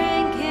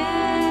drink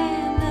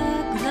in the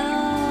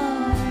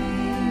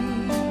glory.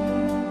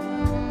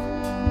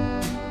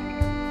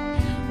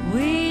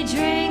 We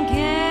drink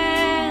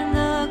in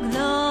the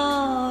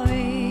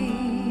glory.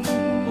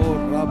 Oh,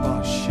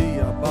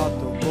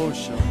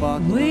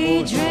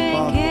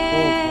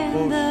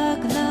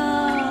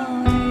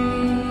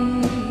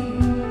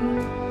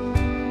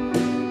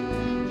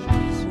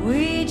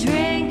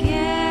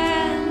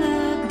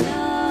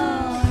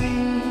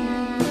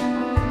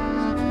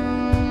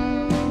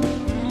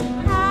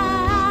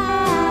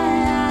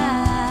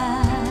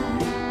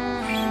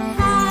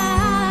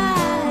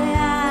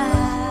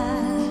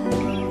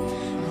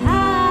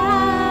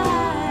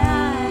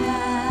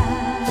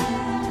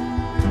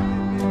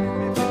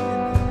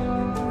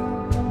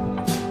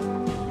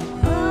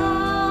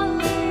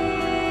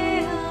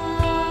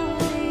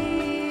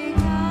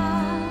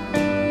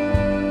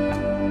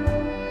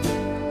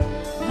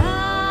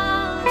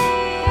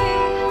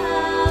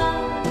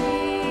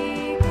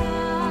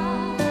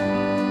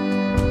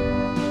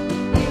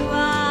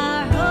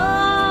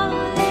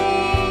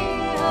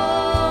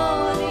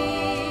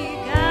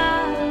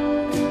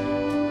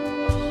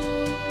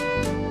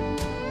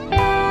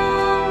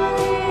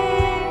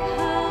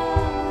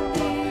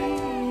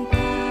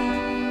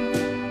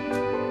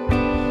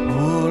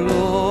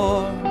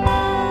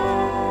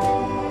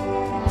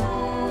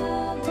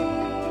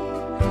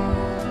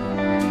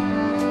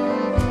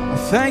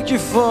 thank you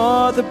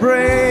for the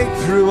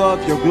breakthrough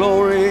of your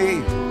glory.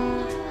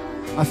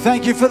 I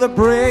thank you for the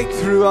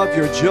breakthrough of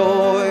your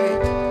joy.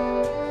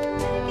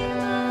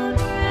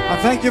 I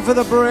thank you for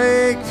the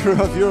breakthrough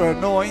of your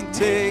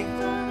anointing.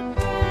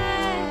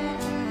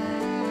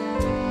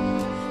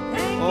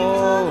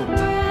 Oh,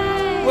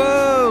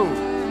 whoa.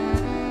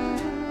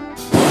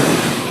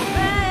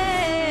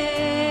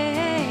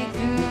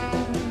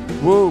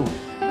 Whoa.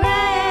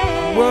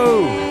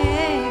 Whoa.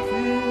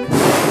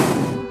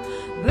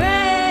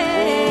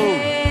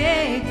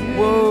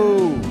 Whoa.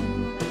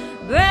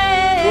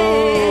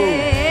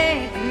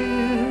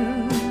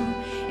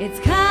 It's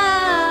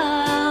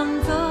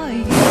come for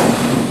you.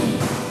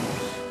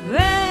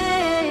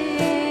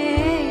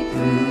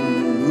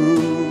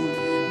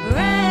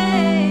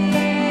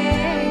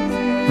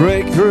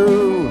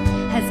 Breakthrough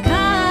has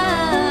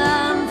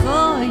come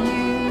for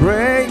you.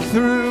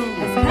 Breakthrough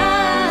Has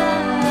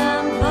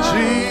come for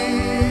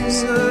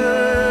Jesus.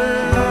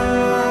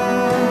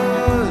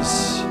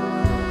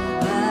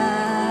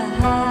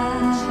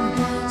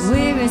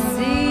 We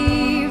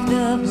receive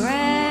the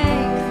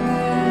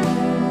breakthrough.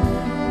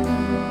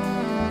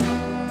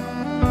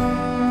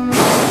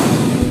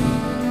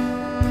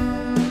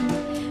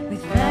 We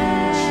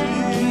thank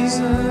you,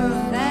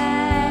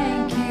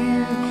 thank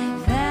you,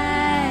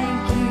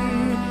 thank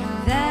you,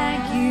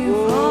 thank you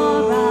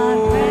for our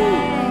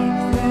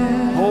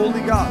breakthrough.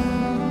 Holy God.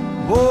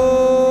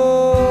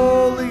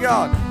 Holy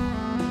God.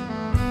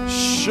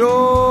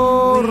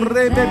 Shore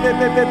be be be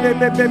be be be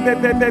be be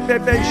be be be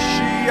be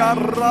shia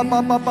rama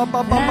ba ba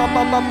ba ba ba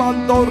ba ba ba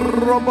do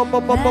robo ba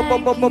ba ba ba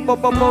ba ba ba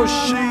ba ba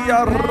shia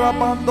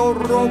rama do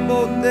robo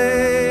de.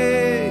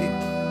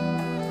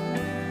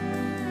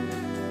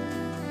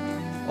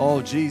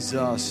 Oh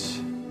Jesus.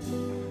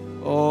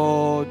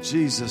 Oh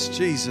Jesus,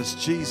 Jesus,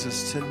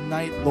 Jesus.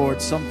 Tonight,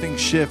 Lord, something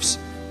shifts.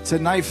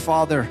 Tonight,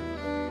 Father.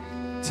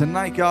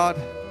 Tonight, God.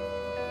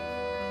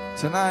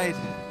 Tonight.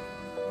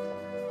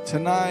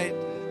 Tonight.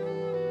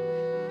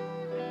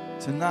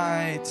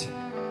 Tonight.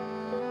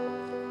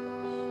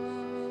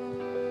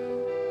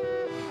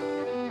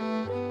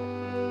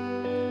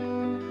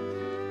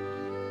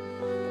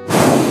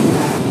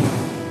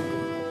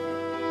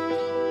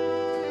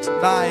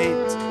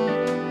 Tonight.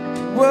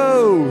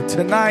 Whoa,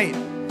 tonight.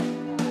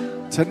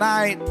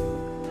 Tonight.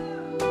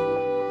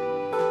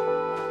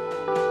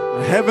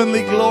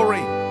 Heavenly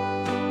glory.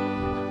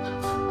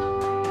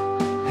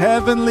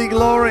 Heavenly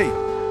glory.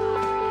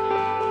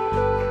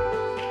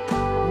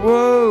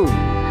 Whoa.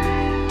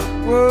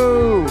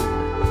 Whoa.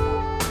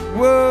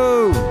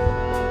 Whoa.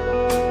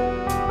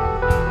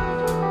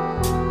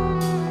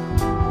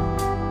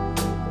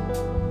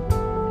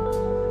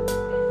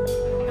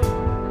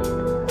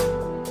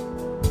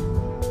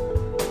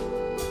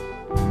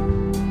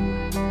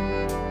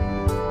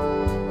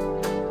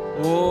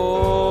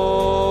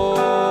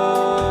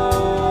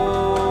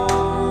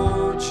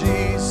 Oh,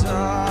 Jesus.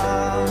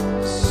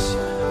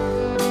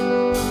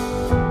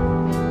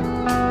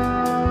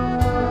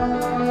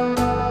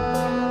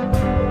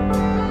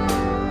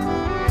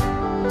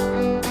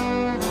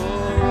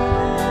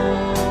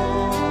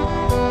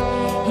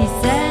 He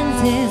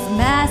sends his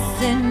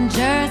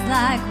messengers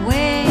like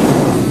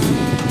winds,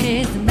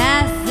 his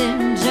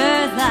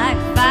messengers like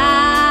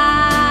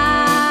fire.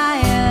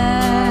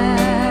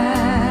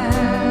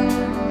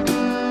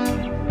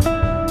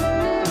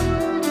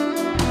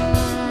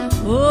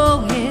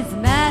 Oh, his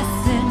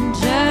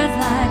messengers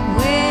like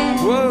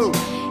winds, Whoa.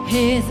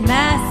 his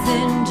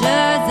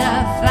messengers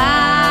of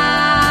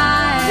fire.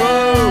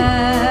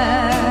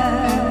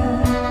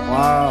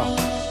 Wow.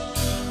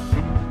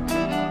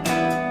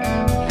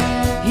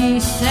 He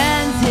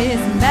sends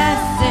his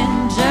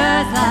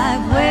messengers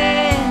like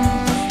wind,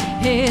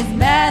 his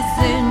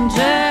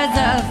messengers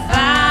of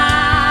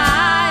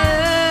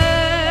fire.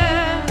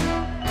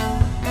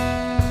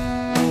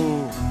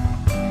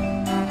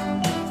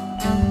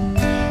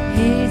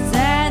 He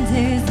sends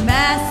his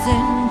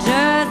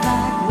messengers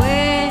like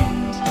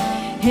wind,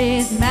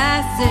 his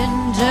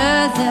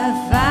messengers of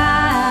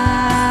fire.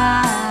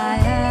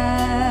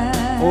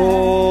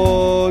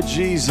 Oh,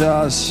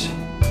 Jesus.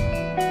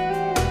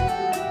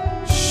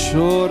 So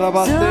we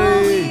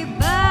Shorabate.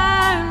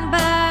 burn,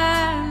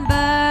 burn,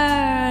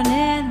 burn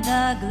in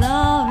the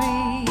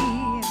glory.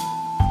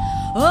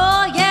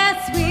 Oh, yes,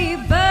 we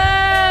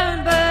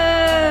burn,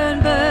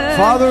 burn, burn.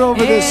 Father,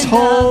 over this in the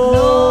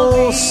whole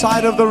glory.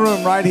 side of the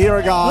room right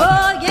here, God.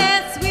 Oh,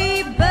 yes,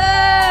 we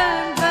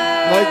burn,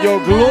 burn. Let your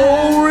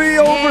glory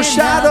burn in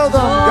overshadow the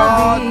them,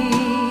 God.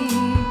 glory.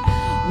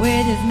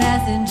 With his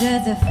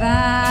messengers of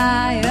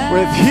fire.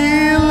 With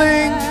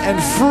healing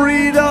and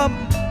freedom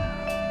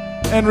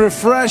and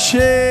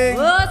refreshing.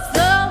 Oh,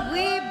 so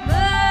we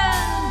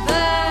burn,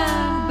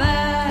 burn,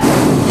 burn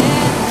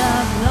in the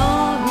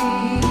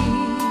glory.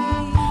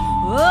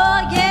 Oh,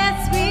 yes,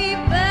 we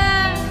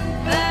burn,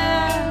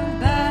 burn,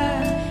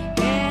 burn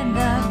in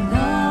the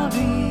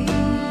glory.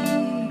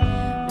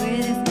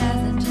 With his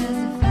messengers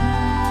of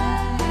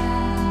fire.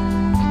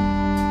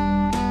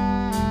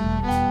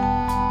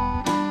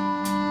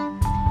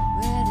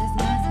 With his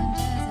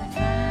messengers of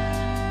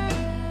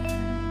fire.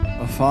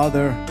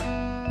 Father,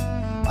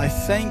 I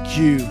thank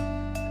you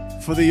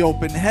for the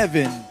open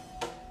heaven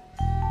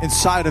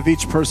inside of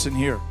each person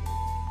here,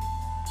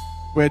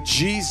 where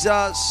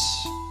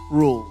Jesus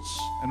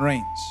rules and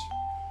reigns.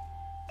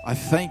 I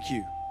thank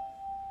you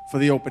for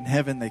the open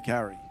heaven they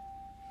carry.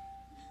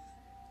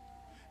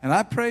 And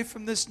I pray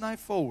from this night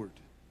forward,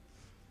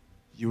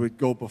 you would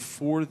go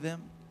before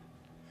them,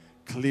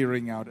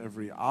 clearing out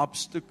every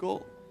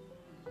obstacle,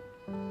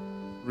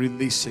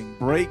 releasing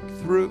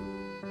breakthrough,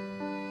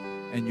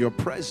 and your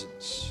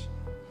presence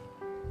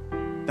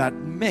that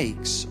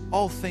makes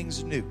all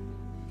things new.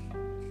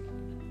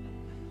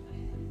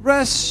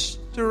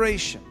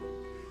 Restoration,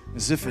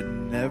 as if it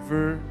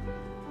never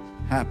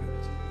happened.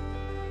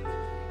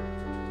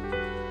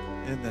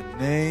 In the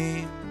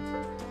name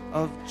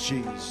of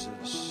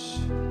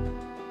Jesus.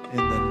 In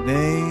the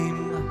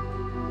name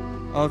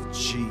of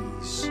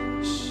Jesus.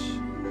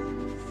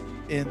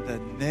 In the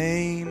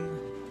name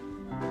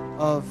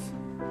of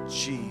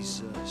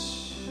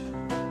Jesus.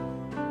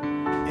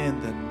 In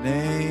the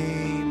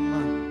name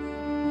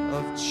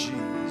of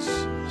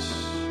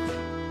Jesus.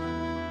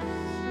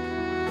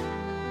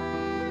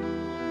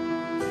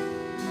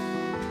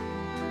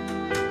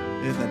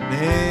 In the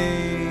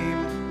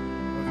name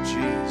of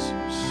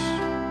Jesus.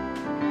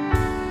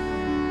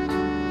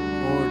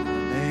 Lord, in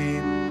the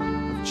name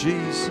of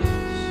Jesus.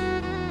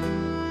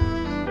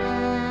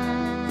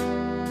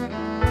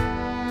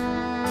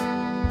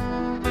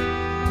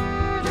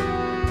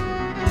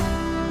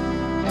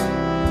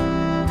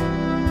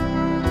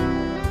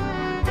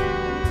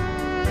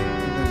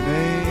 In the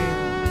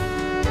name,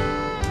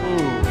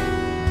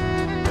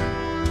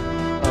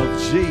 of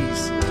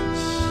Jesus.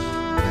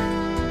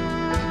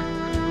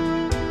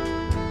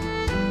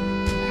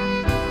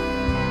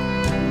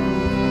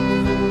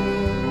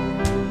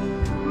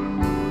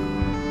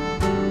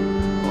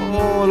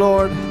 Oh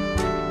Lord,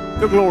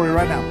 your glory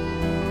right now.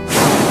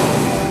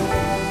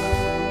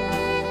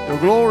 Your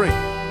glory.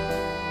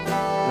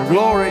 Your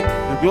glory.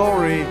 Your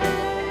glory.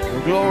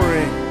 Your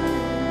glory.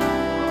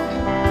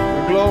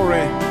 Your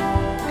glory.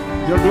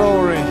 Your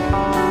glory.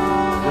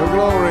 Your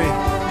glory.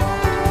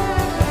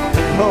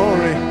 Your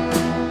glory.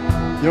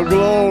 Your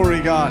glory,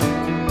 God.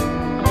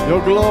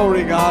 Your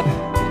glory, God.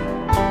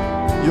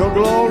 Your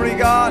glory,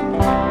 God.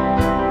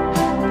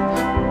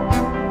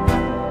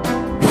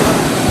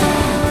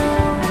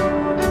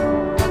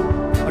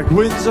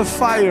 Winds of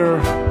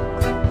fire,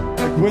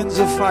 like winds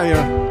of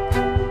fire,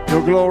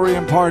 your glory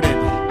imparted.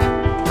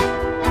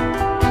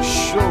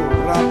 Show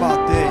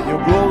Rabate,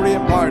 your glory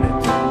imparted.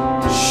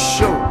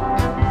 Show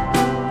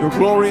your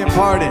glory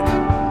imparted.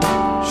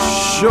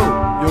 Show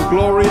your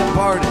glory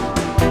imparted.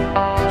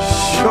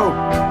 Show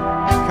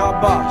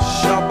Kaba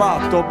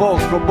Shabbat Bo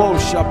Kobo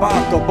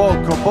Shabbat Bo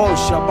Kobo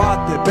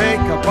Shabbat Be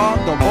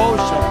Kabando Bo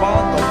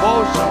Shabbat Bo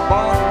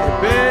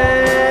Shabbat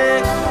Be.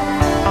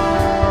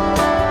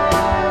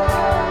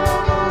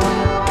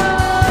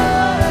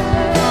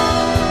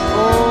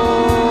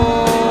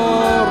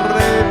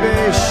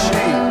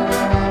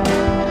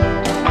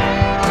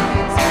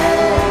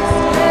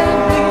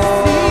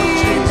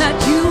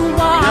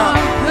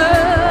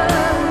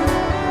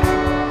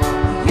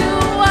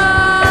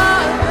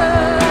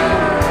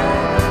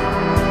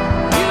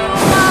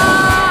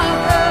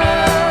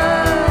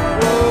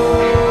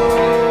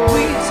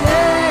 We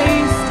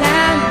taste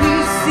and we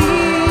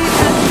see.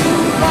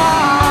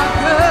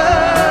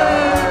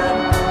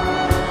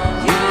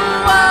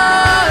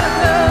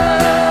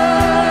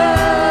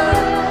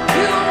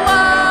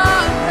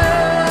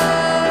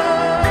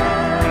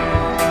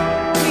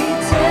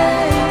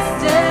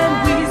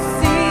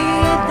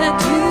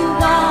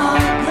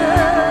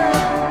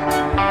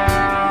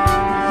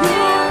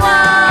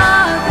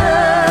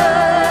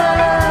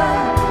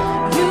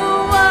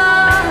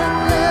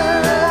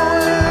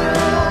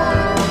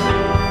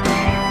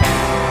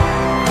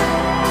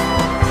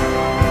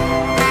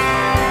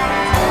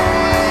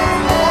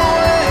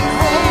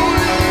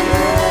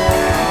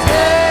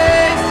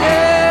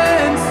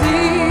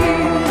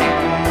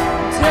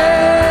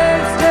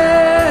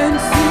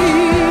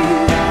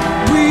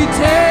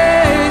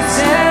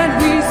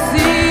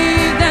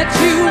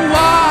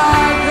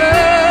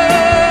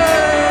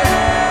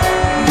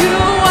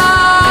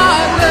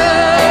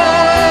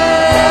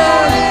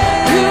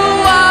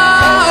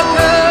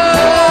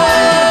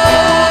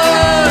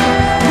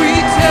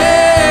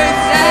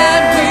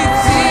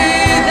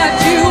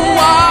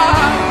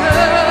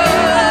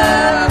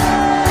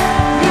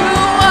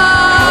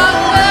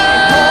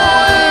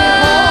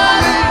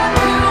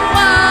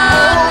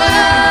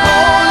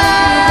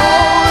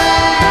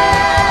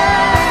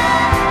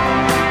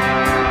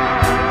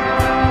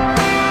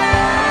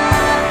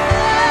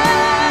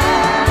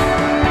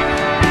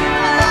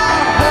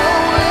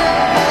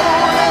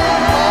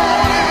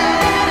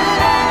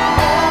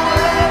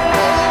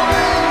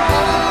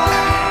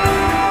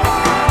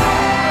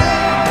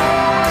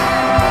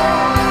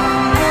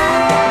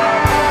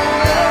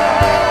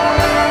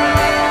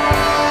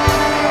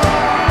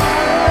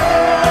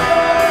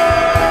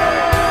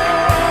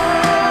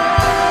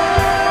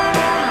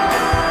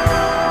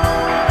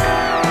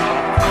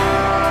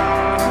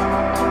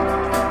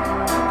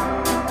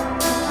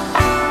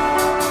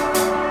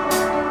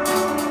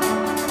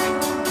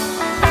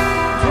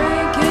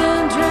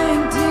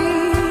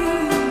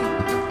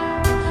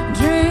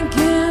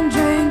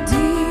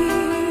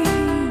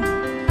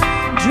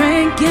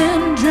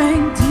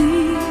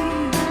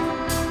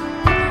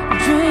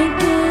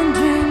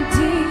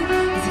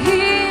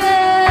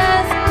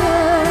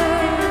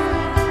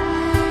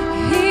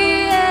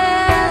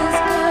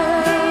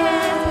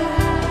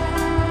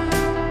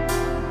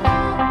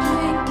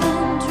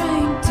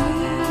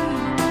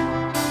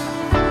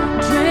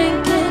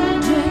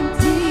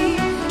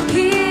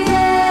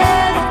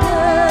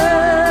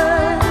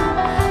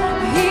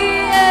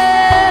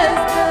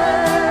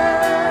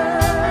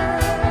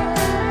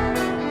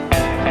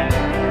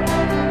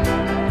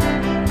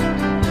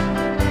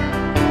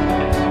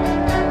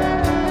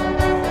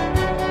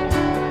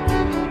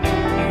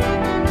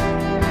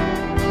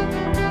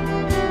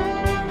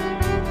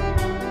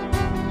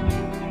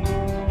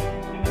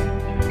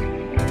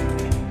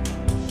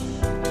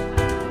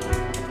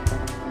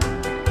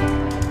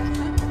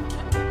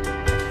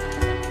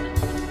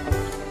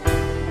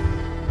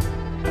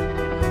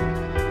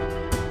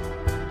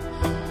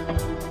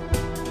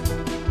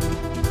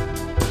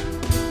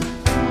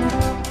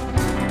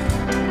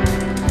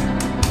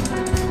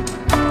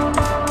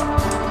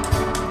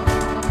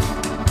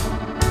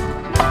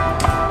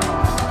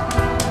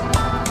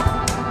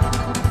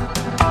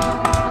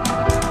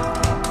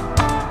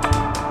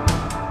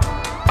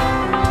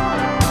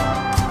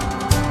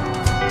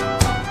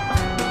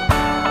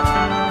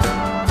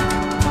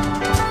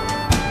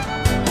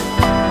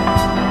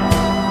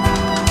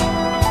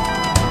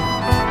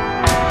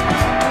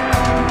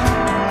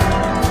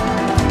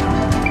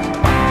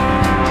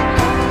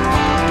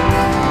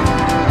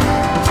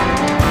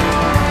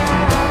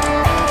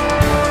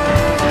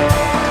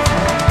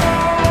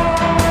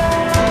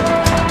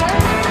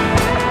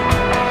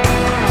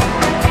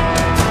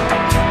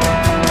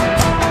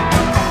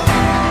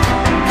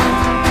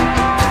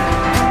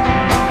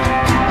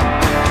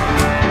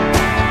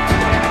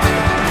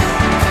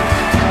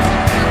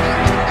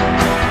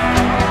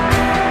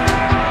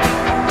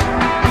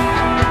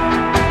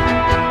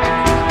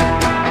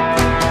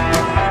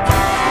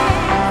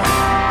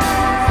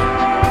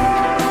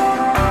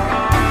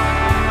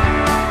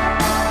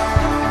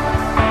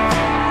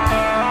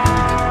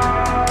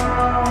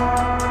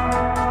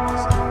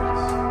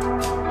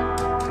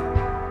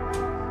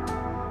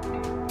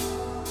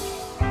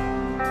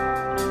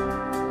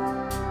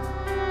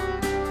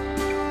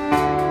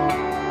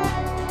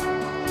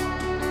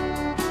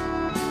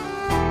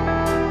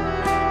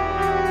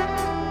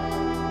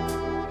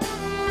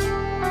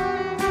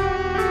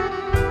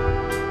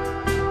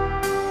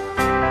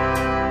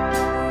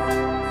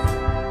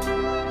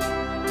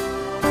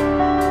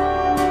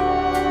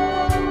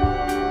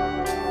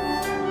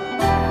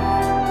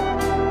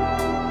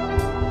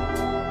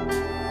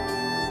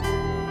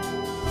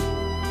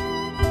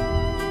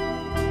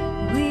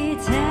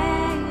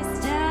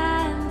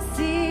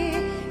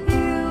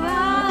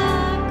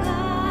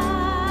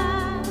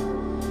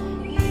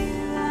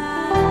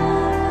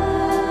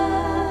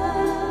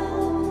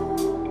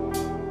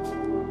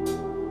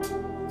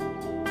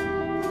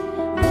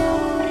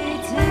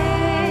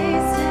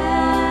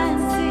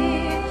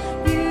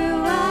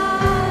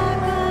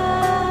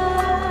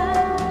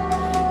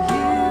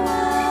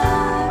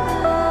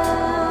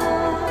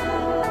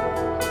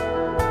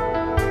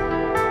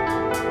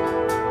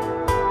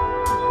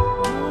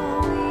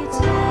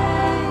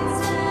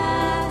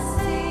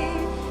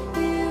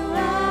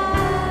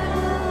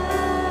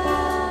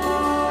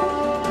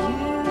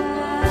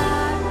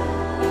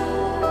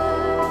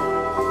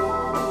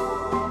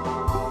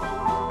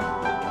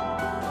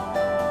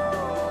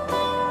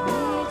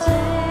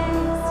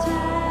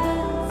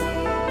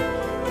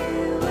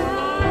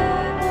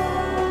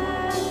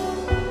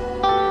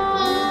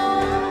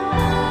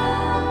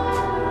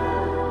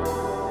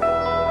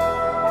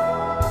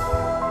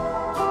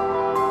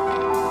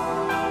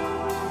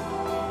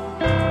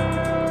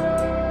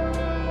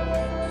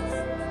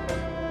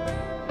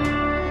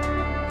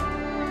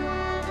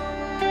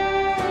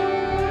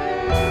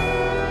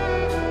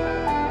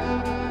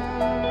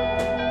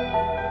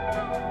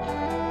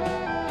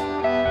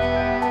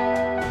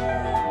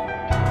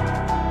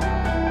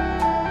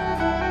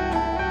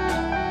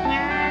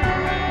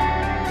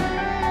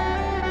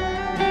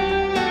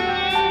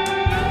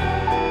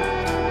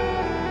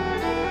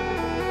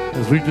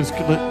 we just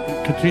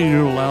continue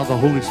to allow the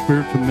Holy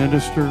Spirit to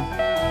minister.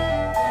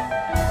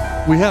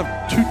 We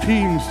have 2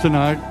 teams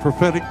tonight,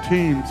 prophetic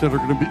teams that are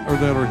going to be or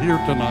that are here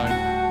tonight,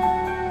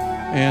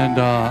 and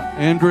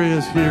Andrea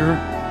is here,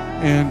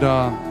 and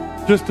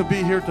just to be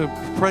here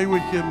to pray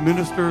with you,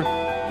 minister,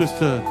 just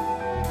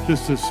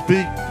to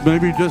speak,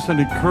 maybe just an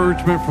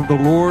encouragement from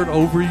the Lord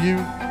over you.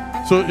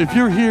 So if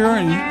you're here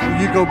and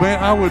you go,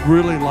 man, I would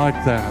really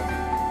like that.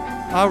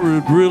 I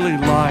would really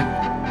like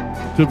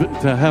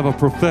to have a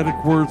prophetic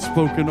word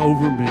spoken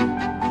over me.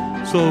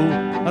 So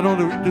I don't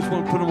know, just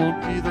want to put them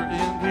on either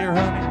end here,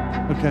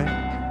 honey. Okay.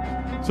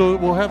 So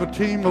we'll have a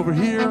team over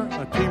here,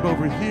 a team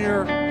over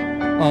here.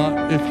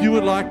 If you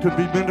would like to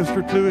be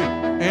ministered to,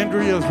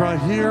 Andrea is right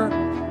here.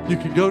 You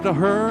can go to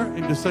her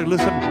and just say,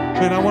 listen,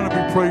 man, I want to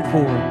be prayed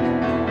for.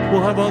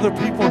 We'll have other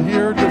people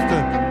here just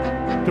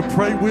to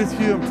pray with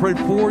you and pray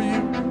for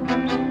you.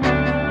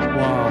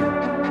 Wow.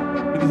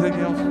 Anything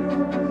else?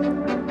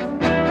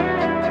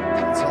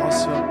 That's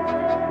awesome.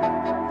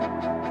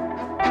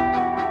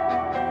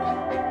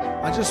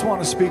 I just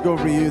want to speak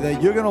over you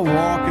that you're going to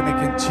walk in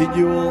a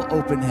continual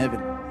open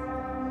heaven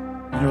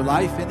in your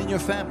life and in your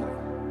family.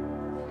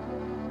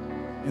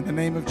 In the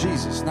name of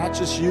Jesus. Not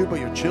just you, but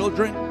your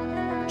children,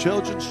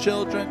 children's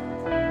children,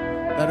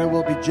 that it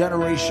will be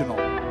generational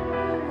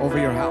over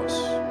your house.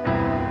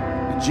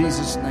 In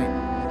Jesus' name.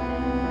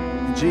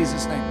 In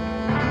Jesus' name.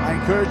 I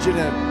encourage you to,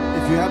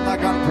 if you have not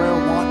gotten prayer,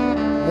 want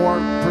more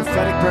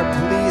prophetic prayer,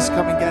 please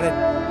come and get it.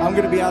 I'm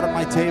going to be out at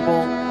my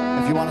table.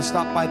 If you want to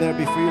stop by there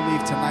before you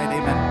leave tonight,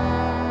 amen.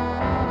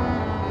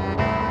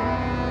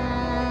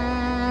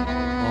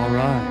 All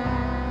right.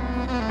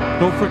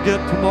 Don't forget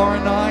tomorrow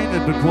night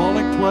at the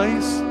Dwelling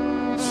Place,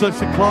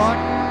 6 o'clock.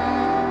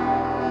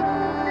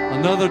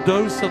 Another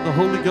dose of the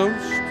Holy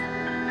Ghost.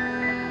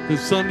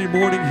 This Sunday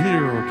morning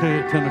here, okay,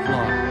 at 10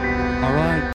 o'clock. All right.